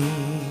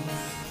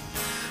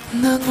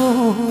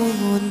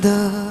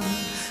Nangonda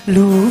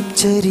lup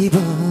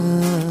jariba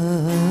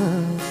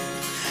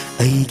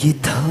ay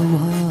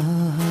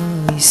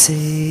gitaway se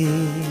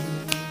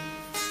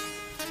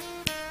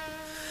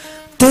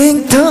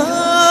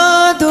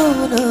tengtado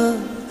na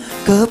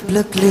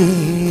kaplakle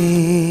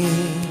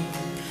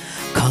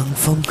kang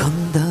fam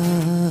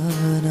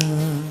kamdana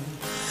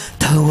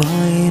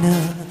taway na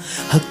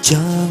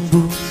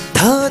hagjangbu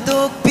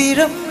tadok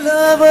piram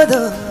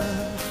labada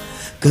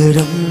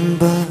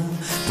karamba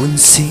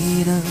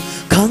punsina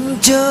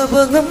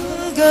kangjaba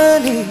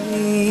ngamgani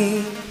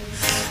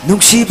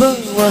nungsiba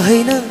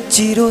wahay na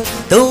chiro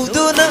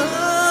tawduna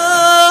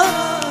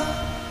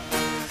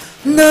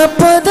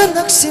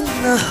napadanaksin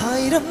na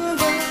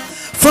hayramba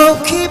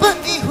fawkiba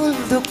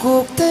ihuldo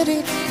koktari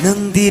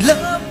nang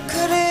dilap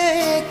kare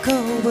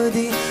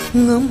kawbadi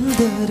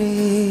ngamdare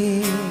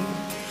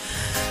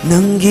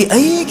nangi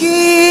aigi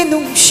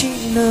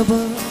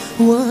nungsinaba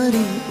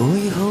wari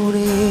oy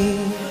hore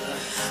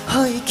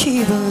Hai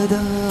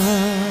kibada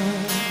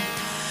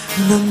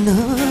nang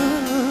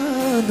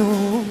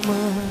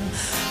nanoma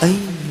ay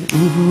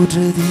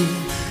udradi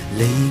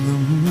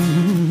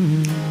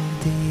layngamde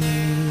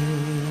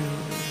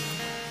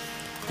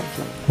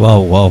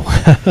Wow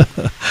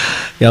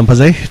Yam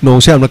phazai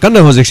nong se amna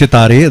kanna hojik se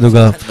tari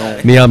aduga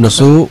miyam na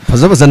su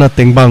phazabazana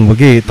tengbang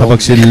bagi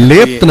tabak se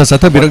lep tana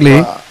satha birakli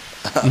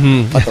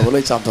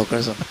patawloi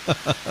chamthokreso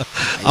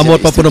amot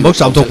papuna bok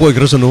chamthokoi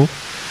grasunu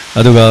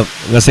aduga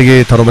ngasigi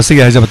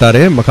thoromasigi haja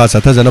batare makha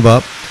satha janaba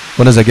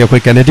kona jagya khoi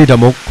candidate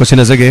amok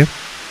khosina jage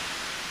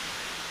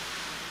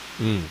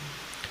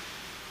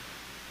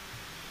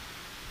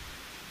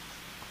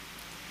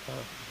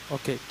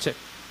Okay, check.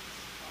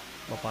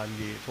 mapan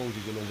gi thong ji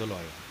lo jalo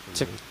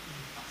Check.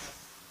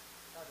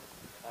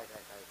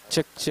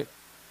 check check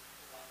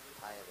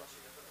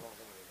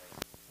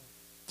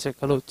check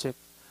hello check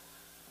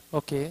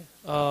okay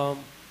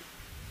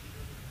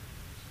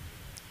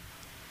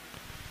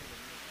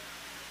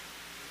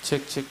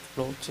check check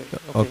no check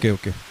okay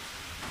okay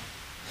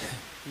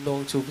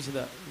nong chu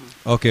bisida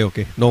okay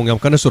okay nong yam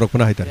kana surak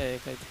pana haitar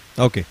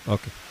okay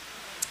okay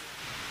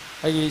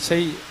ai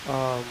sei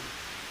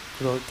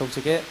ro tong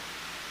cheke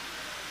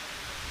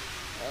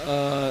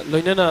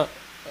loinana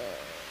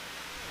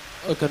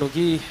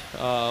kanogi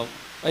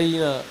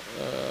aina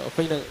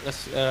khoina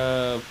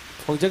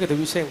phongjaga de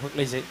wiseng phok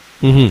leije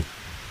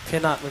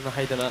fenat na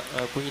haidana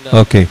kuina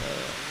okay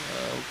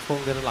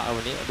phongdana la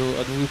awani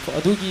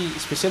adu gi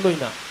special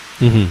loina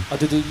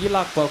adu gi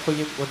lakpa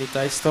khogi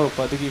monetize to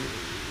pa adu gi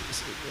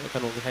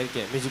kanogi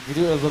haike music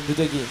video album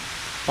dudagi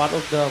part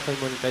of the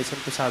monetization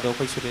pesa do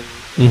khoi suren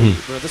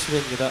brother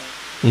suren gida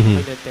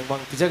aina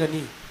tengbang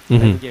tijagani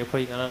ge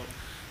khoi ngang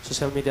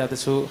social media da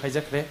su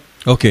hijackre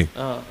okay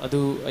adu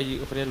ai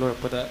hore lor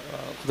pada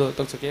khudo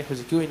tok chake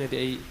hojiki oina de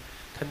ai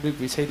khanbi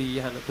bi sai di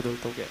hana khudo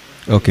toke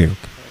okay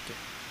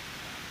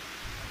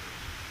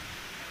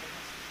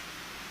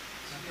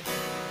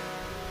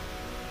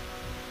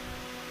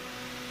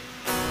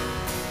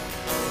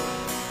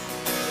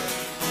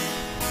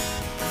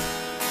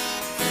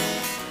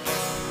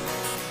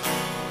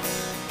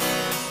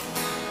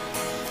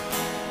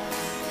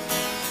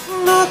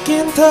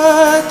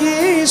ta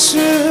gi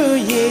su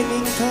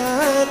yening ta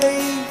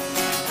lei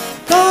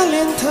có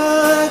liên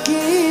ta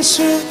gi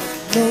su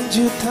nong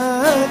ju ta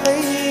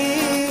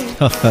lei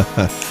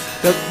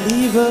gặp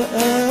li vợ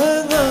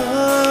nga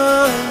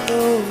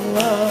no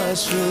wa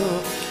su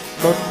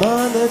mama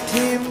na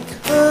tim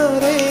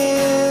kare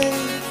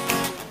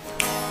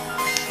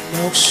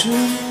nok su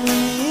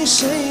mi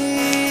say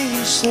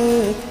sa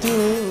tu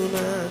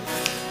na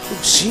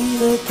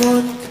uksina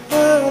kon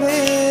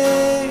kare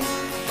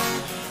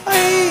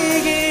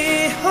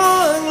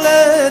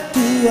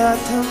ya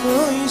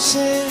thamoi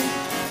se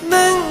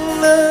nang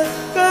na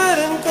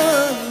karan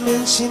kan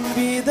men sin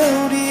bi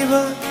dauri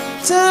ba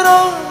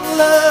charong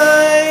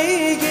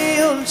lai gi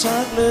om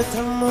chak le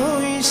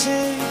thamoi se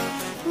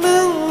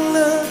nang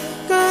na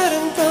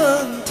karan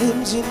kan them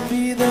sin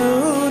bi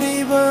dauri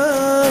ba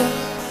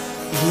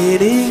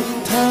yening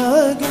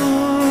thagum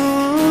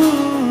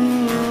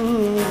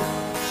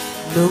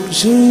nong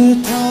ju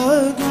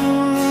thagum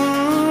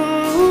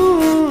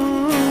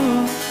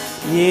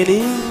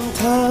yening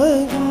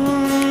thagum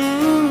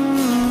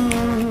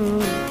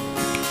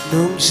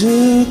nong ju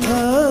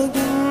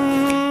thagum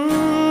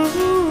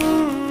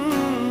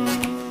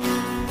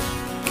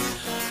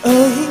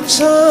ahing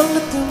sang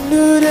tum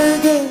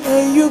nuraga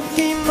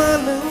ayuki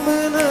malang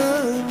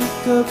manani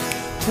kap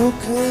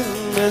thokhan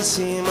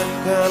nasi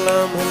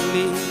makalam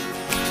halli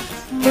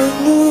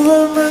mangluwa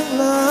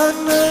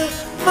manglana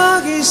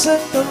magi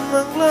sakam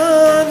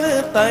manglana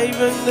tai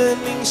bang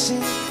daning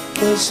sin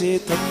nasi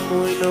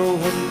tamoy no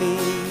halli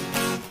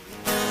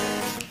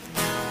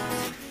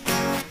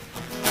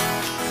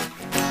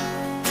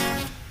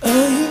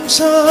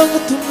sang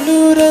tum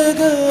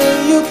luraga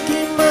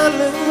yuki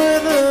malang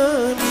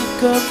manani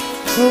kap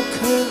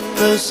thokhan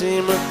nasi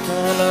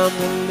makalam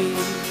halli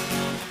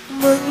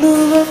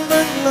mangluwa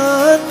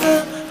manglana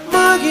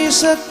magi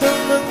sakam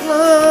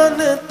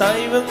manglana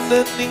tai bang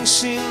dating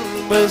sin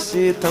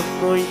basi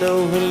tamoy no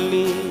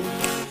halli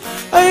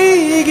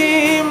ai gi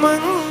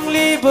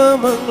mangliba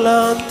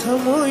manglan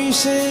thamoy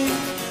se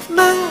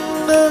nang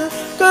na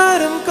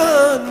karam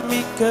kan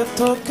mika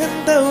thokhan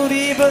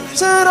dauri ba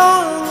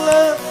charong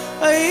la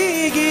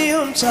ai gi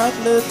om chak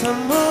le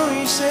thamoy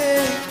se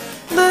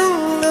nang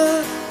na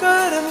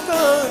karam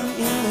kan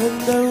in han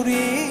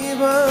dauri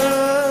ba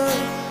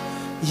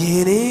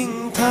yening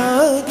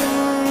thagum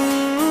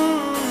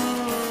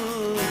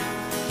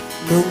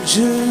nong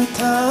ju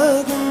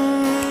thagum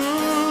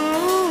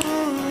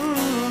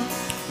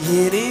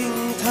yening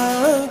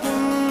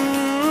thagum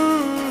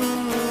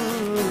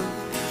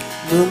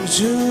nong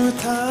ju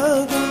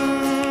thagum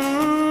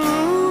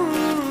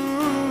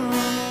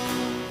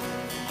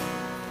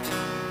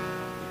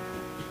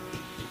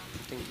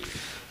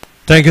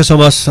thank you so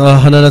much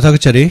hanana thak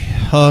chari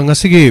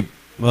ngasigi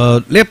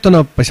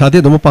leptana paisa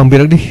de dum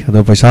pangbirak di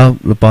ado paisa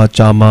lupa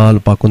chama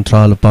lupa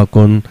kuntra lupa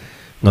kun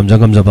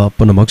ngamjaba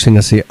punamak sing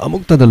ase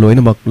amukta da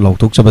loinamak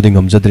lautok chabadi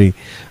ngamjadri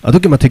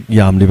aduki mathik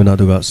yam libana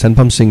aduga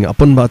senpham sing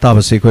apunba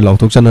taba se khoi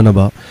lautok chanana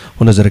ba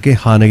hona jarake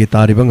hanagi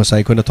tariba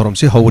ngasai khoina thorom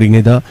se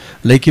hauringe da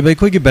leiki bai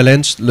khoi gi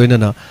balance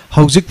loinana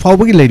haujik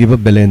fawbagi leiriba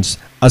balance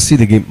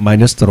asidagi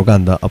minus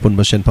toroganda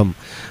apunba senpham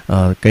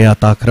kaya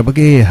ta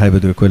khrabage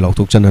haibadu khoi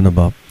lautok chanana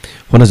ba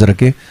hona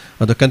jarake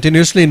ado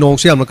continuously nong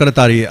se amna kana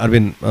tari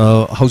arvin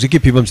haujiki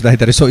phibam sidai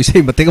tari so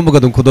isei mateng amaga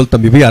dum khodol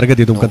tambi bi arga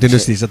di dum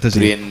continuously satasi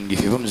train gi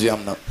phibam ju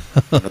amna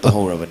na to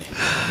hora bani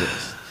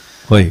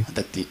hoi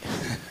takti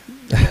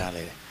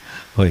ale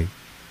hoi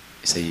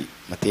isei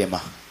matema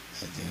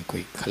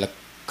koi khalak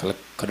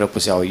kadar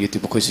pusiaw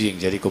YouTube ko si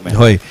jari comment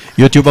hoi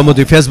YouTube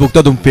amodi Facebook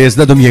ta dum page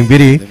da dum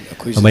yengbiri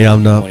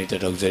amayamna monitor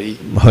dog jari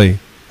hoi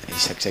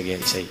saksa ge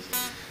isei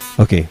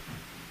okay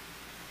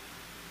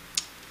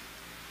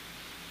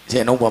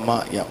제 너무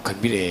야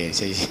간비래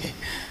제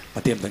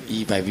마템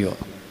이 바이비오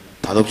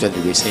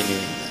다독자들이 세니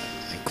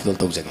그걸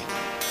독자게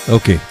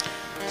Okay.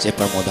 제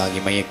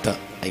પર모다기 마이크다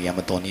아이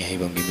아마 토니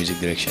해방기 뮤직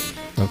디렉션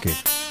Okay.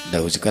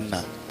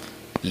 다우즈간나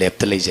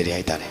랩트 레이저리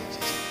하이타레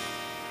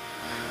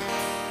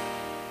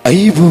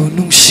아이부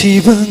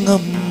눅시바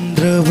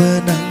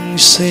ngamdraba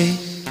nangse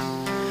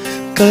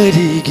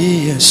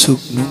karigi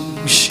asuk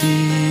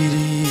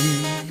nungshiri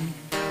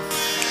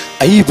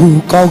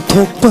aibu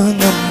kauthokpa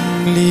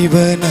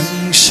ngamliba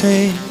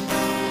nangse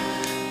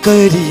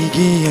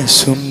karigi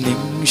asum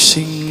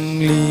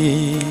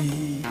ningsingli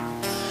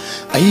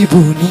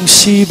aibu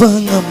nungsiba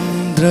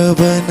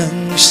ngamdraba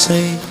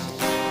nangse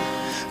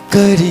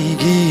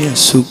karigi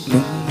asuk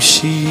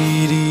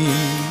nungshiri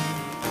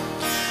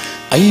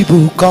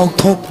aibu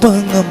kauthokpa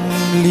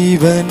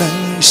ngamliba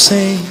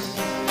nangse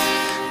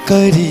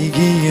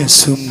karigi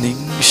asum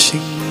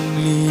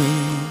ningsingli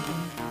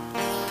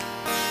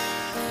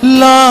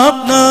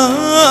lapna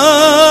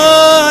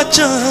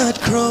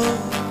chatkhro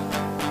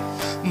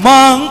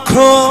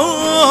mangkhro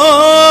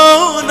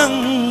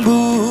nangbu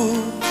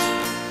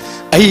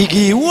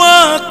aigi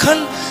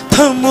wakhal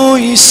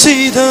thamoi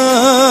sida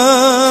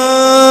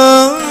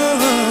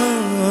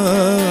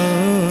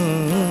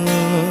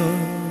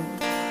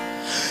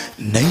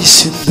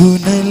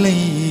naisinduna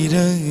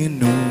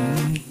leiranu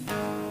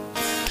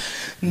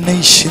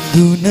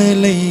naisinduna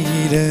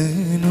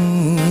leiranu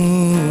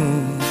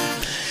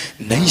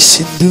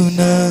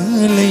naisinduna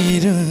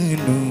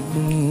leiranu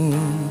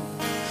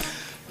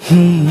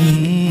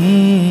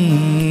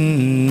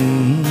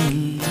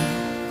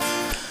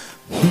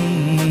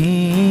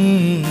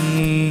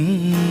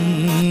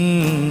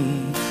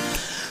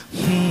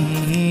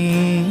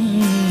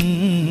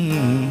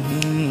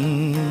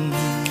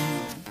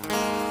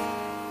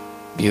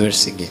viewers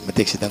singe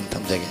matik sidang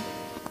thamjage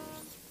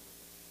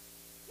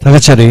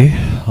Thagachari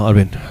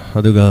Arvin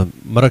aduga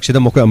marak sida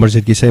mokoi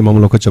Amarjit ki sei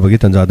mamlo ko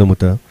chabagi tanja adu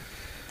muta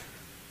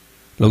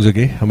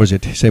logjagi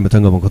Amarjit sei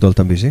mathanga mo khotol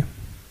tambisi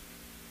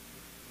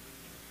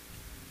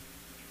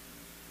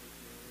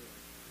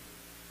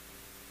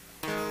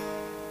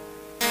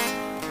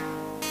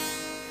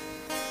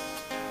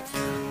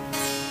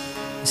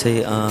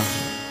sei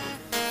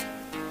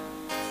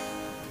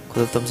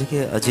khotol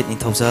tamjike Ajit ni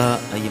thausa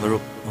ai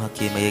marup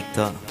mahaki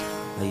mayekta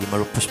ai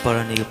marup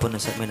pushparani ge pona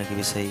sakmena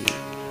ki sei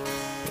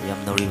yam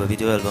nauriba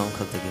video album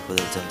khakta ki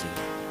khotol tamji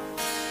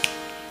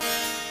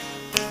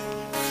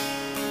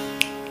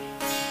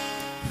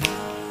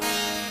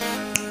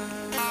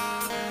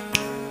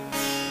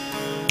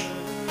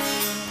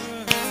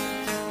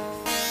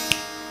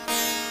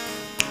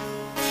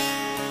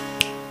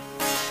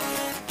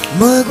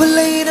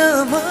Magulaina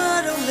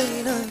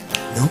marulaina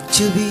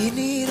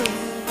nokchabiniro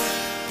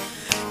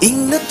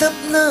ingna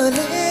tapna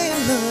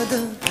lemnada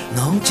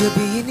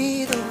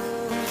nokchabiniro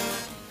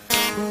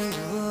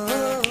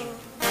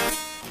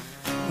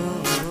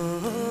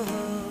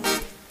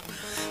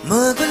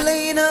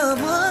Magulaina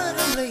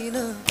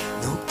marulaina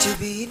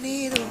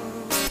nokchabiniro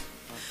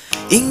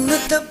ingna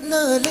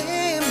tapna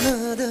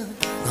lemnada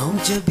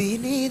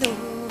nokchabiniro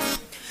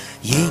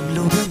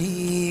yenglobani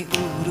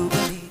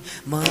urubani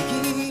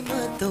magi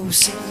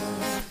matausin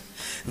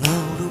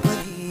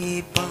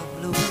ngaurubani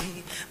pamlubani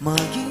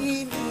magi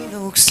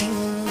minoksin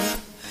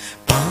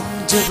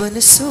pamjaban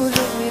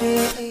suloire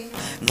ai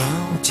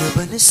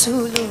ngaujaban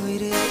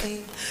suloire ai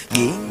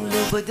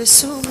yenglubad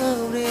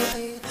sungaure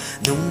ai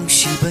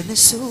nungshiban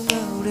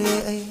sungaure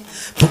ai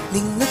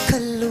pukning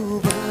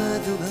nakalluba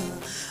duga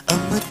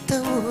amatta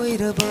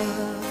oiraba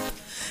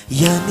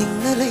yaning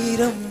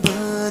nalairamba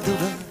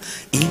duga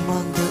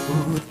imangda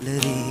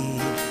utlari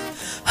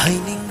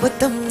Haining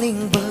batam ning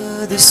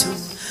badasu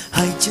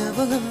hai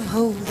jabangam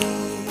haude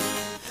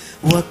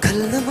wakal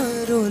na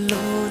maro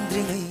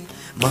londringai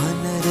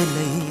manara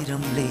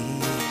leiramle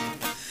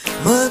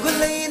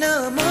magulaina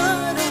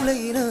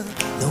marulaina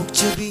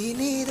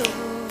nokchabini do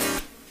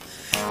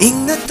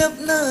ingna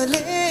tapna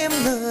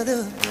lemna da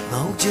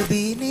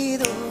ngaujabini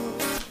do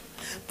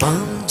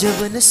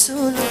pamjabana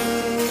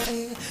sulore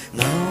ai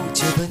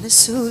ngaujabana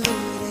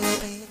sulore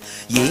ai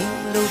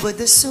yenglo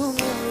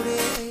badasungore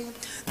ai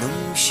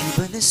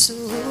nungshiban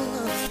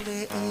sungare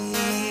ai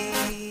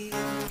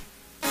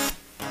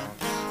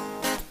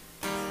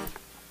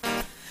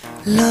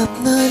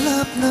lapna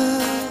lapna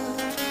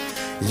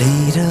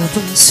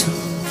leirabansu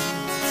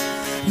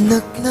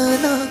nakna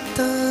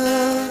nakta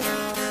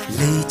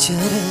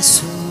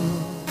leicharasu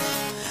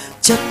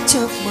chap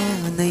chap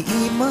manai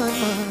iman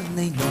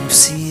manai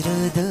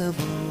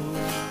nungsiradabu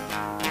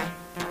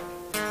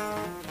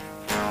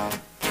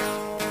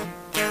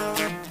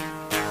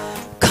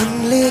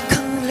khangle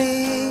khangle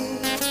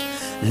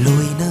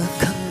loina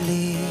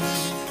khangle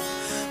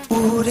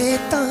ure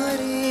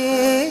tare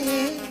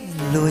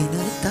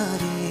loina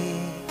tare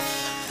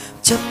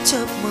chap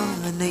chap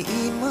manai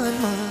iman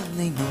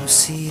manai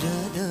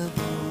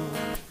nungsiradabu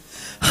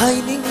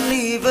haining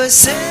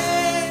livase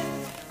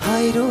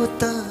hairo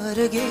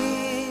tarage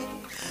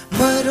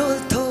marol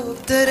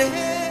thoptare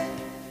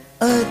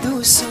adu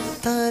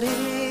sutare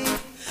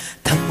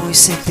thamoi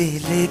se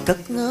pele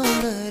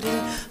kaknare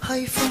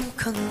haifam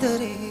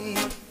khandare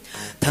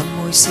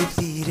thamoi se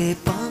pire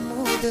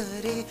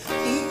pamodare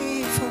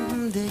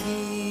ifamdagi.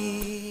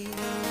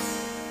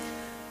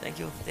 Thank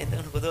you. Thank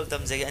you. Kudol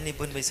tam jagi ani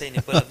pun bisa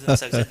ini pun abdul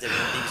saksan jagi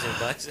ini bisa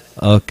bahas.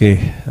 Okay,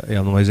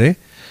 yang nomor saya.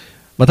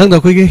 Matang dah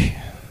kuigi.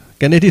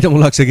 Kennedy tak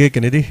mulak segi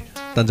Kennedy.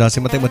 Tanja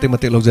si mati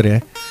log jari.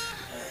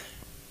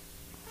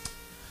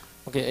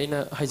 Okay,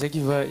 aina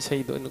hajagi ba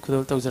sai do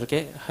kudol tau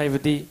jarke. Hai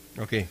badi.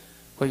 Okay.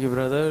 Koi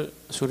brother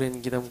Suren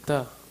gidam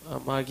ta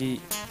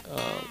magi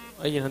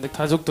ai handak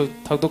thajok to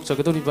thadok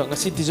jagadori ba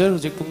ngasi teaser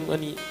hujik pung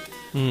ani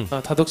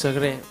thadok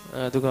jagre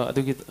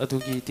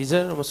adugi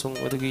teaser amasung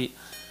adugi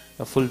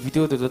full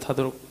video do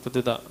thadok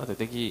putuda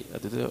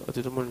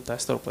adu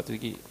monetize tor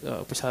patugi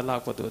pisa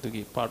lak patu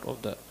adugi part of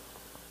the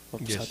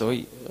pisa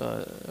doi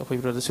koi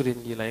brother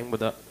Suren gi laing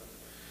bada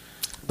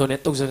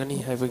donate to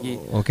jagani hai bagi.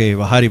 Okay,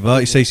 bahari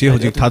ba isai si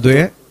hujik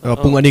thadoi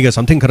pung ani ga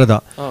something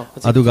kharada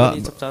aduga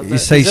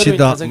isai si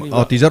da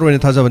teaser wen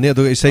thaja bani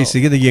aduga isai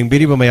si gi da yeng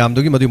beri ba mayam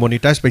dugi madu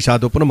monetize paisa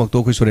do puna mak to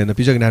khoi Suren na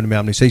pijag na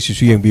mayam ni isai si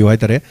su yeng bi wai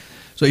tare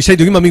so isai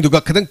dugi maming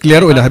duga khadang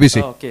clear oina habi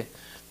si. Okay,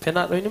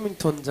 phenat oina ming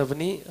thon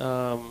jabani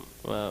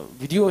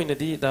video oina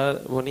di da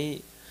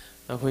boni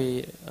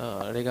khoi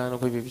rega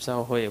no khoi bibisa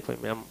hoi khoi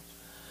mayam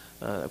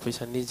khoi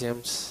Sunny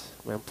James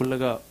mayam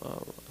pullaga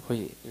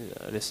khoi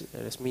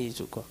resmi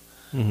ju ko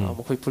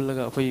khoi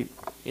pullaga khoi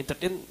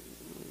entertain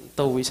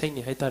tau isai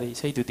ni hai tari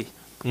isai dudi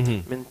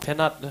men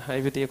phenat hai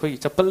bidi khoi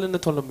chapal na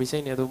tholam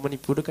isai ni adu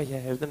manipur ka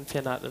hai dan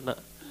phenat na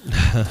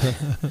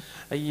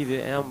ai de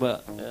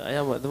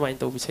ayamba dumai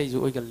tau isai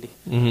ju oigalli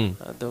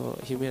ado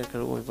humor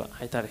kar oiba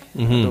hai tari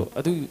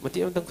adu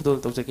mati am tang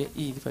khudol tau jage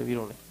I fa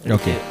biro ne.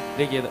 Okay,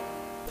 rege da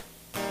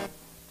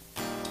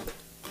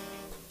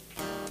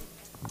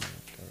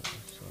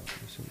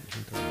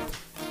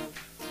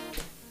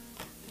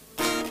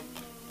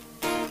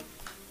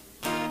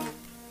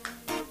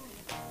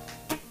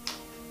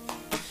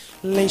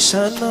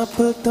Leisana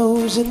petau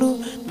jenu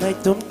nai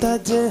tom ta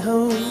je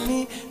hauni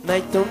nai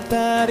tom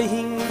ta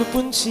hing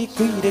pun si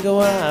kui de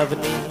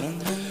gawavni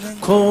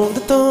kong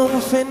de tom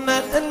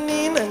fenat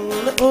ani nang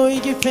na oi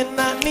gi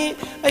fenat ni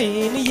ai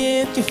ni ye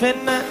gi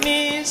fenat ni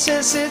se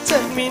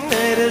chamin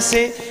re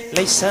se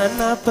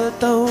leisana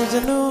petau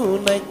jenu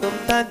nai tom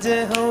ta je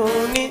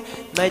hauni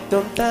nai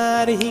tom ta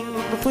hing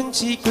pun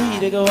si kui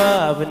de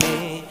gawavni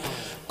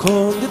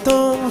kong de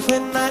tom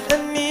fenat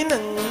ani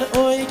nang na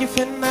oi gi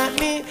fenat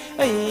ni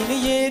ai ni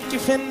ye ki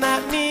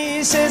fenat ni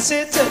se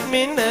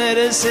chamin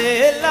re se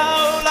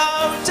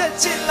lao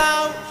chachi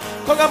lao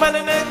ko ga man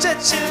na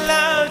chachi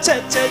lao cha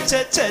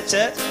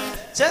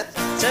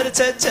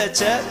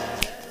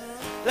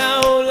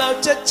lao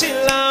chachi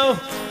lao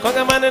ko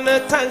ga man na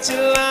thang chi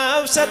lao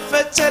sat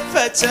fa chat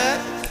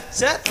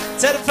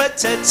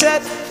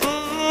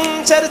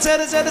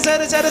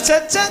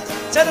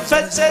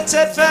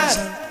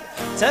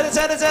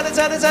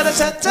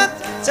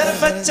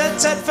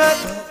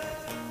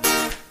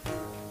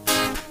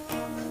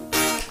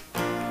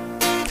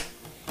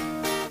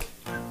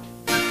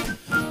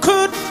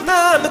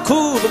na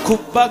cool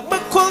kubak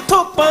makul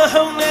tok pa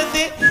hauna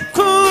de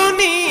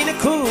kuni na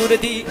kura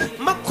di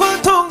makul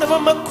tok na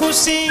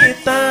makusi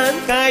tan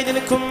kai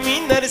de kumi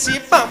na si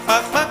pa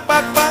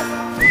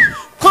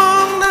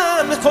kong na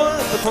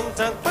kong kong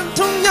tang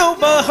pantung yau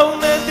ba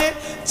hauna de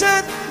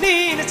chat ni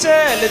na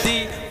chaladi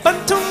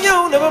pantung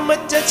yau na ma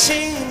chachi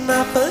na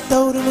pa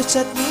dau na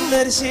chat na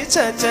si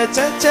cha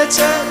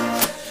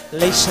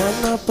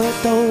Leisana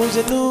petau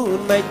jenu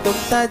nai tom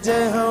ta je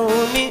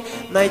hauni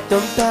nai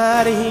tom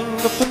ta hing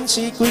pun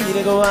si kui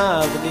de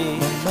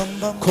gawavni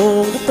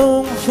kong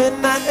tong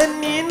fenat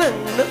ani nang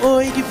na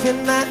oi gi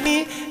fenat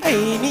ni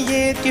ai ni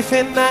ye gi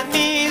fenat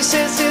ni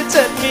se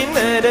chat min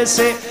re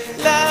se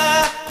la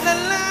la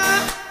la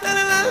la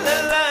la la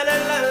la la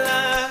la la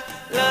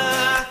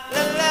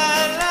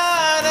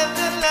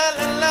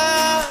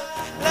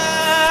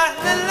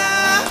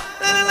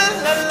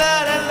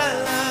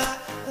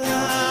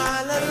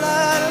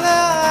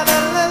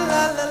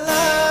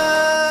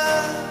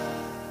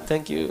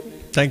thank you.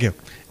 Thank you.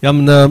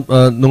 Yam na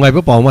nungai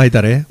ba pau ma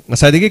hitare.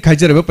 Ngasai degi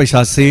khaijare ba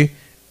paisa si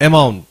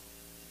amount.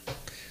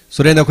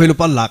 Suren na khoi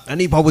lupa lakh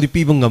ani pau bodi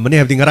pi bang ngam ne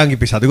habdi ngarang gi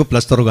paisa dego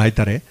plus toro ga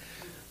hitare.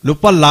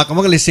 Lupa lakh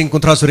amaga lising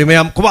kontra suri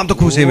mayam kubam to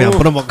khuse mayam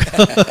punomok.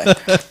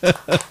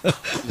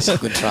 Lising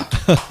kontra.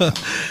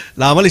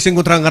 La ama lising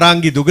kontra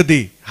ngarang gi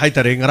dugadi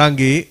hitare ngarang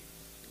gi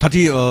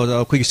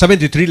 30 khoi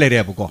 73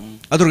 lere abuko.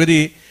 Adur gadi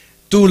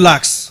 2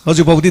 lakhs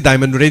hoju pau bodi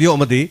diamond radio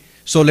amadi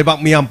so lebak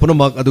miyam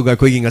punamak aduga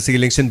khoi ginga sig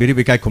election beri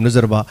bekai khomna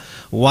zarba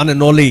one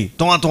and only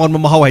tongan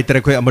ma hawa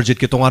itere khoi amarjit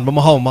ki tongan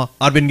ma hawa ma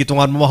arvin ki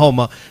tongan ma hawa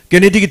ma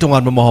kennedy ki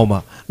tongan ma hawa ma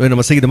loina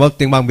masigi damak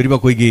tengbang beri ba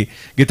khoi gi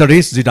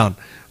guitarist zidan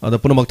ada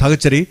punamak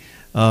thagachari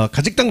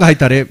khajik tang hai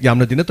tare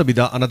yamna dina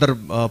tabida another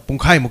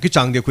pungkhai muki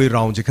chang de khoi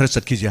round je khar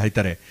satki je hai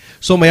tare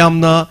so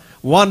mayamna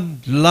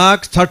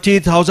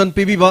 1,30,000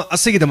 PB ba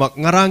asigi damak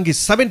ngarang gi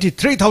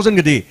 73,000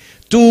 gadi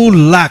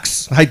 2 lakhs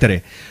hai tare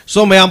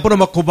so mayam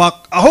punamak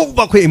khubak ahok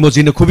ba khoi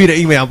emoji na khubira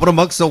I mayam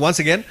punamak so once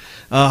again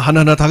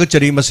hanana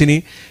thagachari masini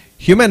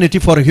humanity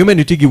for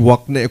humanity gi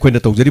work ne koina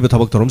tawjari ba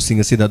thabak torom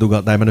singa sida duga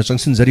diamond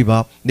junction jariba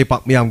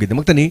nepak miyam gi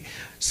damaktani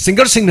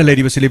singer sing na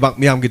lady basilibak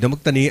miyam gi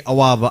damaktani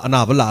awaba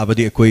anaba la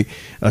abadi koi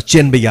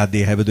chen ba yade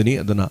habaduni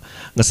aduna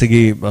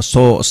ngasigi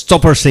so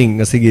stopper sing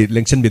ngasigi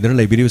lengchen bidana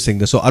library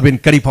sing so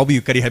Arvin kari phabi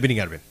kari happening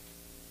Arvin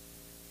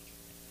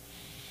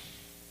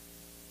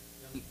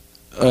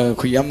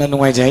khuyamna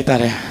nuai jai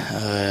tare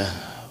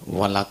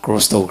 1 lakh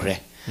cross tawkre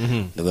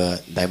duga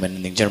diamond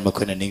ningjar ma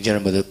khona ningjar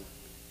ma du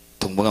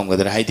thungba ngam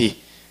gadra haidi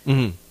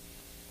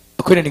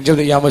akhona ningjar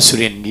da yama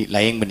suren gi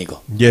layeng bani ko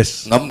yes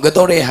ngam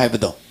gadore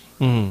haibado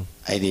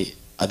haidi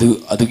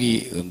adugi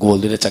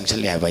goal da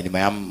changchal hai bai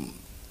mayam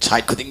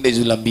side khuding de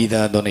ju lambi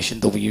da donation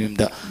to bi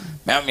da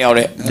mayam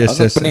yaure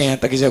apne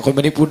takise khoi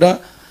manipur da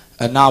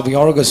na bi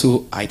yaur ga su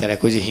ai tare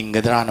ko ji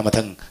hingadra na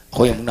mathang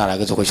khoi amung na ra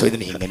ga ko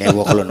soidani hingane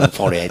wo kholon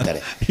fore ai tare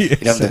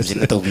iram da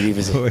jin to bi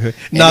be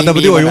na da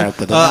budi oyo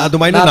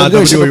adumaina na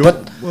da budi oyo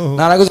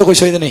na ra ga ko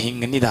soidani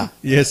hingani da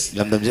yes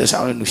lamdam je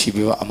sa nu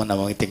sibi wa amana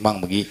ma tekmang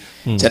magi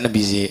chana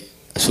bi je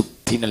asuk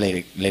thina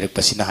leirak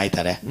pasina hai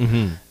tare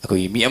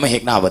akoi mi ama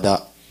hek na bada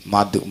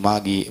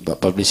magi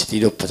publicity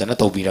do pajana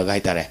to bi ra ga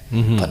hai tare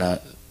pana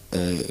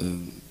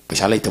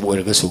pesa lai tabo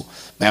ra ga su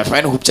ma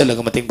faina hupcha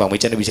laga mateng bang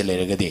mai chana bi se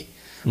leira ga de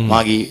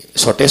magi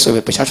shortage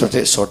oibe pesa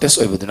shortage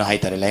oibe duna hai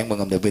tare laing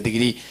bangam de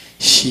bedigi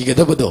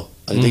sigada bodo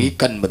adigi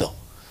kan bodo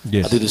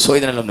adu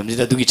soidana lamdam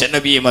jida dugi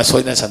channabi ma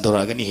soidana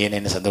sandora gani hena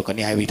na sandor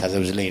kani hai bi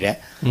thajab je leire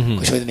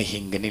ko soidana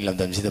hingani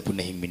lamdam jida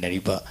punna hingminari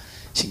ba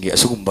singi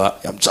asugumba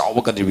yam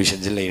chawba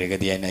contribution je leire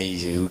ga di ai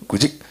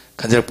kujik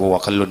khanjar po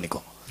wakallon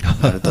niko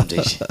tam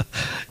jaisi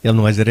yam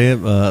no ajare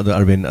adu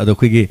Arvin adu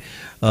khigi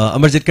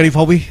Amarjit kari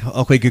fawi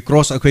akhoi ki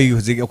cross akhoi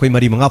hujik akhoi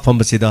mari manga pham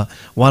basida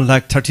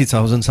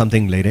 1,30,000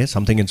 something leire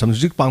something in some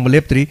hujik pang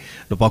leptri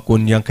lopa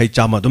kon yang khai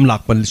chama dum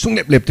lak pan sung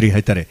leptri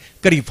haitare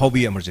kari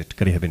fawi Amarjit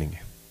kari happening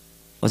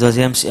oja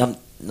james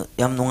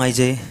yam nungai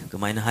je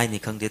kamaina hai ni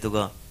khangde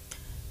tuga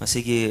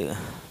masigi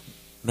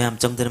ma'am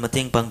चंगदन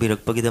Matang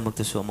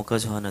पांगबिरकपगिदमक्तसु अमुका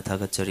जोहाना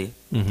थागतचरी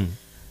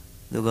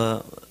दुगा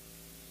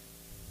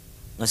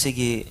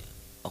ngasi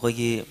akoi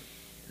gi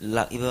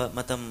lakiba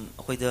matam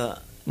akoi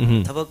da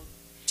thabak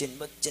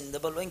chinda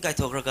loin kai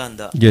thokra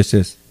kanda yes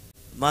yes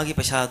magi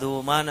paisa do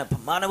mana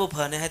bu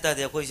phane haita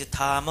de akoi se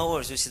thama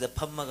or su sida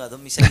phamma ga do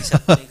misai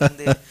sakni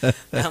kande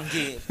ma'am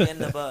gi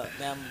penna ba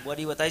ma'am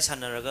wadi watai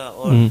sanaraga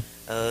or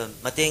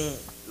mateng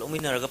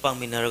lominaraga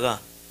pangminaraga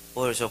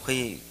or so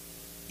khoi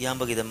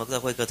yambagi da makta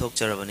khoi ka thok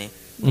charabani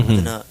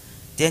aduna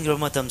 10 gram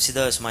matam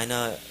sida smaina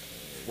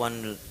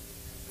 1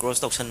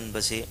 cross toxin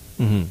basi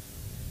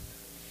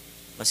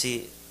masi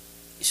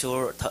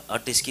isor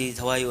artist ki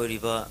thawai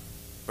oriba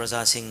praja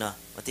singna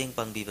mateng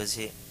pangbi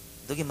basi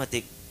dogi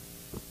matik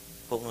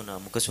poknona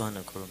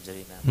mukaswana khorom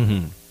jari na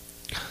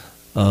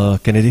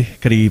Kennedy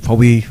kari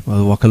fawi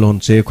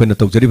wakalon se khoina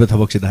tokjari ba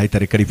thabak se dai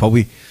tare kari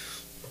fawi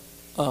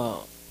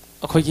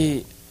akhoi gi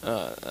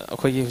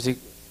hujik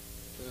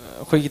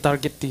akhoi gi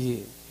target ti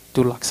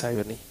 2 lakh sai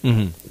bani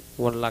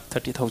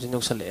 1,30,000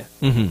 yoksale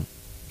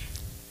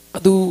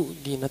adu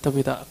gi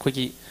natabida akhoi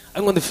gi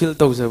angon the feel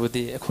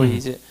tawjabudi akhoi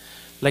je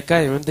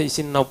laikai ramde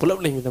isin naw pulap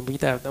lemi dam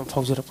bita dam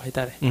faujara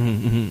paitare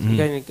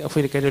gai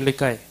akhoi kai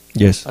laikai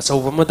yes asaw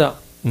bamada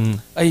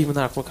ai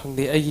manar ko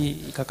khangde ai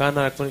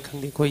kakana ko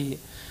khangde koi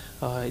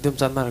idum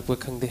jannar ko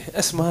khangde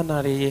asma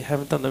nare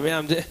hamtan me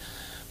am je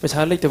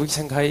paisa lai tabi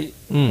sangkai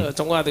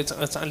chongwa de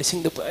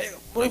lising de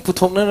moi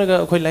puthokna ga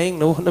akhoi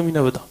laing no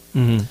honamina bada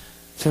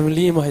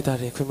family ma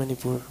haitare akhoi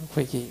manipur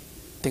akhoi ki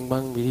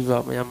tengbang biriba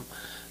mayam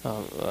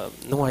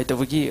nungai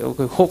tabi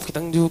akhoi hope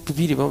kitang ju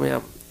pibiriba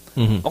mayam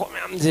akhoi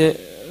mayam je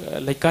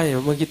laikai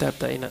ma gi tap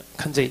ta ina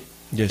khanjai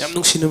yam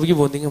nungsinabagi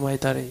bonding ma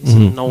haitare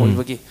sin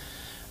nawibagi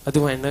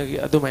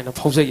adumaina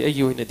faujai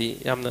ai oina di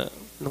yamna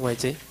nungai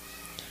jai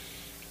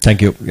thank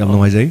you yam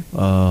nungai jai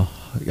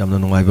yamna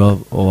nungai ba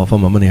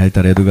wafam amani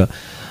haitare aduga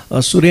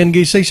Suren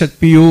gi sei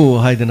sakpiu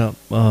haidana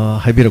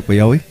haibirak pa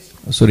yawi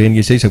Suren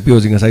gi sei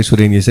sakpiu jinga sai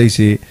Suren gi sei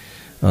si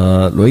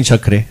loin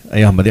sakre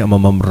ayamadi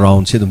amamam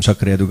round se dum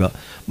sakre aduga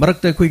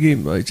marakta khoi gi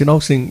chinau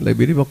sing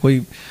library ba koi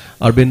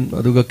Arvin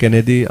aduga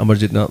Kennedy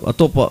Amarjit na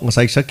atopa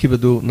ngasai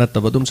sakhibadu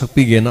natabadum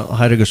sakpi ge na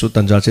hairaga su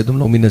tanja se dum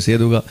lomina se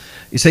aduga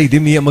isai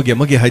dimi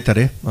amagi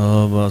haitare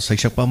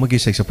saisakpa amagi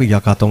saisakpi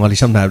yaka tongali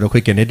sam na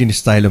khoi Kennedy ni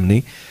style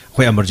amni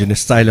khoi Amarjit ni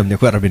style amni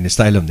khoi Arvin ni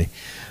style amni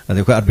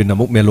ade khoi Arvin na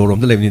muk melorom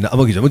da levni na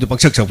amagi jamu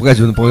paksak sak ga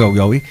jun poyaw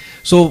yawi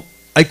so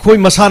ai khoi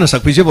masana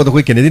sakpi je bodo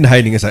khoi Kennedy ni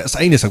haining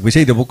sai ni sakpi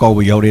sei de bo kaw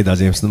yaw re da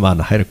James na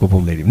na haira ko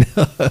pom lerim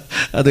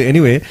adu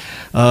anyway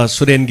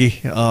Suren gi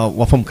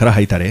wafam khara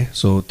haitare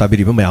so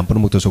tabiri ba mayam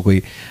pun mukto so koi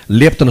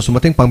leptana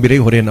sumateng pangbirei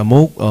horen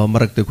amok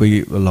marak te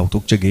koi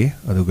lautuk chage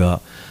aduga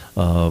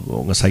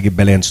ngasai gi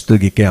balance tu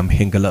gi kam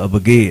hengala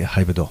abage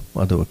haibedo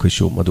adu koi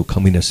show madu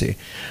khamina se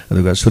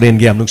aduga Suren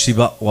gi amnuk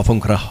siba wafam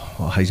khara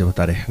haijaba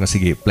tare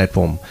ngasi gi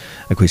platform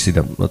koi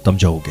sidam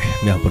tamjauge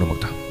mayam pun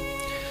mukta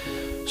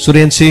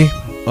Suren si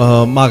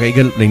maga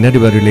igal lengna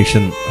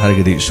relation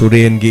hargadi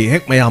Suren gi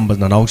hek mayam ba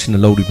nanaw sin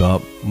lawriba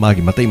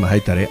magi matai ma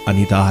haitare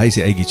Anita haise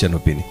aigi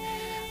chanopini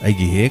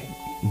aigi hek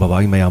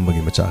babagi mayam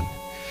bagi machan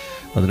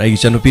aduna ai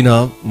chanupina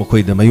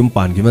mokoi da mayum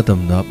pan gi matam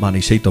da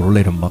mani sei toro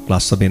leram ba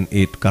class 7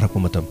 8 karak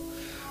matam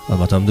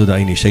matam du da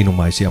ai ni sei no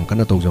mai siam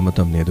kana tawja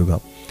matam ne duga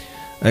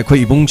ai khoi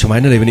ibung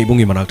chamaina lebani ibung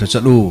gi manak ta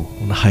chalu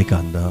na hai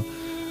kan da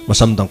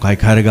masam tang kai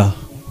khairaga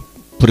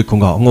puri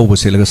khonga ngau bo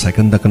selaga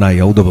second da kana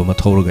yauda ba ma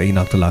thawraga ai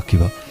nak ta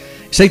lakhiba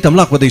sei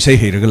tamlak ba dei sei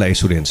heiraga lai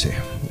suren se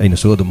aina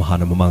so du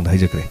mahana mamang da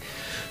haijakre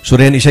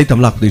suren isai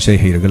tamlak du sei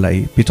heiraga lai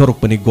pitorok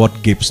pani god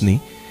gives ni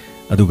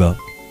aduga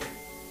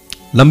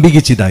lambi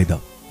gi chidai da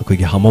koi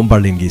gi hamom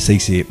berlin gi sei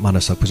se mana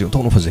sak phuji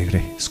thong no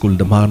phajai school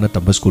da mana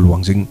tamba school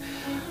wangjing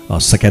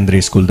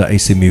secondary school da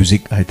ac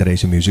music hai tare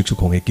ac music su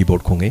khonge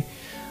keyboard khonge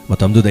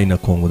matam du daina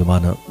khong da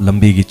mana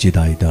lambi gi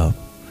chidai da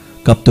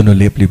kap to no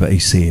lepli ba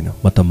ac na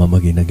matam mama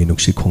gi na gi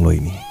nuksi khongloi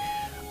ni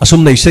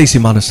asum nei sei si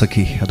mana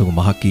sakhi adu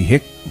mahaki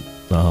hek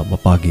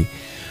mapa gi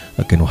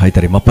keno hai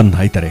tare mapan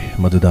hai tare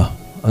maduda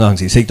angang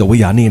si sei to wa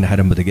yani na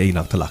haram ba de ai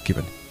nak thalak ki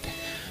ban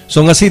so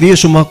ngasi di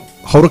sumak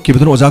haurak ki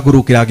bedun oja guru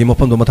kya gi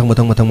mapam do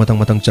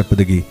matang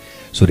chatpadagi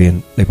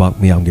suren lebak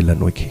miyam gi lan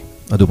oiki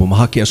adu bu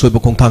mahaki asoi bu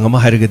khongthang ama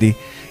hairagadi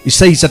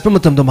isai chatpa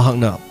matam da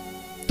mahakna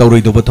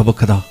tawroi do ba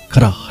thabak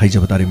khara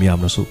haijaba tare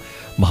miyam na su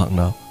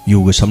mahakna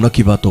yuga samna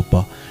ki ba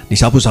topa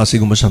nisapu sasi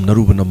gum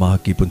samnaru bana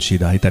mahaki punsi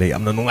da haitare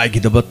amna nungai gi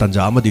da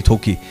tanja ama di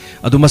thoki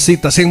adu masi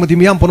taseng mati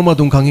miyam ponuma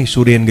dung khangi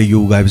suren ga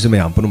yuga ibse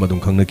miyam ponuma dung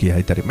khangna ki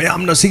haitare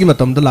miyam na sigi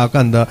matam da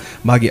lakan da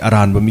magi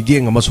aran ba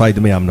migeng ama swai da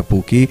miyam na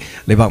puki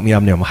lebak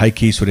miyam ne ama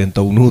haiki suren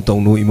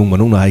tawnu imung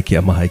manung na haiki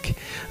ama haiki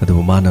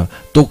adu mana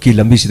toki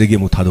lambi sidagi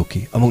amu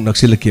thadoki amuk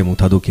naksilaki amu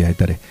thadoki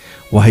haitare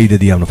wahai da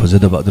diam na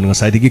fazada ba adu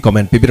ngasai digi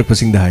comment pipirak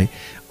pasing da hai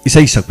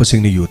isai sakpa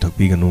sing ni yu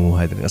thakpi ganu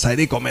haidana ngasai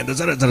dei comment da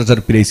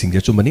zara pirei sing je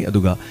chumani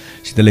aduga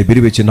sida le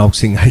biri beche nok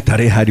sing hai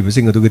tare hari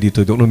besing aduga di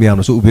to dokno miyam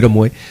na su ubira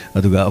moi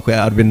aduga akoi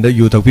arvind da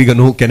yu thakpi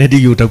ganu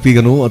kennedy yu thakpi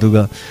ganu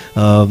aduga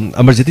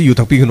amarjiti yu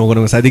thakpi ganu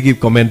ngasai digi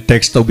comment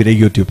text to bire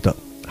youtube ta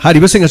hari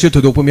besing asu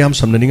to dokpo miyam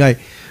samna ningai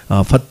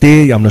fatte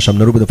yamna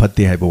samnaru da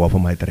fatte hai bo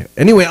wafam hai tare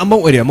anyway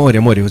amau ore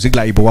hojik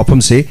lai bo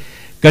wafam se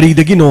kari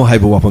dagi no hai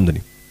bo wafam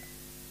dani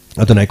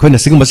aduna khoi na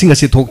sing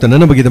asi thok ta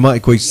nana bagi dama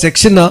khoi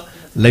section na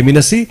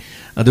laiminasi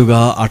aduga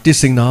artist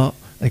sing na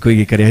khoi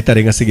gi kari hai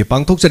tare ngasi gi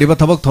pangthok chariba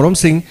thabak thorom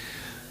sing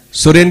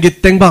suren gi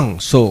tengbang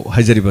so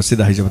haijari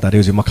basida haijaba tare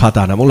hoji makha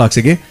ta na mo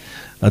laksege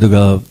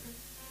aduga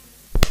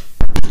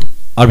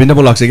arvind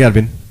bo laksege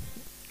arvind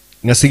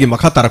ngasi gi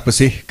makha tarak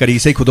pase kari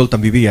sei khudol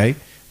tambi bi ai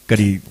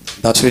kari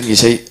dasren gi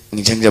sei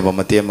ningchang jaba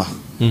mate ma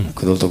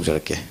khudol tok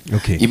jarake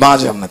ima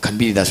jamna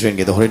khanbi dasren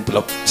ge do horen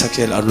pulap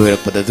saksel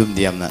arloirak pada dum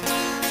diamna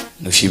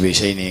nusibe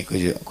sei ne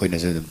koi na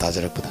dum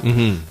tajarak pada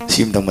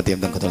sim dang mate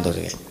dang khudol tok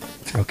jage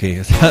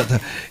okay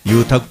you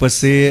thak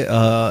pase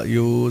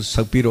you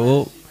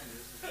sakpiro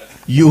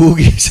you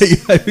gi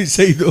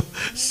sei do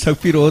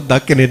sakpiro da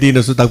kennedy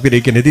na su takpire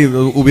kennedy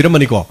ubira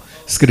mani ko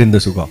screen da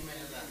su ko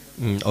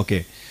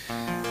okay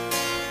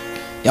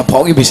ya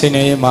phaugi bisai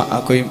ne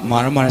ma koi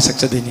mara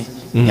sakcha dini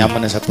yam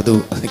mana sakpadu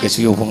ke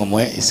su yo phang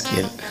moy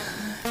skill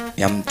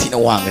yam thina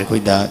wang re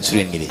koi da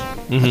suren gi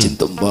chin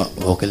tumba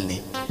vocal ni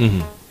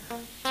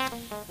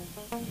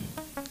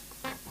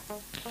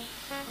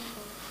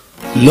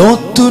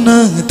lotuna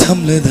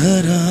thamle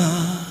dhara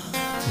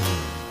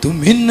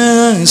tumhina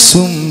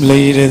sum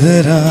leire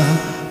dhara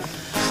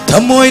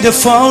thamoi da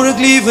faurag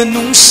liva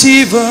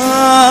nungsiba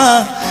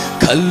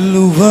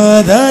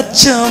kalluwa da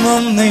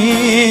chamam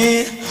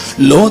nei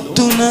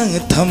lotuna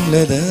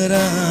thamle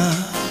dhara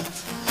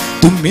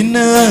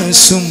tumhina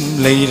sum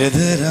leire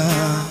dhara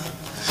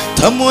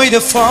thamoi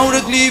da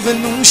faurag liva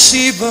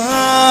nungsiba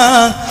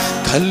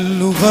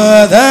kalluwa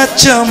da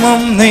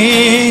chamam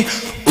nei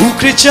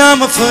ukre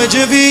chama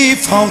fajabi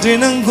faudre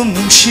nangum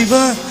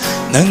nungsiba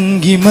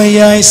nangi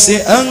mayai se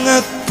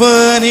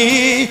angakpani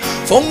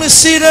fongna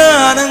sira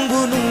nangbu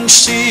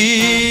nungsi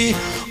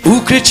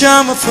ukre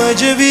chama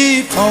fajabi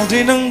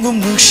faudre nangum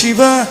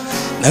nungsiba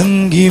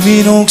nangi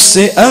minok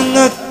se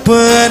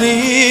angakpani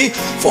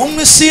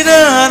fongna sira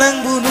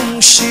nangbu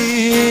nungsi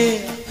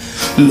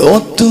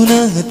lotuna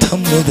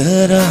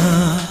thamladara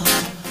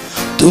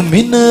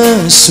tumina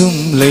sum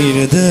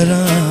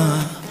leiradara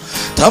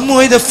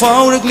thamoi da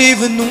faurag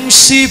liva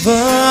nungsiba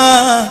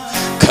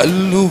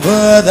kalluwa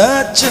da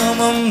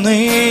chamam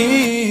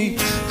nei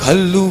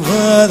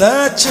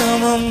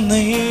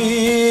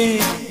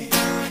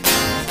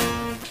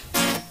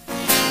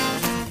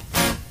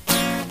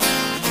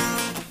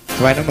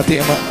kawaina mati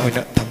ama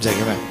oina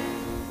thamjage ma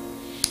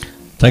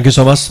thank you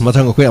so much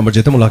mathang akoi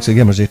amarjit mo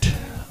laksege amarjit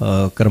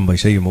karam bai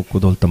sei mo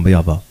kudol tamba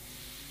yaba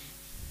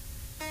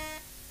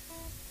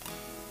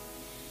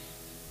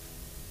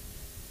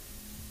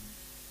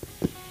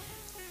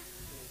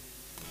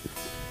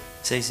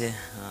sei se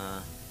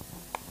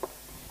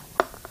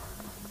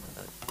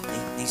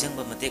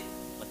ningchangba matek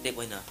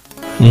oina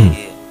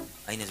ge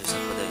aina jo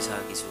sakpada isa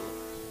gi su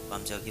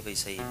pamja gi bai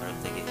sei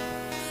maramtagi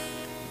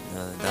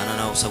dana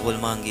naw sagol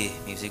mangi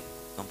music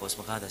compose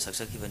makha da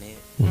saksak gi bane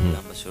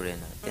yamba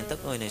suren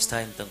tentak oina is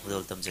time tang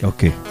kudol tamje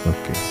okay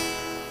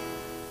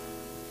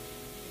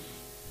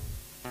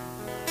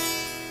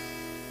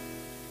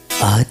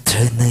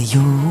adrana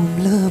yum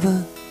lava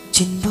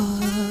chinba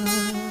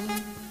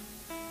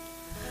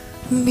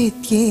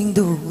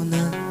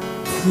미팅도나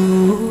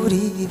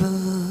우리바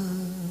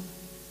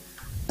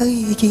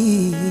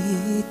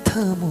아이기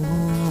타모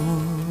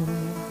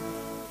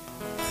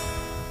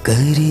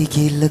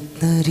거리기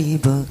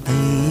럭나리바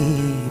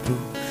아이부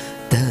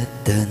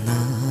따따나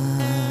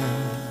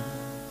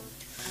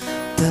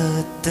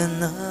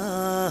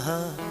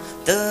따따나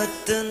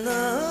따따나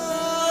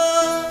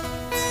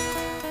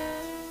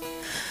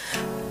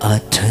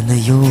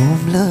아차나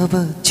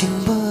용라바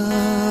징바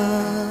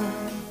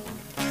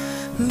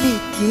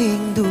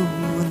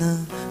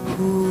미팅도나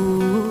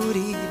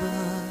우리바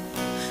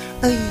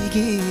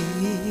아이기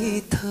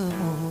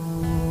타모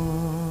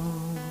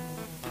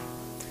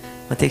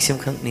마택심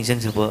강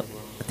닝정주버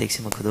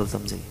마택심 그도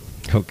담지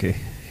Okay,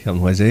 yang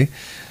nói gì?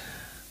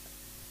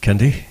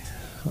 Candy,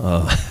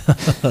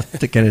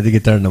 cái Candy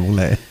guitar nào cũng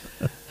lẽ.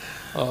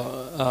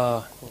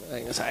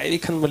 Saya ini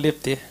kan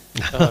melihat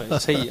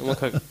saya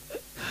makak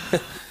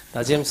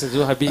tajam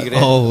sejuk habis kira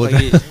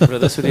bagi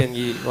brother Suren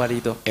gi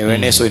wari itu.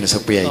 Awareness itu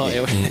sepi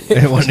aja.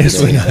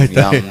 Awareness itu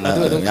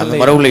yang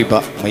baru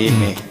lepas main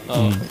ni.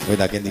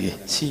 Kita kan lagi.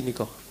 Si ni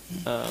ko.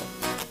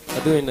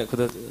 Aduh ini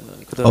kuda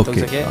tahu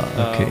saja.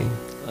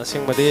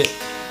 Asing made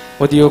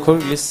audio call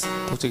list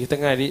tahu saja kita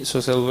ngari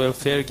social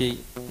welfare gi.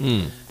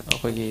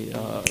 Bagi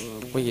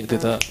itu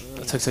dah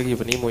saksagi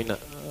bani moina.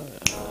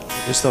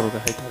 Justru orang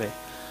hai tare.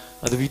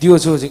 Aduh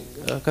video tu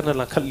kan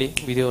nak kali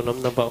video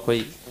nampak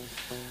koi.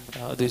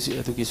 Aduh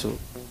kisah,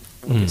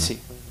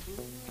 si.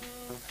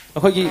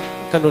 Aku lagi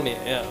kan ni,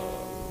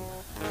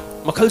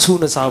 makal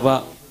suuna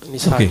sabah ni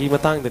sahagi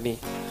matang dani.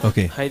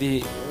 Hai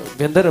di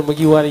vendor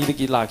magi wari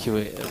di laki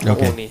we.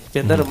 Ni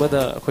vendor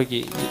mada aku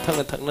lagi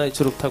thang na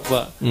curug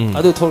thakba.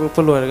 Aduh thor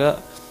peluar ga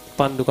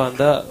pan dukan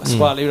dah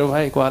squal libra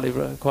hai kual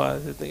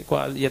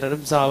yenaram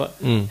sabah.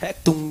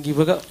 Hek tunggi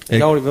baga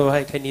jauh libra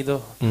hai kaini tu.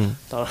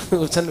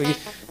 Tahu ucan bagi.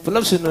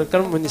 Pulap sunan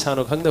karam mani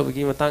sano khangda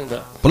bagi matang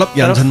dah. Pulap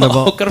yan chan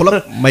nabo,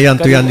 pulap mayan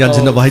tu yan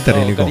chan nabo hai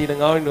tari ni ko. Kali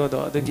dengar ni tu,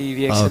 ada ki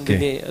reaction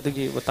ni, ada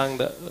ki matang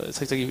dah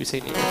seksagi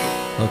bisai ni.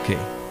 Okay.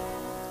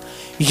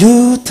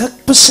 You tak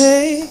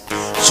pasay,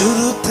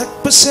 juru tak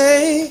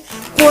pasay,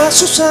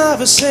 kuasa susah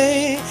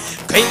pasay,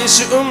 kaini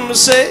si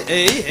pasay.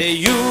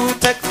 You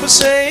tak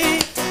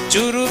pasay,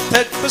 juru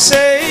tak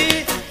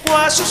pasay,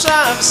 kuasa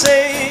susah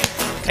pasay,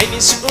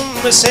 kaini si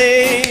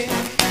pasay.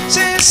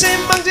 Se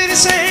mang jadi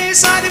se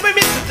sari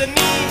bemit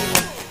tani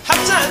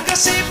hapsan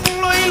kasi pung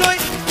loi loi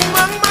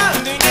mang mang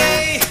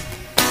dunia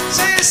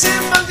se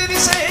mang jadi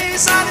se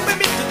sari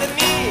bemit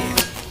tani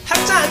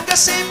hapsan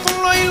kasi pung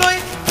loi loi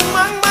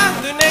mang mang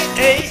dunia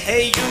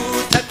hey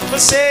you tak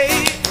pasay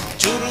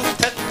juru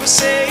tak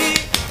pasay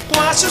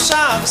kuasa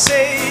susah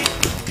pasay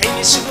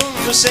kaini sugum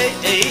pasay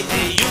hey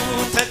you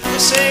tak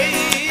pasay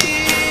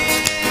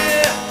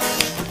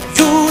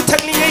you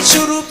tak li ngay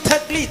juru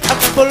tak li tak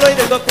boleh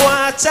dah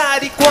kuat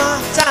cari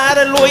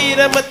cara loi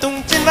dah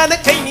matung cinta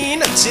nak kaini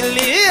nak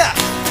cilia.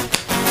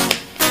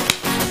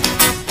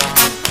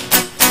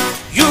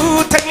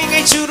 You tak li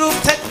ngay juru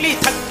tak li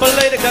tak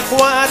boleh dah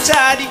kuat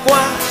cari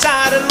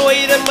cara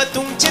loi dah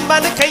matung cinta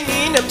nak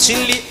kaini nak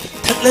cilia.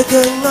 Tak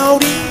lega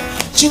ngaudi,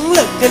 jing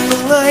lega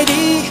nungai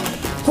di,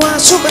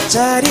 kuasa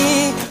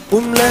mencari,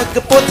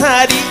 lega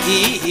potari.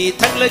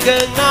 Tak lega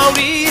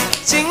ngaudi,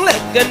 jing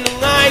lega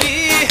nungai di.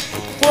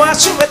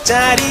 Kuasa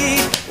mencari,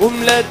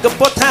 lega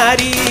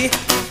potari.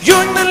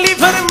 Yun na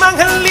liver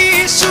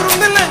manghali, surung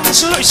na lang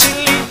suloy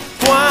sili.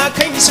 Kwa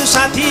kay ni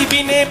susati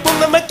bine, pung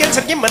na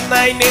magkansan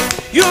kimanay ne.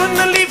 Yun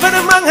na liver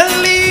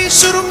manghali,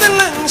 surung na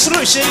lang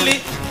suloy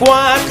sili.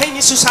 Kwa kay ni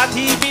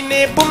susati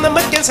bine, pung na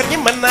magkansan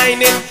kimanay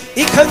ne.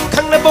 Ikang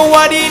na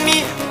bawadi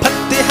ni,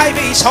 pati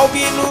highway sao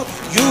binu.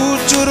 Yu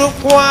juru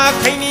kwa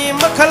kay ni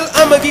makal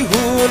amagi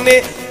hune.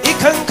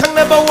 Ikang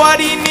na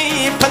bawadi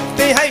ni,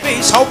 pati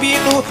highway sao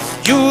binu.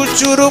 Yu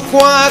juru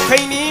kwa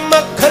kay ni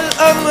makal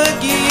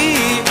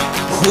amagi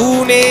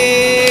hune.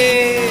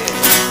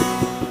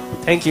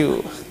 Thank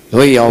you.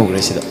 Oi, yaw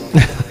gresida.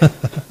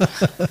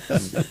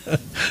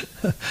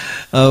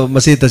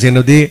 Masih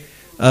tersentuh di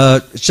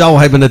caw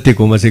hai benar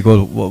tiku masih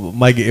ko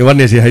mai ewan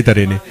ni si hai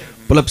tare ni.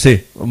 Pulap si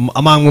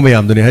amang mo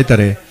mayam tu ni hai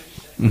tare.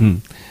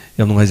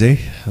 Yang nung hai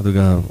sih, tu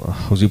kan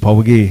husi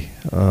pawagi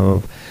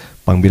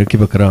pangbirak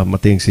kita kera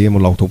mateng si mau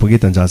lauk tu pagi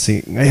tanjah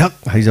si ngayak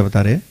hai jawab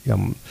tare.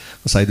 Yang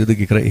saya tu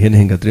kira hen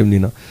hen katrim ni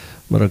na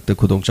marak tu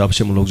kudong cap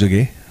si mau lauk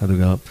jage. Tu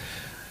kan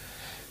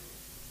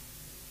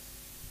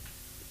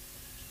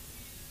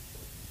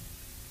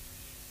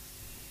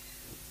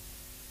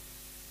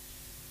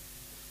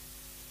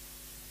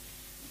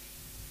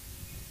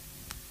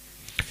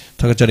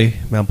Thaka cari,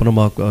 मैं अपना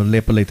माक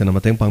लेप लेते ना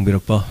मतंग पांग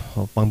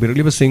बिरक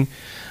लिबा सिंग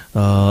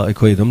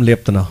इकोई दम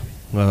लेप तना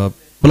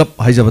पुलप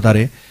हाई जब बता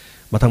रहे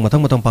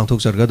मतंग पांग थोक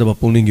चरगा दबा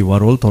पुनिंग की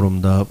वारोल थोरम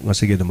दा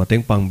ngasiगे दम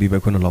मतंग पांग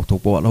बिबा कोना लॉक थोक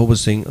पो लाहो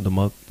बसिंग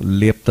दम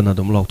लेप तना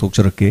दम लॉक थोक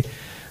चरके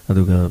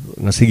अदुगा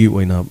ngasiगी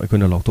ओइना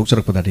कोना लॉक थोक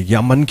चरक पदा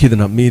यामन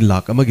खिदना मी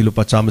लाख अमा गिलु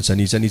पचाम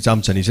चनी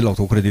से लॉक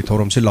थोक खरेदी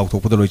थोरम से लॉक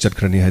थोक पदा लोइ चट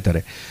खरनी है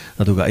तरे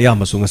अदुगा या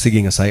मसु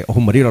ngasiगी ngasai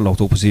ahum mari लॉक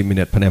थोक पसी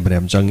मिनट फने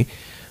बरेम चंगी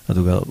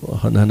aduga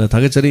hana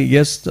thagachari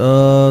yes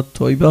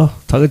thoiba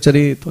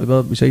thagachari thoiba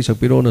bisai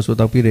sakpiro na so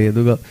takpire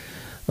aduga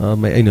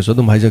mai aina so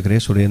dum hajakre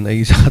suren ai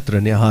satra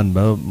ne han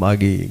ba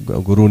magi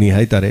guru ni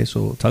hai tare so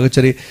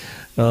thagachari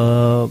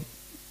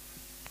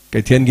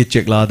kaithian gi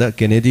chekla da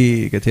kennedy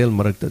kaithel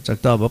marak ta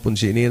chakta ba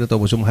punsi ni na to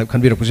busum hai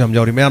khanbira pusam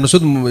jawri me am so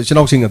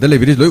sinau sing da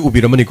lebiri loi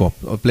ubiramani ko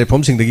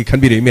platform sing dagi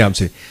khanbiri me am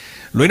se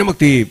loina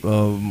makti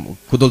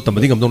khudol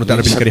tamadi ngam dong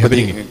tarabin kari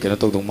habing kena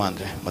to dong man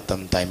re matam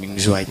timing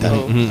ju hai tare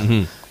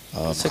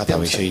kata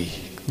wisai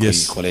yes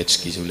college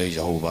ki ju lei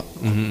jahuba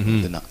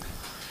duna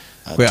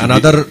koi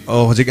another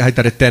hojik hai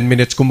tare 10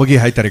 minutes kumbagi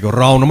hai tare ko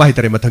round ma hai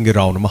tare mathangi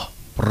round ma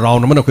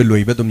na koi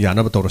loi be dum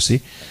yana ba torasi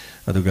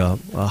aduga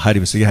hari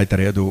bisi hai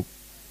tare adu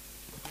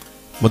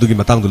madugi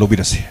matang do lobi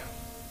rase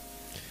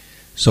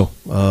so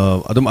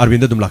adum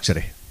arvinda dum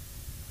lakchare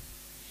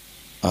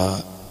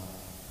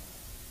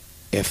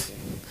if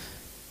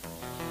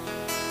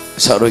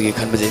sarogi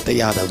khan baje ta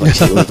yada ba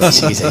si o ta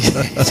si sai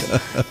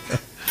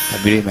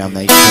abiri ma'am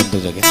nai khan to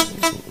jage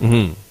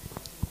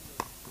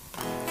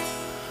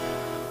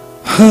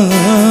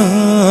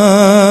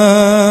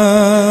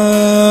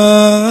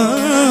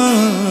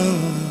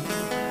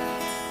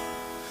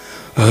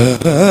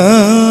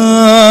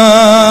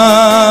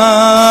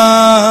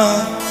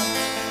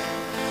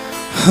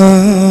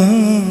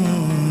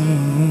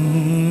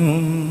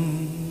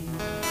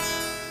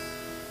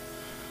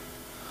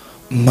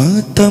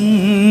matam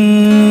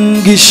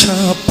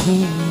gishapu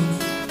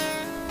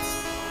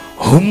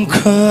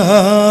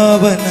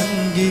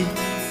humkhabanangi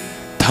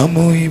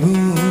thamoibu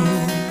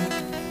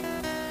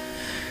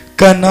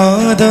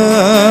kanada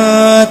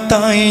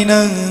taina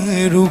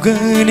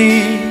rugani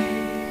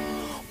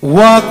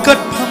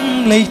wakat pham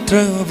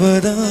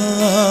leitrabada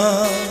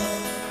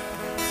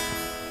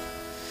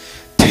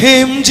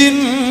themjin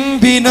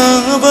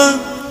binava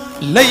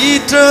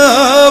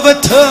leitrava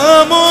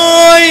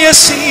thamoy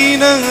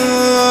asina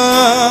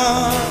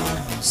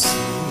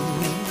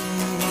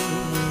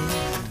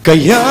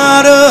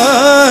kayara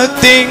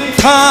ting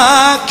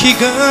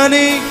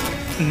thakigani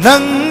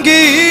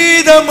nangi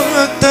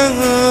damakta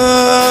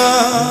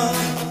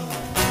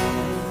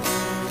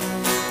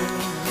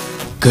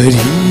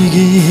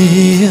karigi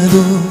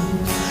ado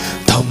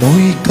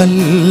thamoy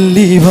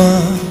kalliba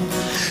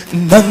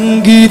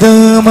nangi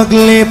damak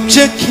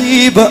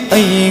lepchakiba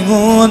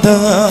aingoda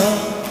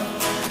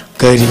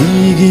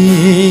karigi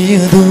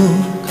ado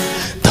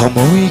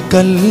thamoy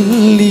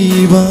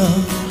kalliba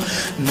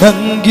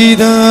nangi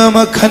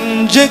damak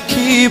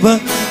khanjakiba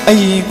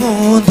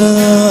aingoda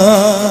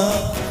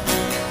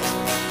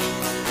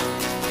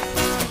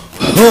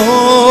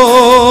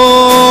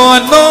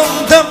nong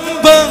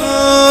damba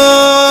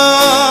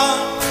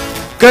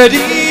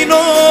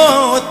karino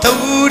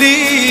tauri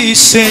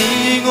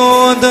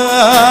sengoda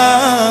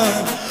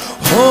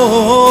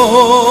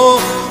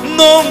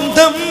nong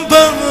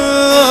damba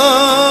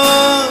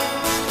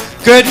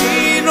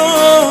karino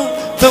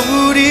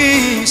tauri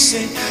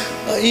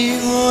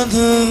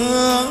sengoda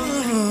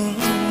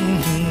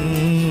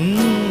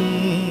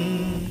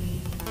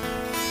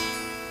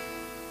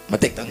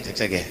matik tang cek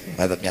sage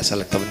madap nyasa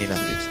lek tabni na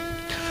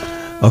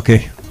okay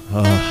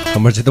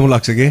hamar jitam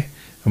lak sage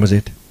hamar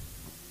jit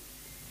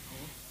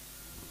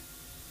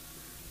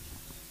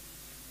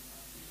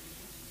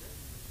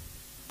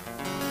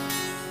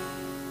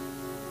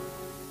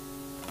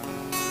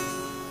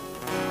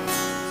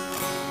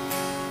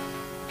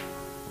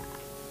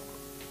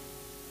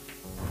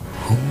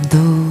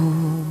humdo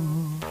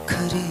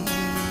kare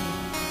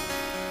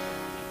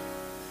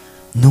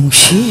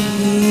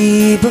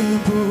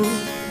nungsibabu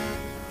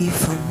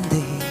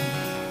ifamde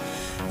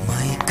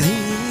mai kai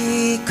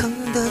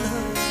khangdana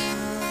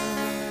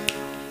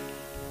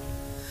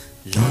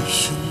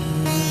loishin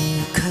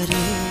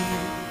kare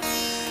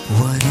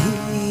wari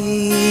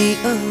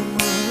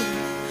ama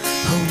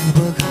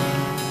haubaga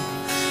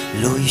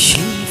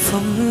loishin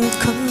fam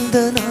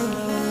khangdana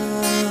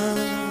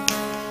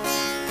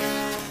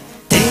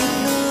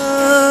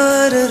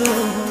tenararo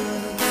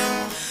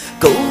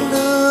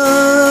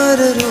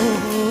kaunararo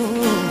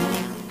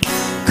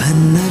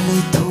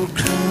kanalai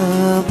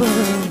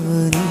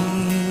thokrabani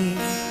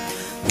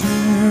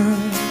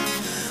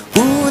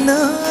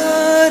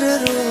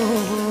unararo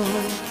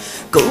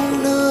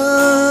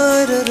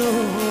kaunararo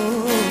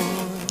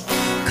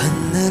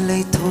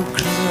kanalai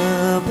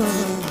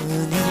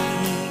thokrabani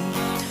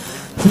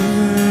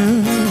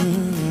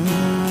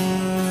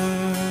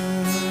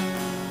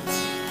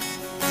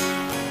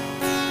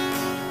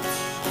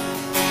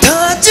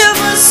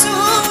tajamasu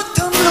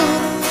thamlo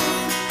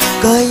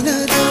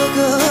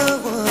kainaraga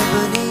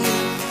wabani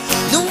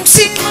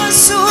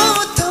nungsimasu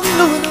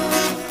thamlo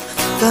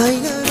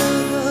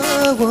kainaraga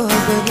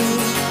wabani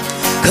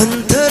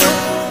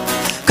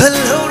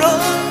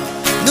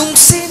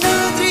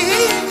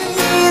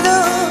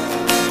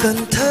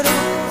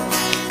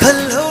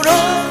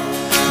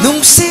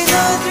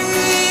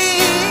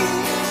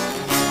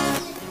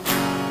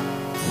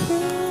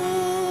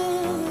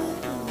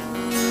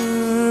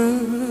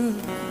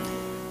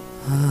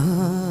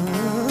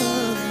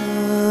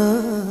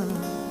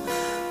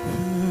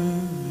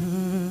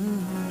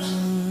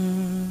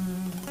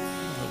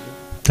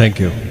Thank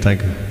you.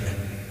 Thank you.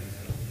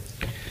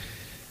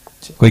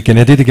 Koi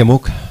Kennedy di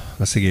gemuk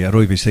ngasigi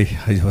aroi bisai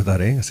hajo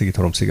dare ngasigi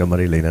thorom siga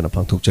mari leina na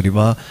pangthuk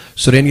chariba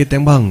suren gi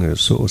tengbang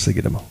so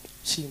sigi dama.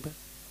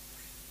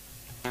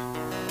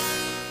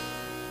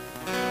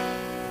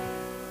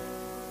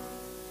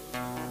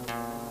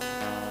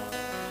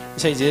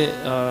 이제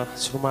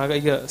수마가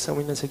이거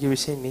상민나 저기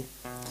위시니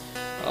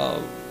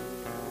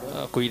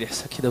고이래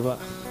사키다 봐.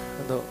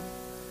 너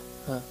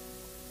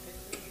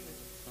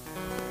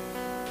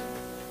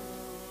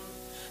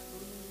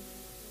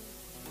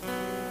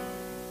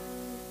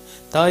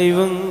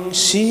ताइवंग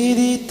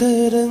शीरी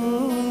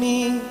तरंगनी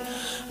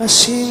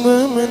असीम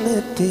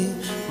मनते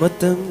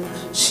मतम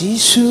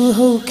शिशु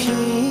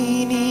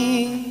होखीनी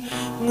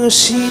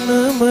ngashina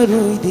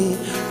maruide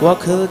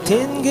wakal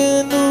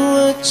tengenu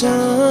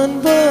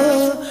achanba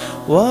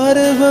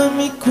warva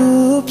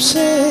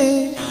mikupse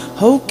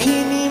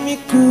hokini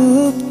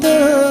mikupta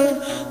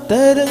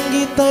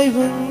tarangi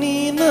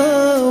taivangni na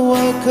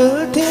wakal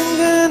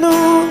tengenu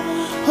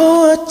ho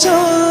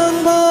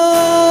achanba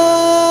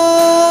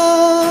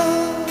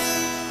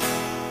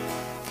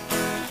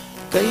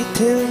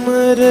kaithil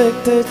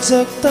marakta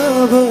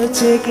chaktaba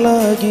chek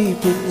lagi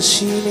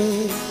punshine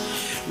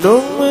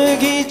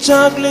Nongmagi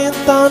chaklen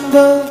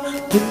tanba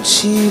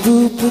punshibu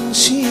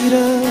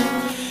punshira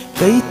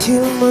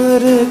kaithil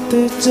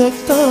marakta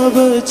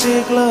chaktaba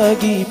chek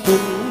lagi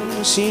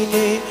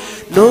punshine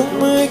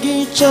Nongmagi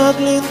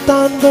chaklen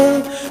tanba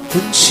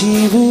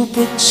punshibu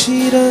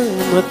punshira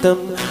matam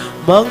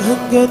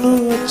manghanganu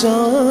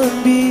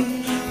achanbi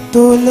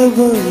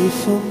tolawai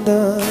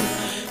funda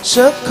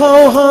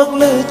shakhau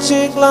hangla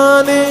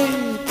cheklane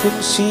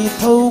punshi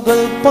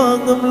thaugal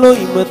pangam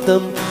loi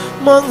matam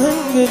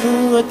manghanganu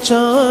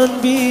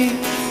achanbi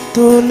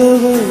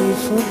tolawai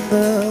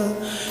funda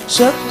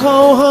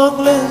shakhau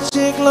hangla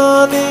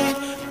cheklane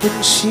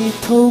punshi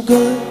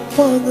thaugal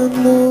pangam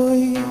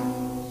loi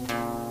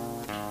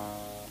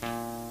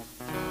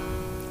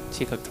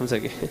chikak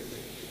thamsage.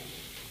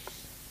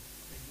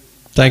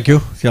 Thank you.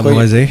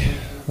 Yamazai.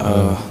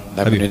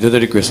 The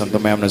request on the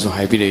ma'am nazo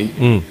high bidei.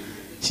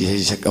 She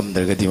says sakam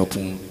dargati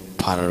mapung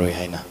pararoi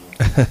haina.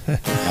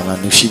 Yama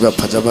nushiba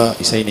phajaba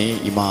isai ne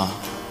ima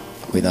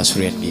koida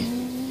suren bi.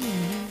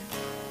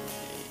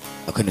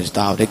 Akan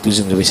sta rek tu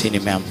jung jabe isai ne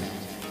ma'am.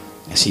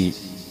 Ngasi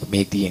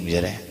make ti yeng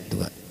jare.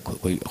 Duga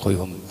koi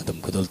hom adam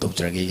kodol top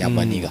jarage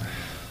yamani ga.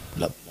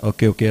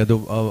 Okay, okay. Ado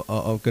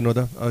keno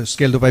da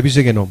scale do pai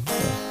bise keno.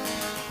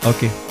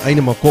 Okay.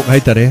 Aina makok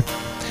hai tare.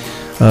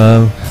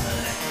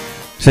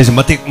 Saya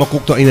sematik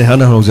makuk tu ini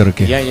hana hauser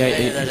ke. Ya.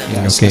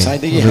 Okay. Saya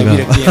degi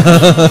habi rakti.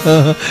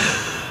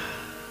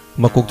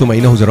 Makuk tu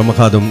maina hauser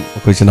makadum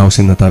koi senau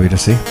sin na tabi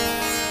rasi.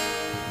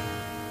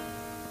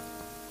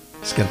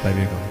 Scale pai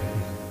bego.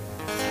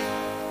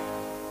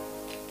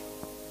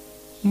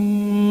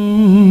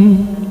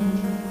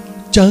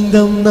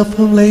 Changdam na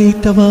phamlai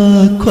tawa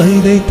khoi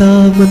dai ta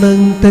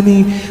manang tani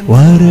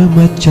war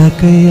macha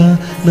kaya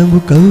nang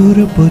kaur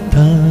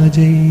potha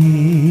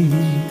jai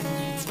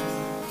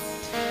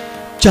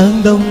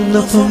Changdam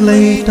na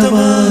phamlai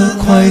tawa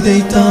khoi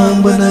dai ta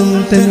manang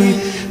tani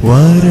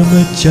war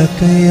macha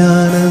kaya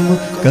nang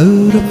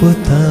kaur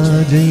potha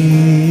jai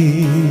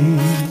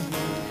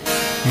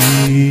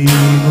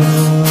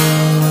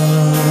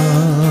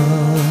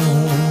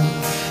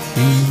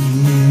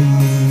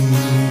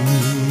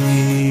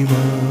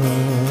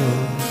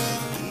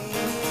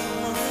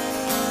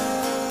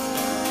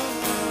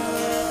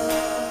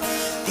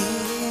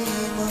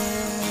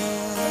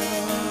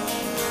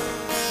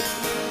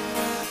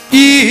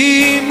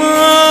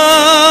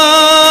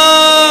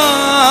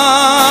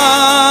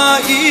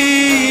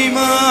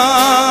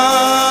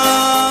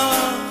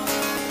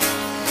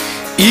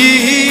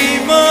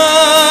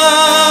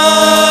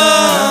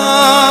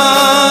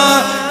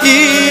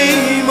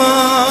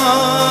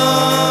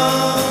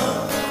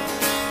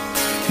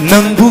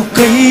Nangbu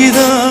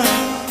kaida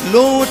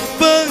lot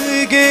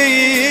page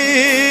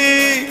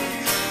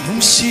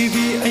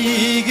nungsibi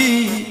aigi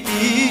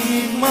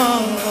ima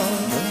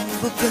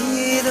Nangbu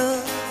kaida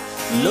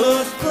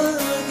lot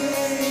page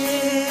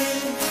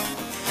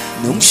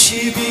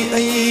nungsibi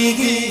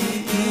aigi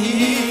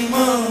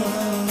ima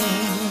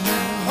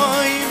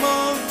Haima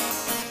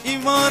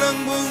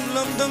imarang bung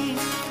lamdam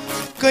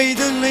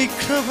kaida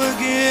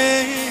laikhrabage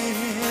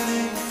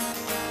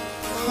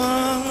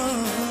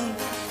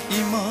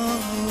ima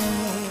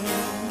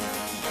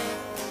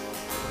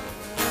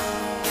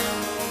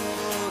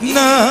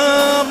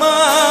Nama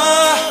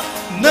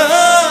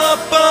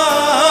napa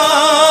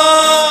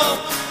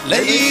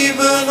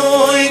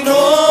leibanoi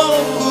no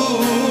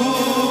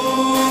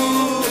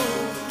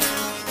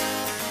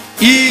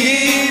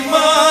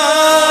ima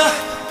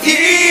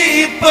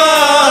ipa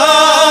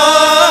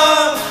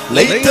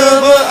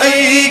leitaba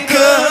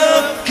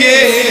aikap ke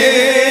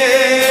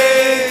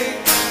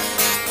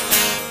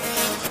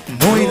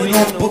noi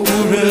no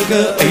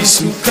puraga ai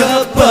suka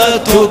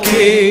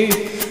patoke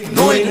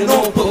Noi no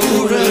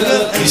puraga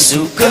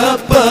isuka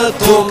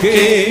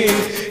patoke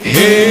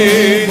He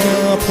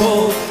mapo,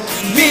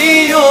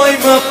 miyoi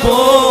mapo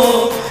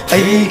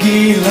aigi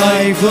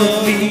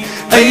laibani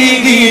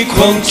aigi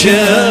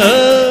khongcha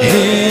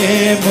he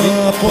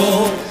mapo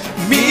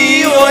mi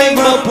oi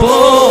mapo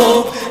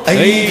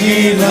aigi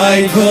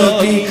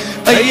laibani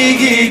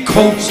aigi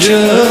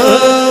khongcha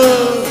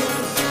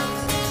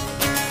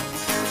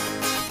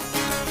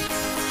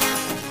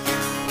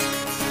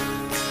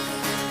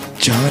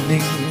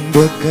janing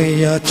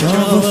bakaya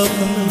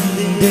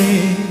chavamde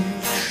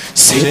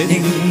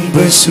setning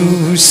basu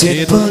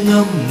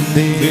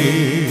setpanamde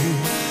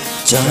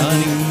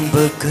janing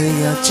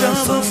bakaya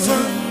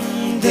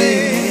chavamde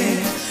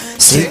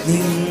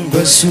setning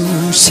basu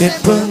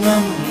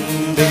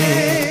setpanamde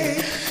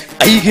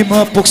aigi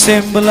mapok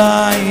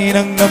sembalai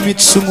nang namit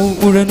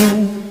sumuranu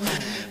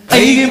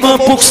aigi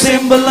mapok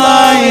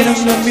sembalai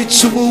nang namit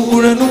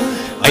sumuranu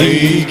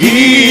aigi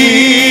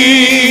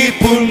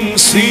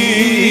punsi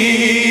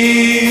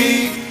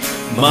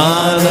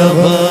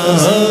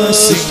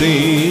malavasi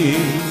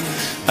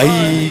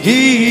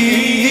aigi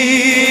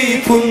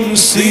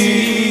punsi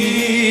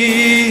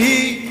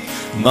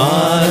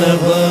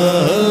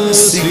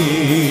malavasi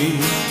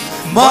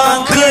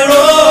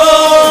mankaro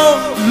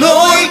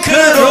loi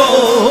karo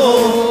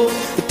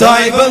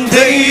tai bang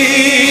dei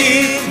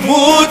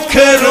mut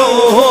karo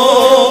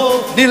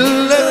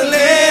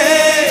nilale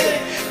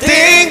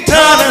ting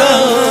thana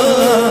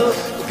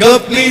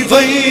kapli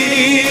vai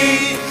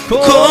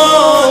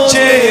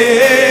koche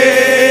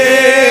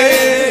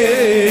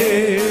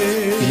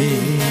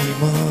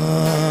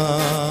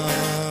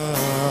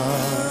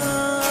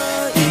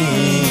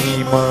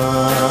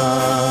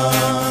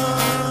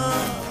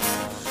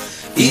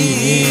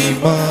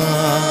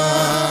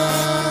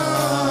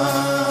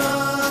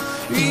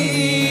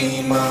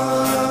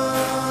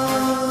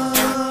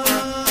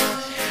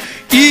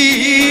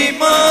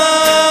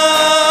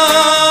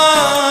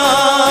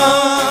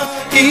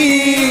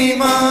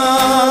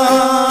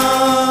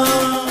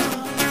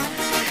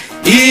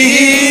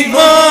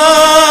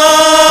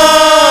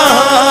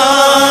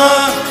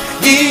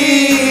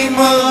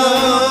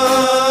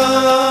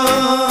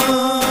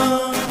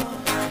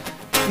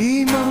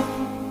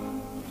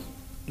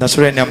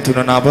SUREN yam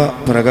tuna naba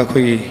paraga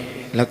koi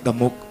lak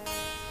damuk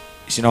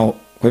isinau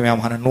koi myam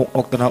hana nok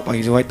ok tana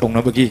pai joi tong na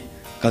bagi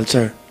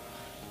culture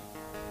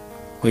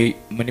koi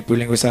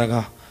Manipur language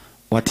araga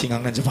wathi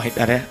ngang nan jaba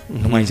hitare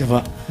numai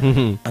jaba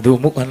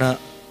adu muk hana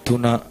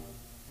tuna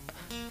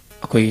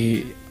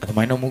koi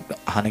admaina muk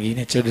hana gi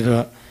nature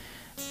da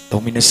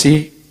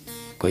dominasi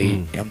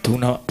koi yam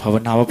tuna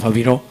bhavana ba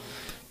bhaviro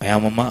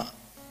mayam mama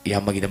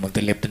yam bagi da mak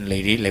da leptan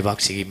leiri lebak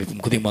sigi mipum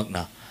kudi mak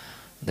na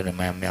dana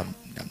mayam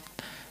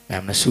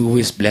Ma'am na su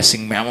is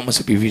blessing ma'am mo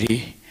sa PVD.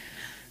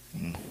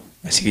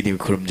 Sige di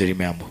kurum jari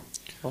ma'am.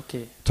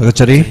 Okay. Taga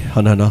chari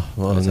hanana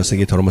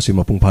ngasagi tharmasi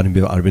mapung panim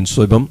bi Arvind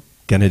Soibam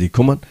Kennedy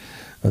Kuman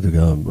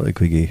aduga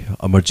ikoi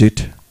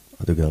Amarjit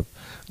aduga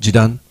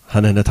Jidan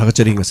hanana taga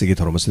chari ngasagi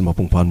tharmasi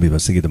mapung pan bi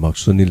basigi damak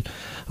Sunil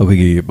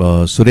akoi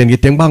SUREN gi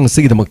tengbang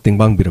sigi damak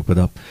tengbang bi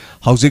rakpada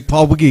hauzik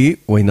phawbagi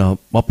oina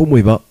mapum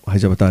oiba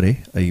haijabatare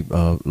ai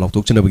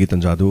lautok chanabagi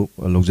tanjadu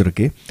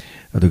logjarake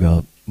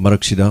aduga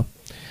maraksida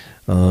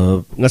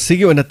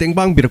ngasigi oina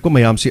tengbang birakko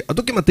mayamsi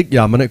aduki matik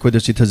yamana koida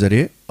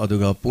chithajare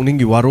aduga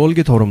puningi warol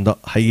gi thoromda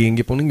hayeng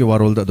gi puningi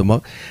warol da duma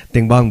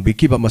tengbang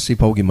biki ba masi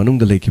phawgi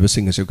manungda lekiba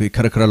singase koi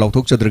khara khara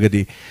lautok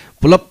chadragadi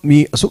pulap mi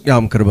asuk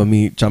yam karba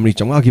mi chamri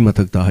changa gi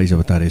mathakta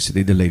haijabatare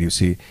sidida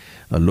leirisi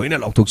loina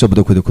lautok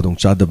chabda khoida khudong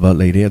chadaba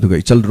leire aduga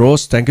ichal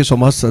rose thank you so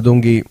much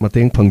adongi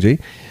mateng phangjai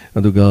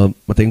aduga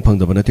mateng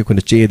phangdaba nati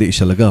khona che de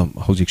isalaga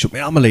hojik su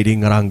mayam leiri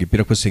ngarang gi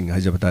pirakko sing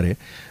haijabatare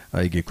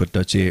aigi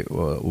khutta che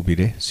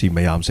ubire si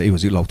mayam sai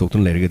hoji lautok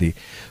tun leirgadi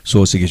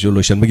so sigi jo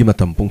lotion bagi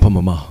matam pung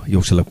phamama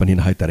yosalak panin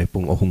hai tare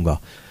pung ohunga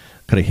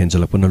khare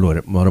henjalak pun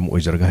lor maram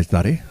oijarga hai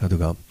tare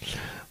aduga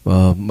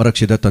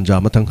maraksida tanja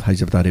mathang hai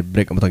jabtare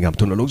break mathang yam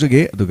thun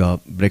logjage aduga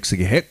break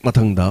sigi hek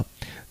mathang da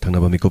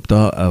thangnaba mikopta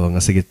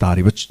ngasigi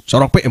tari ba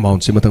charak pa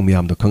amount si mathang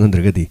miyam do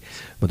khangandragadi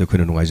madu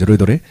khoina nungai jaroi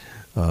dore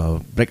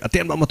break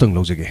atem ma mathang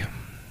logjage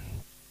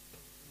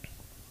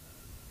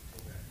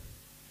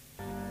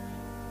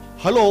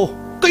hello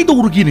kai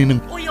dawrgi ni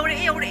nang o yore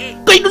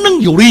kai do nang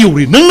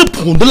yore nang na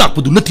phone da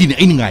lakpadu nati ni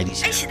ai ngai ri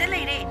ai sida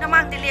leire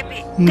namang de lepe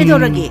kai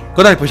dawrgi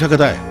kadai paisa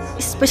kadai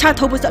pesa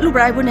thobu chalu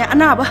brai bu ne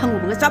anaba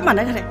hangu ga chap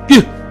mana khare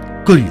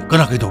kari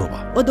kana kai dawraba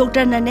o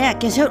doctor na ne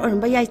cancer on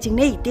ba yai ching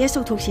nei test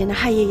thok se na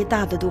haye ta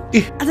da du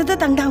ada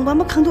tang dang ba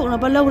ma khangdok na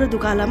ba lawra du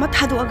kala ma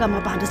thadu aga ma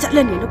ba da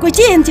chatlani no koi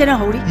chen chen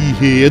hori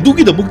he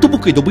adugi da muktu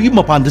bukai da bugi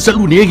mapan da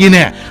chalu ne gi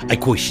ne ai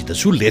koi si da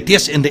su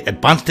latest and the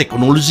advanced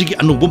technology gi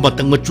anubu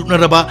batang ma chutna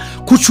raba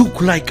khuchu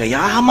khulai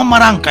kaya ma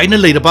marang kaina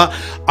leiraba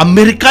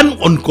American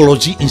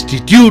Oncology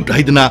Institute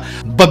haidana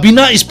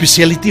Babina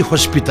Specialty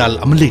Hospital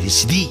am leiri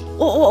sidi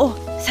o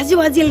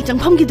Sajiwa jel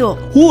changpham gi do.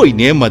 Hoi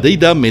ne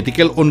madaida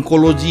medical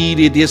oncology,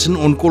 radiation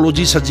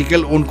oncology,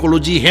 surgical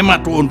oncology,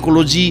 hemato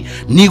oncology,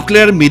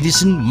 nuclear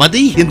medicine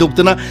madai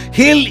hendoktana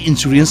health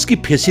insurance ki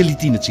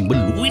facility na chingba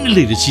loina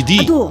leire sidi.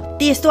 Ado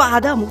test to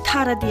ada mu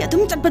thara di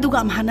adum chatpa duga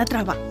am hana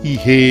traba.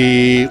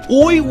 Ihe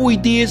oi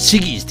de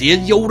sigi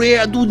stage yaure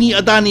aduni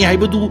adani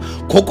haibadu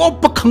khoko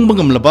pakhang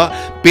bangam laba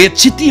pet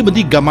city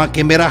madi gamma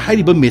camera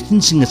hariba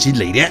machine sing asi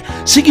leire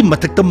sigi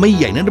matakta mai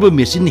yaina ba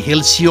machine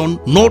Halcyon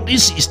North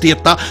East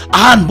State ta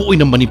an bo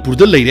ina Manipur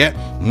da leire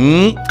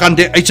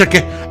kande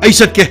ai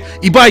sake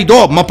ibai do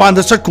mapan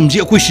da sak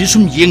kumji akoi si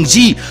sum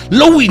yengji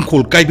low in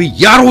khol kai be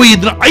yaroi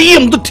da ai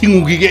am da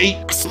thingu gi ai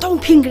Astong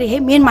phingre he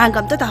men man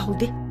gam ta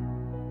haude.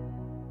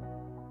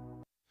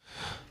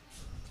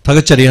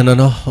 Thagachari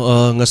anana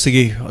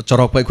ngasigi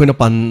charok pa koina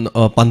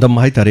pandam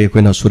hai tare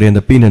koina suren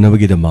da pin na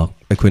bagi dama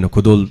koina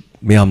kudol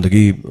miyam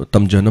dagi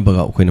tamjana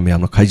baga koina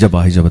miyam na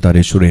khaijaba haijaba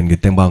tare suren gi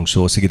tengbang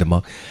so sigi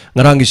dama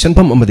ngarang gi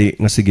senpham amadi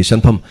ngasigi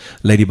senpham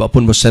lady ba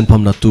pun ba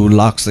senpham na 2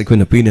 lakhs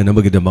koina pin na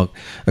bagi dama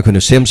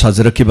koina sem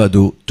sajara ba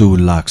du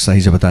 2 lakhs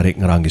haijaba tare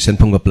ngarang gi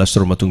senpham ga plus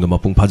ro matung da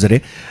mapung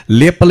phajare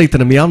lepalai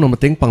tan miyam na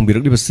mateng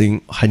pangbirak di basing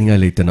haninga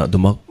leitana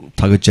duma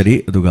Thagachari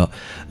aduga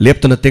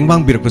leptana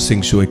tengbang birak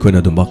sing su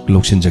koina duma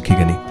loksin jakhi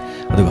gani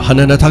aduga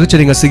hanana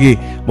thagachari ngasigi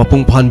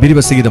mapung phan biri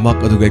basigi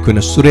damak aduga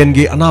koina suren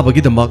gi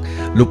anabagi damak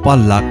lupa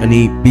lakh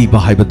ani bi ba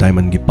haiba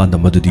diamond gi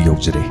pandam madudi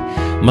yokjare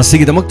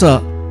masigi damakta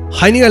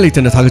haininga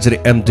leitana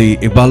thagachari mt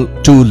ibal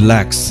 2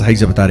 lakhs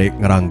haijabtare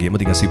ngarangi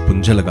madi ngasi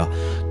punjalaga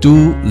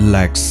 2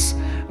 lakhs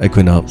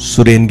aikoina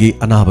suren gi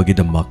anabagi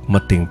damak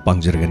mating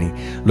pangjargani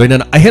loina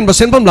ahen ba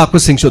senpam lakpa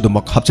singso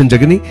damak hapchen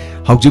jagani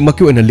haujing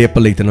makki oina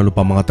lepa leitana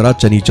lupa mangatara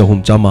chani chahum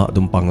chama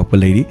dum pangak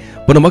leiri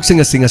punamak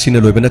singa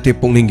sina loibana te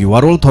pongning gi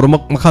warol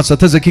thormak makha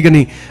satha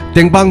jakigani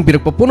tengbang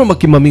birak pa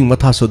punamak ki maming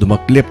matha so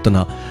damak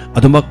leptana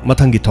adumak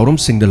mathangi thorom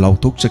singda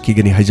lautok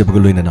chakigani haijabag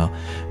loina na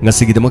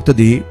ngasigi damak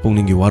tadi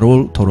pongning gi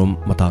warol thorom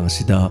matang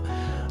sida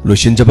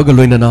loishin jabaga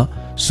loinana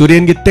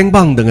suren gi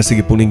tengbang da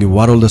ngasigi pongning gi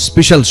warol the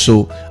special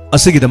show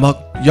asigi damak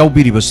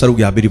yaubiri ba saruk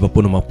yabiri ba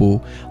punumapu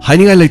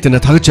haininga leitana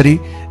thagachari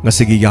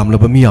ngasigi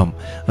yamlaba miyam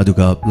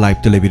aduga live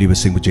telebiri ba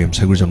singbu james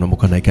sagurjam na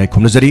mukhanai kai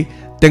khumnajari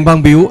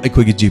tengbang biu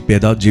aikoi gi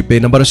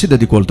gp number asida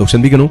di call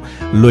toksan biganu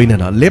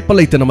loinana lepa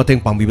leitana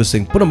mateng pangbi ba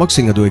sing punamak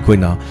sing adu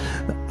aikoina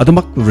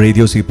adumak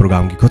radio si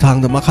program gi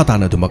khothang da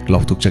makhatana adumak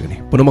lautuk chagani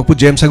punamak pu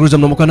james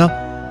sagurjam na mukhana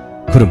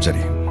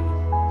khurumjari